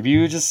that's it. Maybe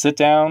you just sit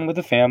down with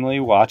the family,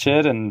 watch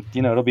it, and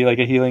it'll be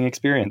a healing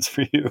experience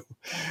for you.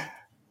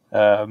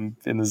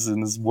 In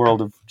this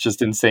world of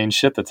just insane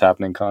shit that's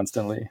happening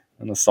constantly,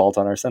 and assault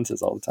on our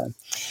senses all the time.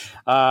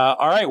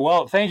 All right,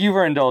 well, thank you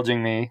for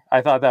indulging me.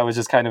 I thought that was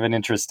just kind of an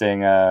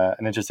interesting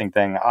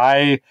thing.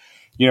 I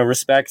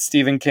respect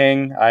Stephen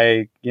King.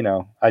 I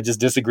just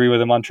disagree with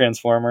him on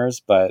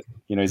Transformers, but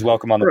he's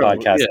welcome on the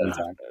podcast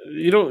anytime.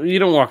 You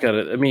don't walk out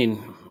of.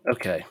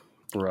 Okay.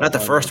 Bro, not the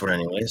first one,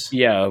 anyways.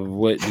 Yeah,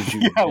 what did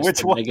you? Yeah,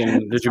 which one?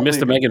 Did you miss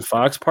the Megan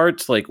Fox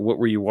parts? What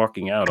were you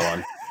walking out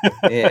on?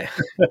 Yeah,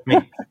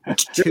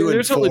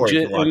 there's a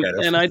legit,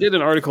 and I did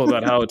an article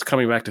about how it's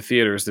coming back to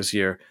theaters this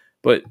year.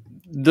 But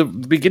the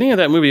beginning of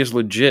that movie is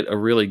legit a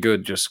really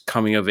good, just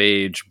coming of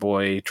age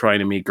boy trying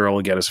to meet girl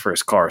and get his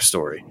first car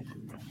story.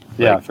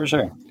 Yeah, for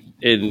sure.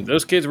 And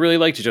those kids really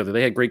liked each other.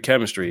 They had great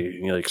chemistry,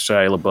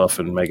 Shia LaBeouf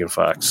and Megan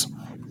Fox.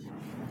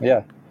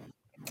 Yeah.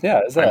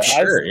 Yeah, I'm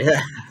sure.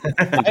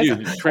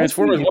 Dude,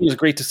 Transformers 1 was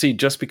great to see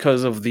just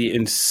because of the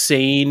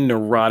insane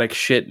neurotic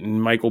shit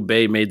Michael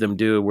Bay made them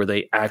do where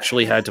they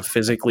actually had to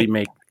physically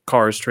make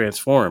cars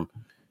transform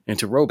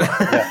into robots.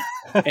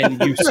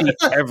 and you see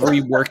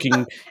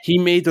he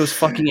made those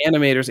fucking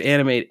animators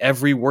animate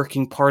every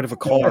working part of a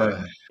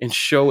car and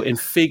show and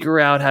figure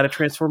out how to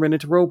transform it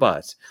into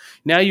robots.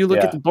 Now you look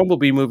at the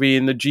Bumblebee movie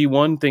and the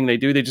G1 thing they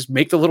just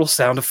make the little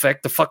sound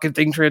effect, the fucking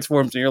thing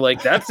transforms, and you're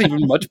like, that's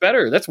even much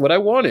better. That's what I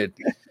wanted.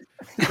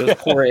 Those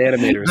poor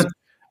animators.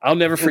 I'll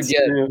never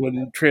forget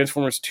when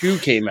Transformers 2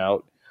 came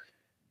out.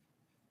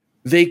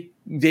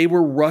 They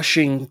were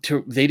rushing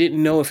they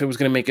didn't know if it was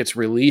going to make its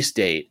release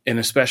date, and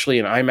especially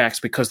in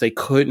IMAX, because they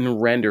couldn't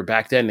render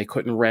back then. They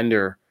couldn't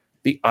render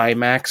the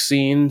IMAX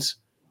scenes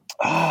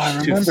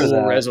to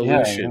full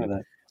resolution. Yeah,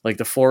 like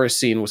the forest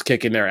scene was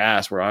kicking their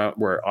ass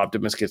where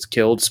Optimus gets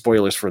killed.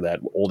 Spoilers for that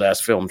old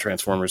ass film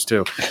Transformers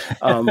 2.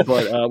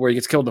 But where he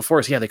gets killed in the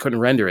forest, they couldn't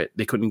render it.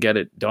 They couldn't get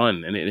it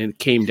done. And it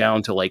came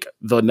down to like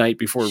the night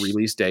before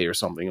release day or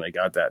something. They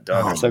got that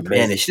done. Oh,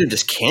 man, they should have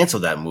just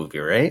canceled that movie,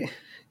 right?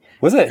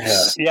 Was it?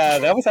 Yeah,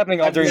 that was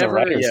happening all during the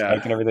writer's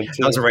strike and everything, too.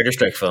 That was a writer's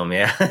strike film,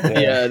 yeah.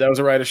 Yeah, that was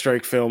a writer's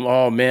strike film.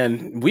 Oh,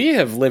 man. We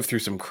have lived through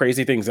some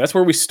crazy things. That's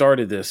where we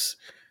started this.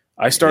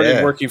 I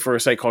started working for a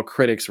site called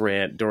Critics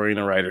Rant during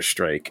the writer's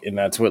strike, and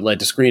that's what led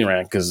to Screen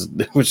Rant, because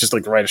it was just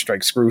like the writer's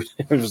strike screwed.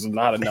 It was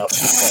not enough.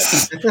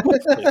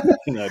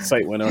 That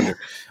site went under.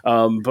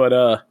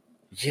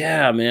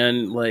 Yeah,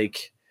 man,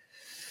 like,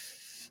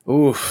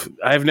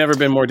 I've never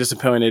been more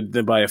disappointed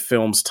than by a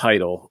film's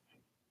title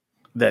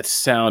that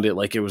sounded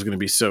like it was going to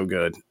be so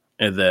good,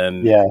 and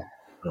then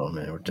oh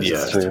man,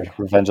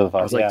 Revenge of the Falcon.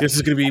 I was like, this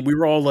is going to be. We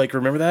were all like,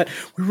 remember that?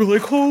 We were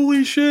like,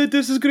 holy shit,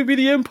 this is going to be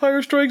the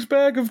Empire Strikes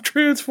Back of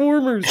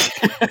Transformers.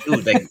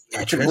 Dude, like,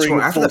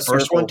 Transformers after the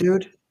first one,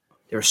 dude.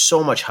 There was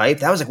so much hype.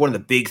 That was like one of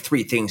the big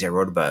 3 things I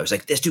wrote about. It was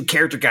like, let's do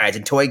character guides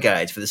and toy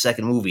guides for the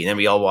second movie. And then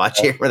we all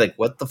watch it. We're like,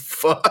 what the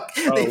fuck?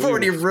 They've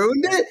already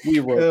ruined it? We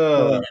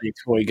wrote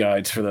toy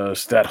guides for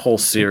that whole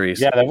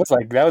series. Yeah,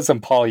 that was some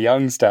Paul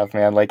Young stuff,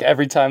 man. Like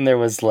every time there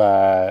was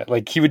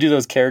like he would do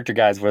those character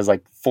guides where it was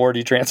like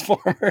 40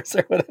 Transformers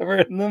or whatever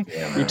in them.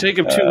 Yeah, it would take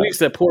him 2 weeks,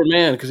 that poor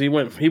man, because he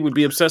would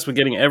be obsessed with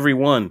getting every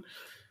one.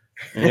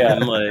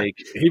 And like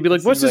he'd be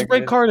like, "What's this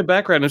red car in the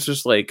background?" It's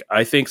just like,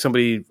 I think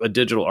a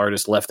digital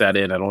artist, left that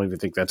in. I don't even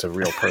think that's a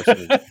real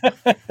person.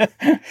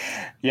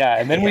 Yeah,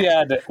 and then we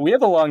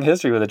have a long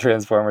history with the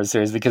Transformers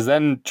series, because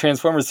then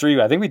Transformers 3,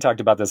 I think we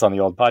talked about this on the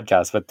old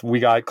podcast, but we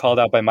got called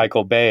out by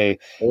Michael Bay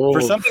for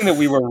something that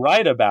we were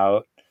right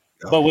about.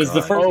 But was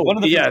the first one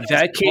of the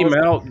that came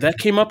out. That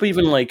came up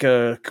even like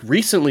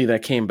recently.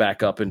 That came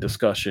back up in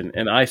discussion,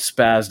 and I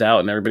spazzed out,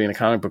 and everybody in the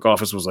comic book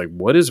office was like,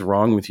 "What is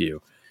wrong with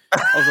you?"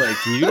 I was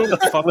like, you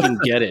don't fucking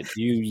get it.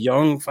 You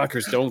young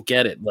fuckers don't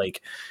get it.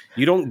 Like,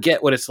 you don't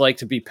get what it's like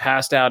to be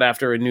passed out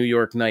after a New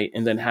York night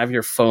and then have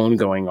your phone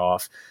going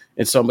off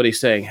and somebody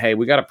saying, "Hey,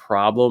 we got a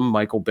problem.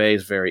 Michael Bay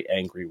is very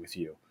angry with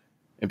you."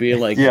 And being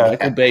like,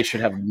 Michael Bay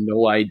should have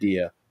no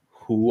idea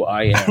who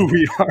I am. Who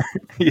we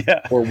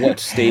are. Or what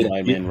state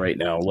I'm in right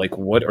now. Like,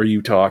 what are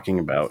you talking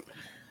about?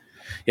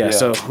 Yeah,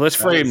 so let's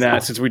frame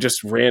that, since we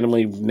just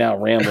randomly now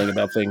rambling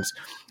about things.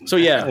 So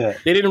they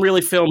didn't really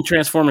film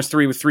Transformers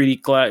 3 with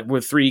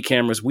 3D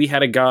cameras. We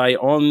had a guy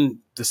on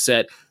the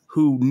set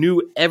who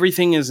knew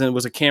everything and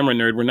was a camera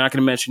nerd. We're not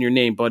going to mention your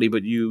name, buddy,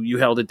 but you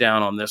held it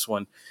down on this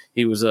one.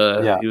 He was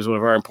he was one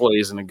of our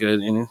employees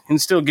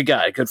and still a good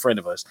guy, a good friend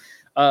of us.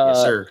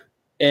 Yes, sir.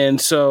 And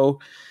so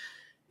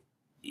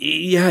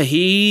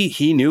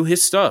he knew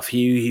his stuff.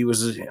 He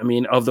was, I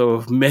mean, of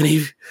the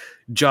many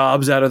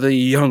jobs out of the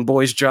young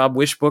boy's job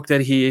wish book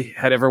that he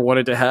had ever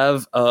wanted to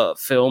have,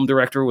 film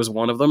director was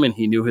one of them, and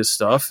he knew his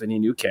stuff and he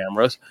knew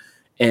cameras,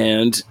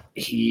 and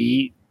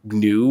he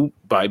knew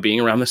by being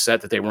around the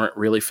set that they weren't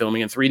really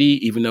filming in 3D,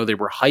 even though they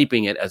were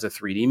hyping it as a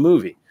 3D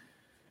movie.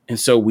 And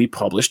so we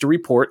published a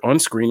report on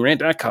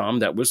ScreenRant.com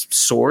that was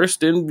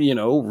sourced and,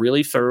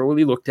 really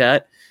thoroughly looked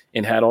at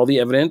and had all the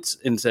evidence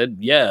and said,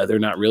 yeah, they're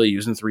not really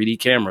using 3D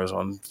cameras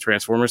on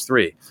Transformers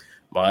 3.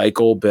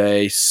 Michael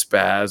Bay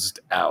spazzed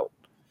out.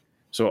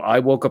 So I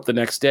woke up the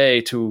next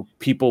day to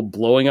people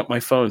blowing up my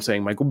phone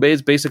saying, Michael Bay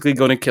is basically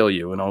going to kill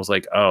you. And I was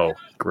like, oh,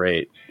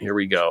 great. Here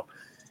we go.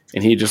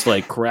 And he just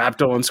like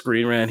crapped on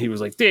Screen Rant. He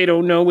was like, they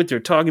don't know what they're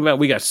talking about.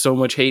 We got so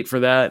much hate for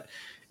that.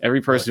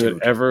 Every person who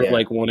had ever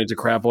wanted to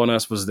crap on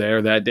us was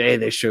there that day.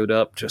 They showed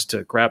up just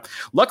to crap.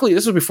 Luckily,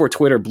 this was before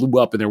Twitter blew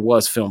up and there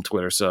was film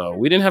Twitter. So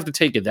we didn't have to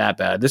take it that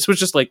bad. This was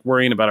just like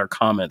worrying about our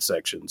comment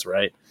sections,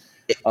 right?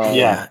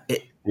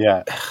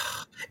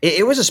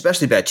 It was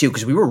especially bad too,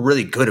 because we were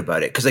really good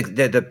about it. Because like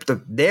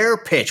their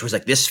pitch was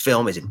like, this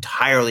film is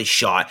entirely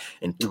shot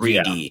in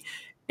 3D.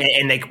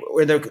 And like,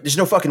 there's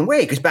no fucking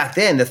way, because back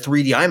then the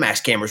 3D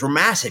IMAX cameras were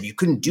massive. You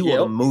couldn't do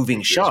all the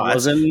moving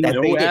shots.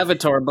 No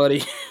Avatar,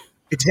 buddy.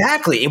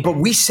 Exactly. But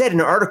we said in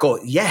an article,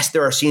 yes,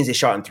 there are scenes they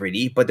shot in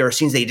 3D, but there are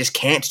scenes they just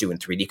can't do in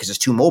 3D because it's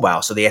too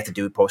mobile. So they have to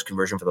do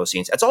post-conversion for those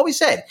scenes. That's all we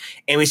said.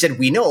 And we said,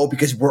 we know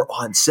because we're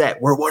on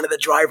set. We're one of the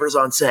drivers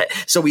on set.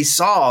 So we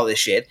saw all this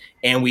shit,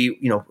 and we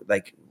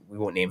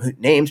won't name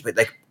names, but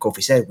like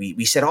Kofi said,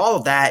 we said all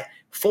of that.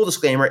 full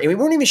disclaimer, and we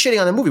weren't even shitting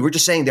on the movie. We're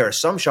just saying there are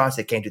some shots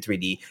that can't do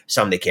 3D,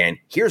 some they can.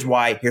 Here's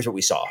why. Here's what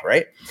we saw,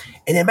 right?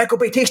 And then Michael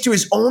Bay takes to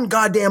his own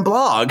goddamn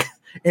blog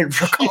and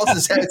calls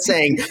us out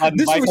saying,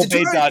 "This movie's a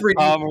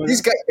 3D."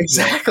 These guys,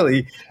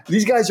 exactly.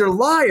 These guys are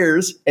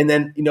liars. And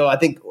then, I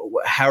think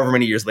however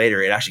many years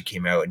later, it actually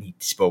came out, and he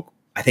spoke,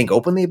 I think,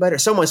 openly about it.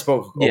 Someone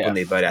spoke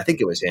openly about it. I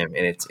think it was him.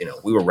 And it's,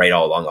 we were right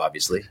all along,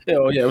 obviously.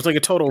 Oh, yeah. It was like a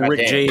total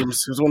Rick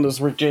James. It was one of those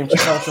Rick James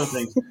Chicago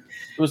things.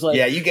 It was like,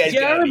 you guys.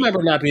 Yeah, I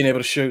remember not being able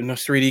to shoot in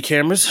those 3D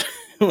cameras.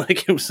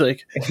 Like, it was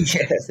like,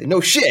 yes,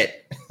 no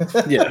shit.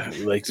 Yeah,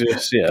 like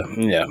this.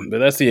 Yeah. But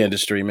that's the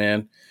industry,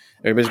 man.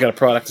 Everybody's got a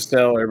product to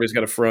sell. Everybody's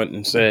got to front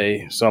and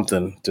say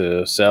something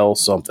to sell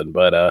something.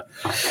 But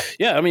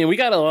yeah, I mean, we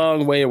got a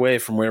long way away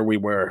from where we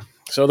were.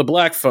 So the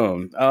black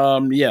phone,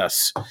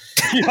 yes.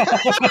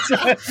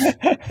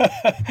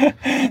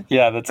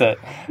 Yeah, that's it.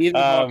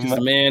 Ethan Hawke is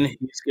the man.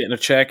 He's getting a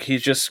check.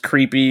 He's just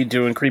creepy,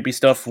 doing creepy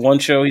stuff. One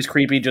show, he's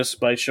creepy just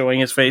by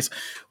showing his face.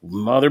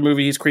 Other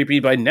movie, he's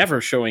creepy by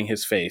never showing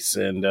his face.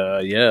 And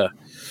the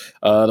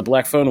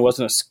Black Phone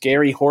wasn't a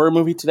scary horror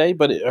movie today,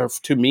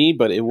 to me,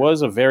 but it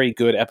was a very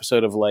good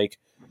episode of like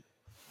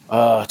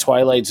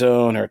Twilight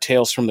Zone or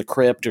Tales from the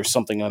Crypt or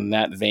something on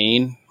that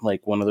vein,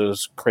 like one of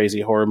those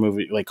crazy horror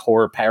movie, like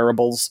horror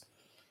parables,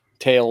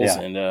 tales.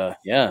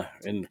 Yeah.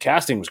 And the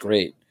casting was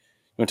great. You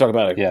want to talk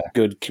about a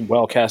good,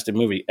 well-casted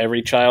movie.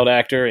 Every child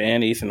actor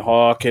and Ethan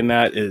Hawke in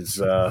that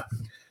is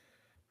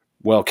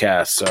well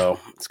cast. So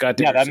it's got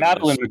that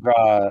Madeline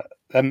McGraw.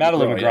 That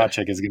Madeline McGraw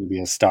chick is going to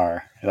be a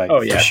star. Like,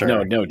 oh yeah, for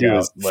sure. no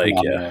doubt. Like,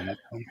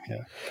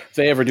 if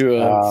they ever do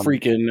a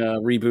freaking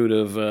reboot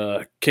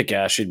of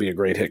Kick-Ass, she'd be a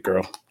great hit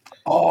girl.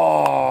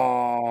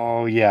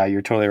 Oh yeah,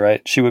 you're totally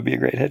right. She would be a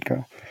great hit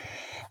girl.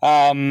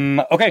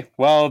 Okay,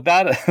 well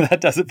that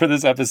does it for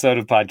this episode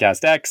of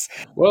Podcast X.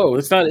 Whoa,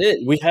 that's not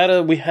it. We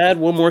had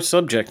one more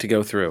subject to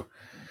go through.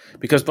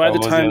 Because by the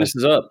time this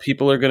is up,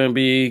 people are going to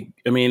be.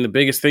 I mean, the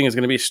biggest thing is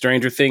going to be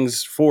Stranger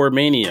Things 4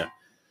 Mania,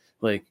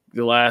 like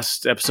the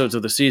last episodes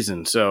of the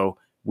season. So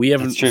we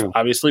haven't.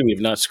 Obviously, we have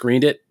not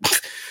screened it.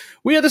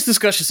 We had this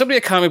discussion. Somebody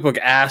at Comic Book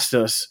asked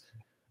us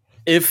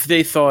if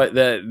they thought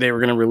that they were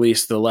going to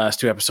release the last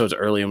 2 episodes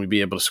early and we'd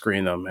be able to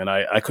screen them, and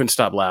I couldn't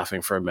stop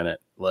laughing for a minute.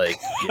 Like,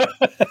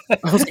 I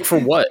was like, for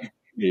what?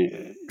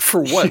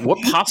 For what? What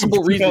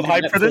possible reason?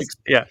 Hype for this?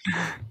 Yeah,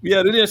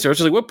 it is. I was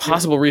just like, what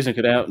possible reason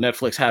could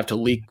Netflix have to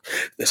leak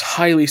this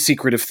highly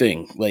secretive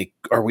thing? Like,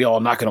 are we all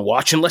not going to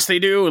watch unless they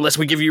do? Unless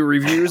we give you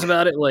reviews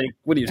about it? Like,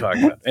 what are you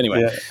talking about?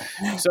 Anyway,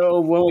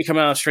 So when we come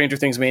out, Stranger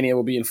Things Mania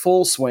will be in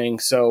full swing.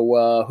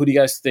 So who do you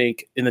guys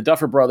think? In the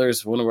Duffer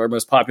Brothers, one of our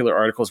most popular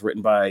articles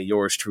written by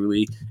yours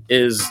truly,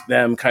 is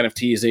them kind of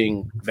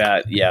teasing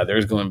that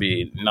there's going to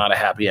be not a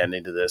happy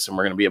ending to this, and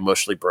we're going to be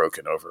emotionally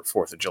broken over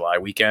 4th of July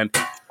weekend.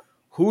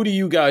 Who do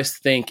you guys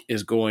think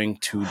is going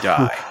to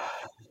die?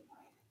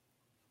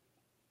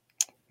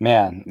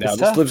 Man, now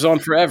this lives on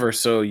forever,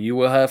 so you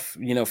will have,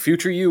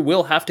 future you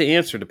will have to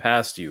answer to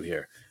past you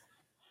here.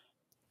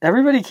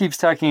 Everybody keeps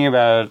talking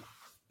about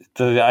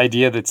the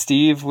idea that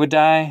Steve would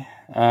die,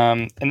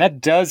 and that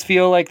does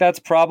feel like that's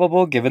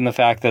probable, given the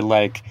fact that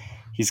like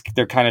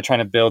they're kind of trying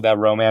to build that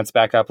romance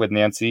back up with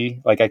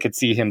Nancy. Like I could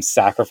see him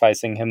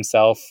sacrificing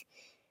himself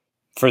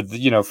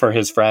for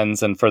his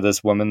friends and for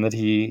this woman that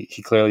he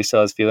clearly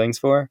still has feelings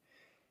for.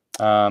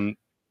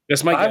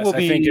 That's my guess.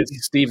 I think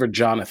it's Steve or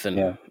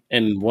Jonathan,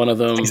 and one of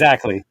them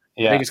exactly.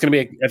 Yeah, I think it's going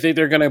to be. I think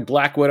they're going to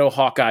Black Widow,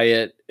 Hawkeye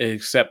it,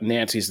 except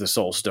Nancy's the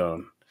Soul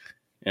Stone,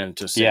 and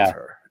to save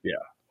her. Yeah,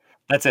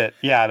 that's it.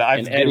 Yeah,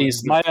 and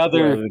Eddie's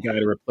the guy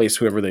to replace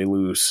whoever they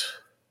lose.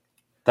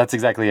 That's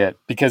exactly it.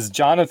 Because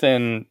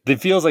Jonathan,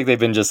 it feels like they've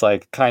been just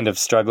like kind of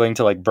struggling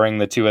to like bring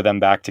the two of them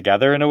back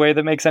together in a way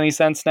that makes any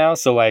sense now.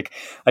 So like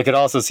I could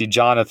also see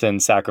Jonathan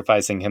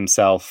sacrificing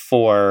himself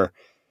for,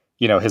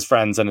 his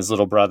friends and his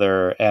little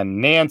brother and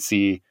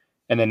Nancy,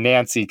 and then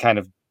Nancy kind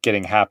of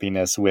getting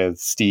happiness with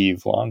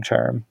Steve long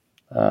term.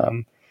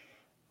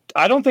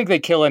 I don't think they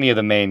kill any of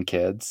the main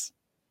kids.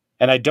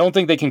 And I don't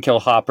think they can kill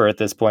Hopper at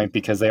this point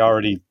because they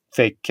already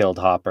fake killed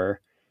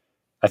Hopper.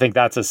 I think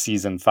that's a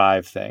season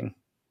 5 thing.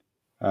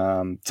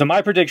 So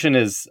my prediction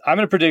is I'm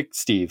going to predict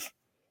Steve,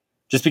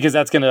 just because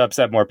that's going to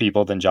upset more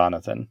people than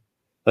Jonathan.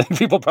 I think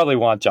people probably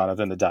want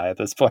Jonathan to die at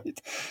this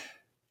point.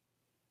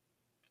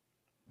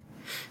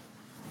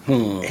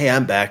 Hey,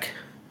 I'm back.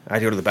 I had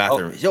to go to the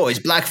bathroom. Yo, is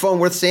Black Phone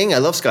worth seeing? I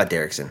love Scott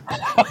Derrickson.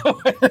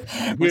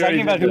 We're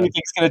talking about who we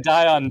think's going to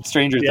die on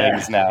Stranger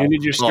Things now. You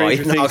need your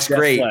Stranger Things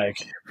great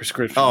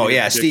prescription. Oh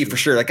yeah, Steve for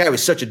sure. That guy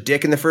was such a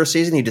dick in the first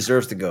season. He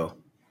deserves to go.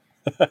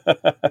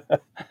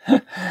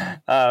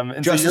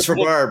 Justice for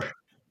Barb.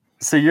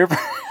 So your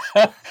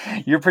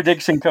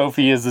prediction,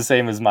 Kofi, is the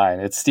same as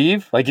mine. It's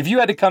Steve. Like if you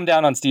had to come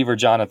down on Steve or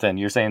Jonathan,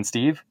 you're saying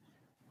Steve?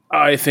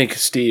 I think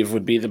Steve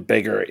would be the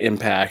bigger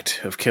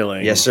impact of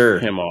killing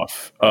him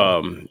off.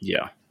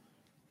 Yeah.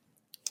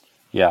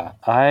 Yeah.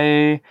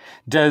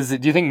 Do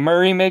you think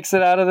Murray makes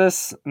it out of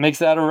this?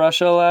 Makes it out of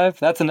Russia alive?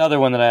 That's another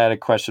one that I had a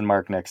question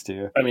mark next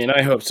to. I mean,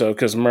 I hope so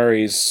because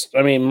Murray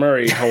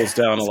holds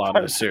down a lot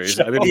of the series.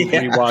 I've been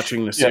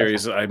rewatching the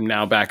series. I'm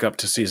now back up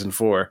to season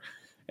 4.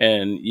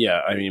 And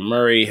yeah, I mean,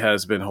 Murray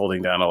has been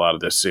holding down a lot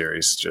of this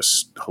series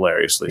just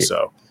hilariously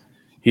so.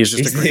 He's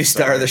a great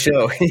star of the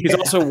show. He's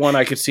also one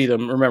I could see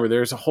them. Remember,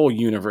 there's a whole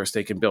universe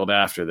they can build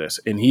after this.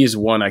 And he's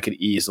one I could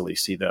easily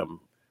see them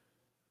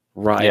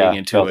riding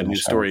into a new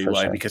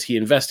storyline because he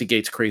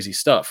investigates crazy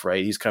stuff,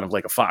 right? He's kind of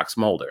like a Fox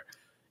Mulder.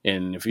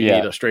 And if you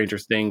need a Stranger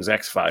Things,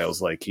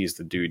 X-Files, like he's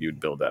the dude you'd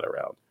build that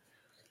around.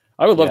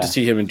 I would love to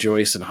see him and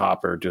Joyce and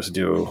Hopper just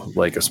do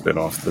like a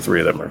spinoff. The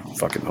three of them are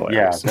fucking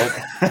hilarious. Yeah.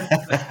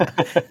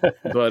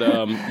 But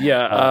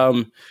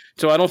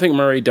so I don't think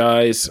Murray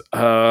dies.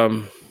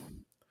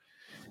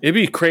 It'd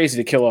be crazy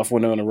to kill off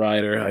Winona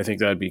Ryder. I think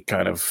that'd be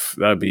kind of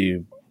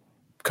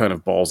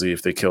ballsy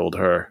if they killed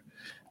her.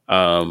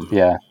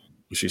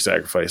 She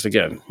sacrificed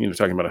again.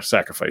 Talking about a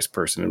sacrifice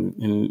person,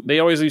 and they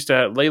always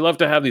they love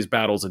to have these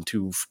battles in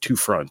two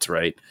fronts,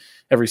 right?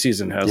 Every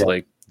season has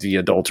like the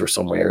adults are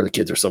somewhere, the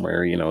kids are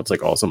somewhere. It's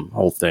like awesome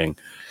whole thing.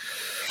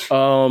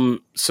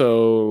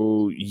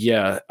 So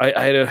yeah,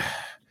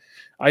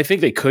 I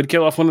think they could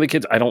kill off one of the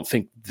kids. I don't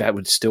think that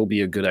would still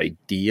be a good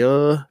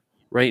idea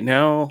right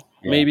now.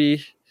 Yeah.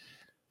 Maybe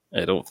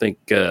I don't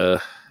think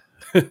the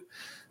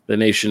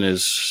nation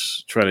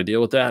is trying to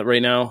deal with that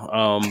right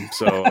now.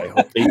 So I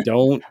hope they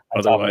don't.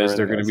 Otherwise,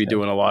 they're going to be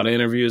doing a lot of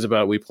interviews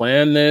about we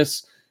planned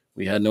this.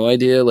 We had no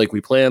idea, like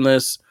we planned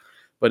this.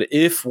 But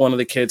if one of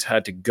the kids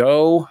had to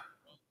go,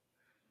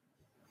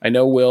 I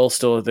know Will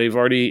still. They've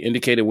already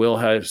indicated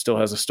Will still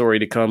has a story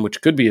to come,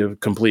 which could be a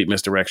complete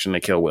misdirection to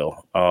kill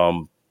Will.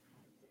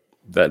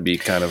 That'd be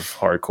kind of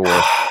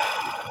hardcore.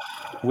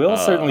 Will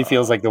certainly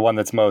feels like the one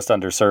that's most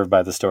underserved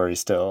by the story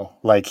still.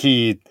 Like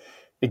he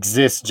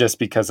exists just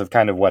because of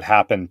kind of what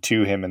happened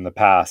to him in the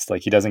past.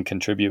 Like he doesn't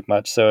contribute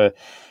much. So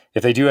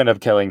if they do end up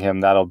killing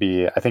him, I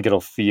think it'll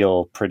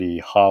feel pretty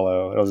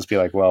hollow. It'll just be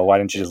like, well, why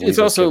didn't you just leave it's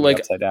also like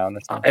upside down?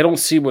 I don't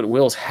see what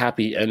Will's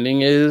happy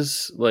ending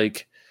is.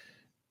 Like,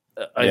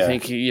 I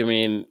think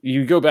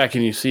you go back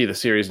and you see the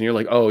series and you're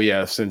like, oh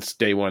yeah, since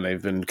day one,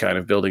 they've been kind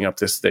of building up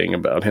this thing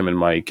about him and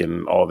Mike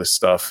and all this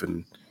stuff.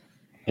 And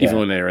even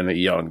when they were in the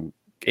young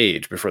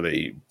age before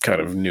they kind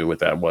of knew what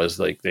that was,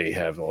 like they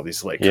have all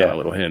these like kind of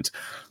little hints,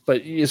 but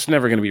it's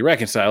never going to be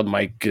reconciled.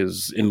 Mike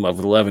is in love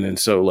with 11, and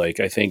so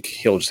like I think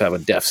he'll just have a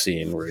death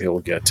scene where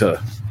he'll get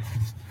to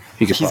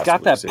he's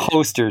got that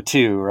poster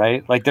too,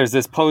 right? Like there's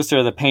this poster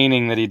of the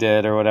painting that he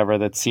did or whatever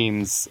that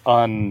seems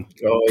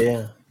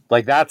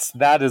like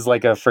that is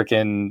like a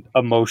freaking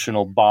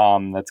emotional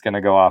bomb that's going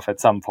to go off at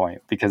some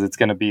point, because it's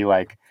going to be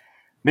like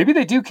maybe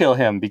they do kill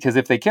him, because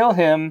if they kill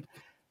him,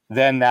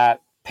 then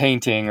that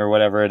painting or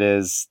whatever it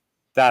is,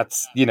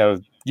 that's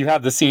you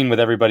have the scene with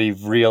everybody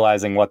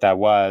realizing what that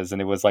was, and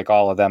it was like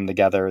all of them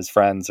together as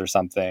friends or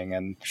something,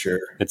 and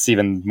it's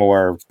even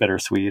more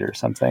bittersweet or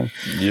something.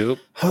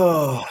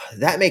 Oh,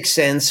 that makes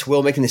sense.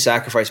 Will making the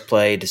sacrifice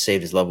play to save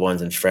his loved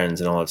ones and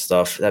friends and all that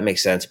stuff, that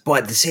makes sense.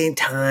 But at the same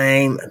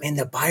time, I mean,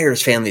 the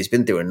Byers family's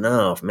been through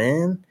enough,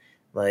 man.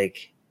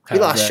 Like he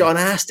lost Sean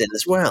Astin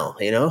as well,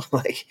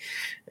 like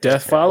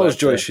death follows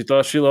Joyce. She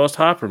thought she lost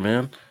Hopper,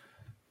 man.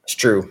 That's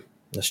true.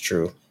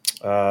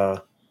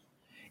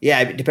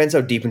 It depends how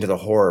deep into the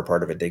horror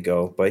part of it they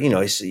go. But,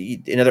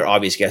 another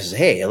obvious guess is,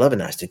 hey, 11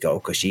 has to go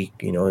because she,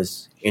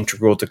 is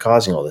integral to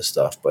causing all this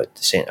stuff.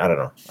 But I don't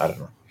know.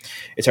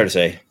 It's hard to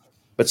say.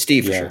 But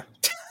Steve, for sure.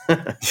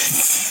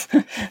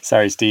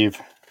 Sorry, Steve.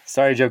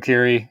 Sorry, Joe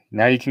Keery.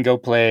 Now you can go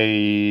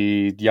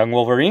play young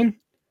Wolverine.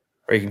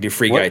 Or you can do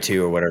Free Guy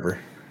 2 or whatever.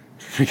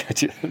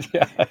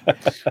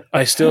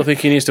 I still think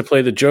he needs to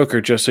play the Joker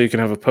just so you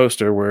can have a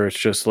poster where it's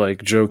just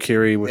like Joe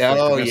Keery with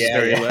the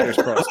necessary letters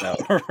crossed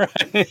out. All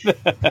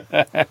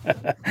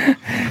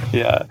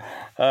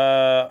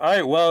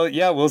right. Well,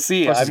 we'll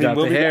see. Plus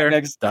we'll be hair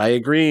next. Dye it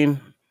green.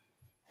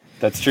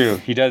 That's true.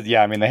 He does.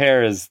 Yeah. I mean, the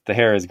hair is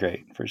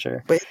great for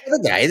sure. But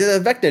the guy,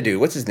 the Vecna dude,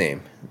 what's his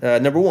name?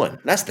 Number 1.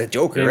 That's the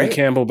Joker, right?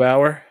 Campbell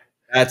Bauer.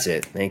 That's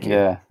it. Thank you.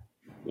 Yeah.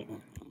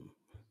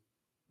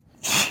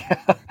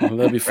 Well,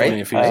 that'd be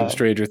funny if he's in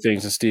Stranger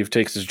Things and Steve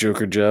takes his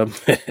Joker job.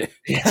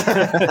 He'd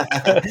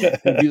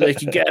be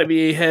like, "You gotta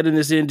be ahead in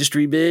this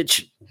industry,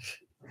 bitch."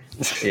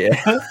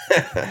 Yeah.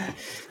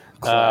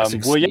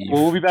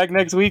 We'll be back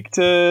next week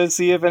to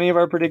see if any of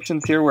our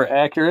predictions here were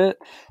accurate.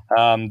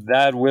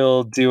 That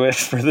will do it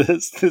for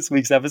this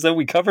week's episode.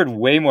 We covered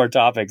way more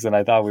topics than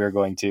I thought we were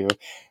going to,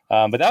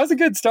 but that was a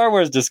good Star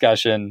Wars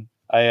discussion.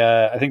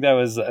 I think that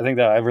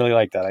I really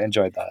liked that. I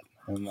enjoyed that.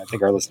 And I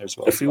think our listeners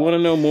will. If you want to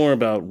know more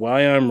about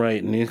why I'm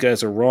right and these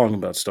guys are wrong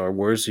about Star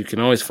Wars, you can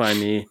always find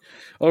me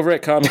over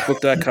at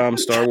comicbook.com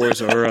Star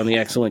Wars, or on the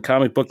excellent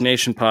Comic Book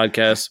Nation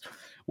podcast,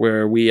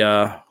 where we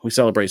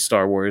celebrate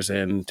Star Wars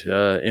and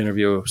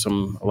interview a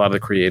lot of the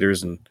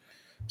creators and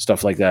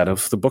stuff like that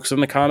of the books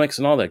and the comics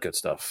and all that good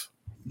stuff.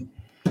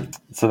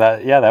 So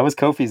that was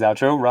Kofi's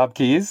outro. Rob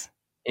Keys.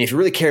 And if you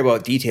really care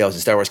about details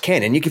in Star Wars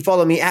canon, you can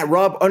follow me at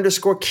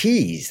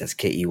Rob_Keys. That's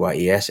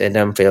Keyes. And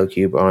I'm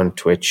FailCube on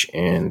Twitch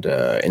and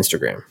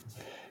Instagram.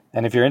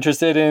 And if you're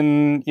interested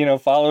in,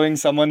 following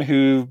someone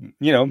who,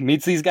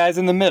 meets these guys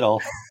in the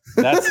middle,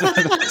 that's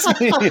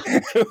me,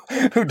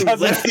 who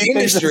doesn't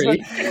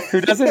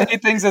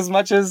hate things as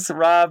much as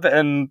Rob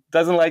and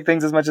doesn't like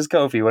things as much as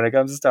Kofi when it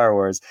comes to Star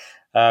Wars.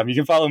 You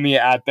can follow me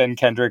at Ben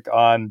Kendrick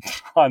on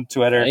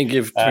Twitter. I ain't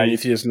give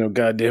Prometheus no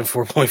goddamn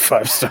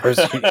 4.5 stars.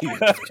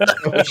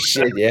 Oh,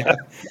 shit, yeah.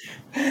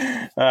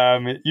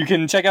 You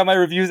can check out my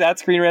reviews at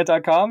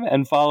screenrant.com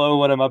and follow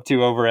what I'm up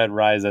to over at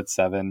Rise at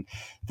 7.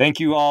 Thank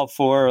you all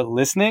for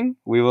listening.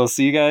 We will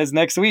see you guys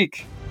next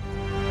week.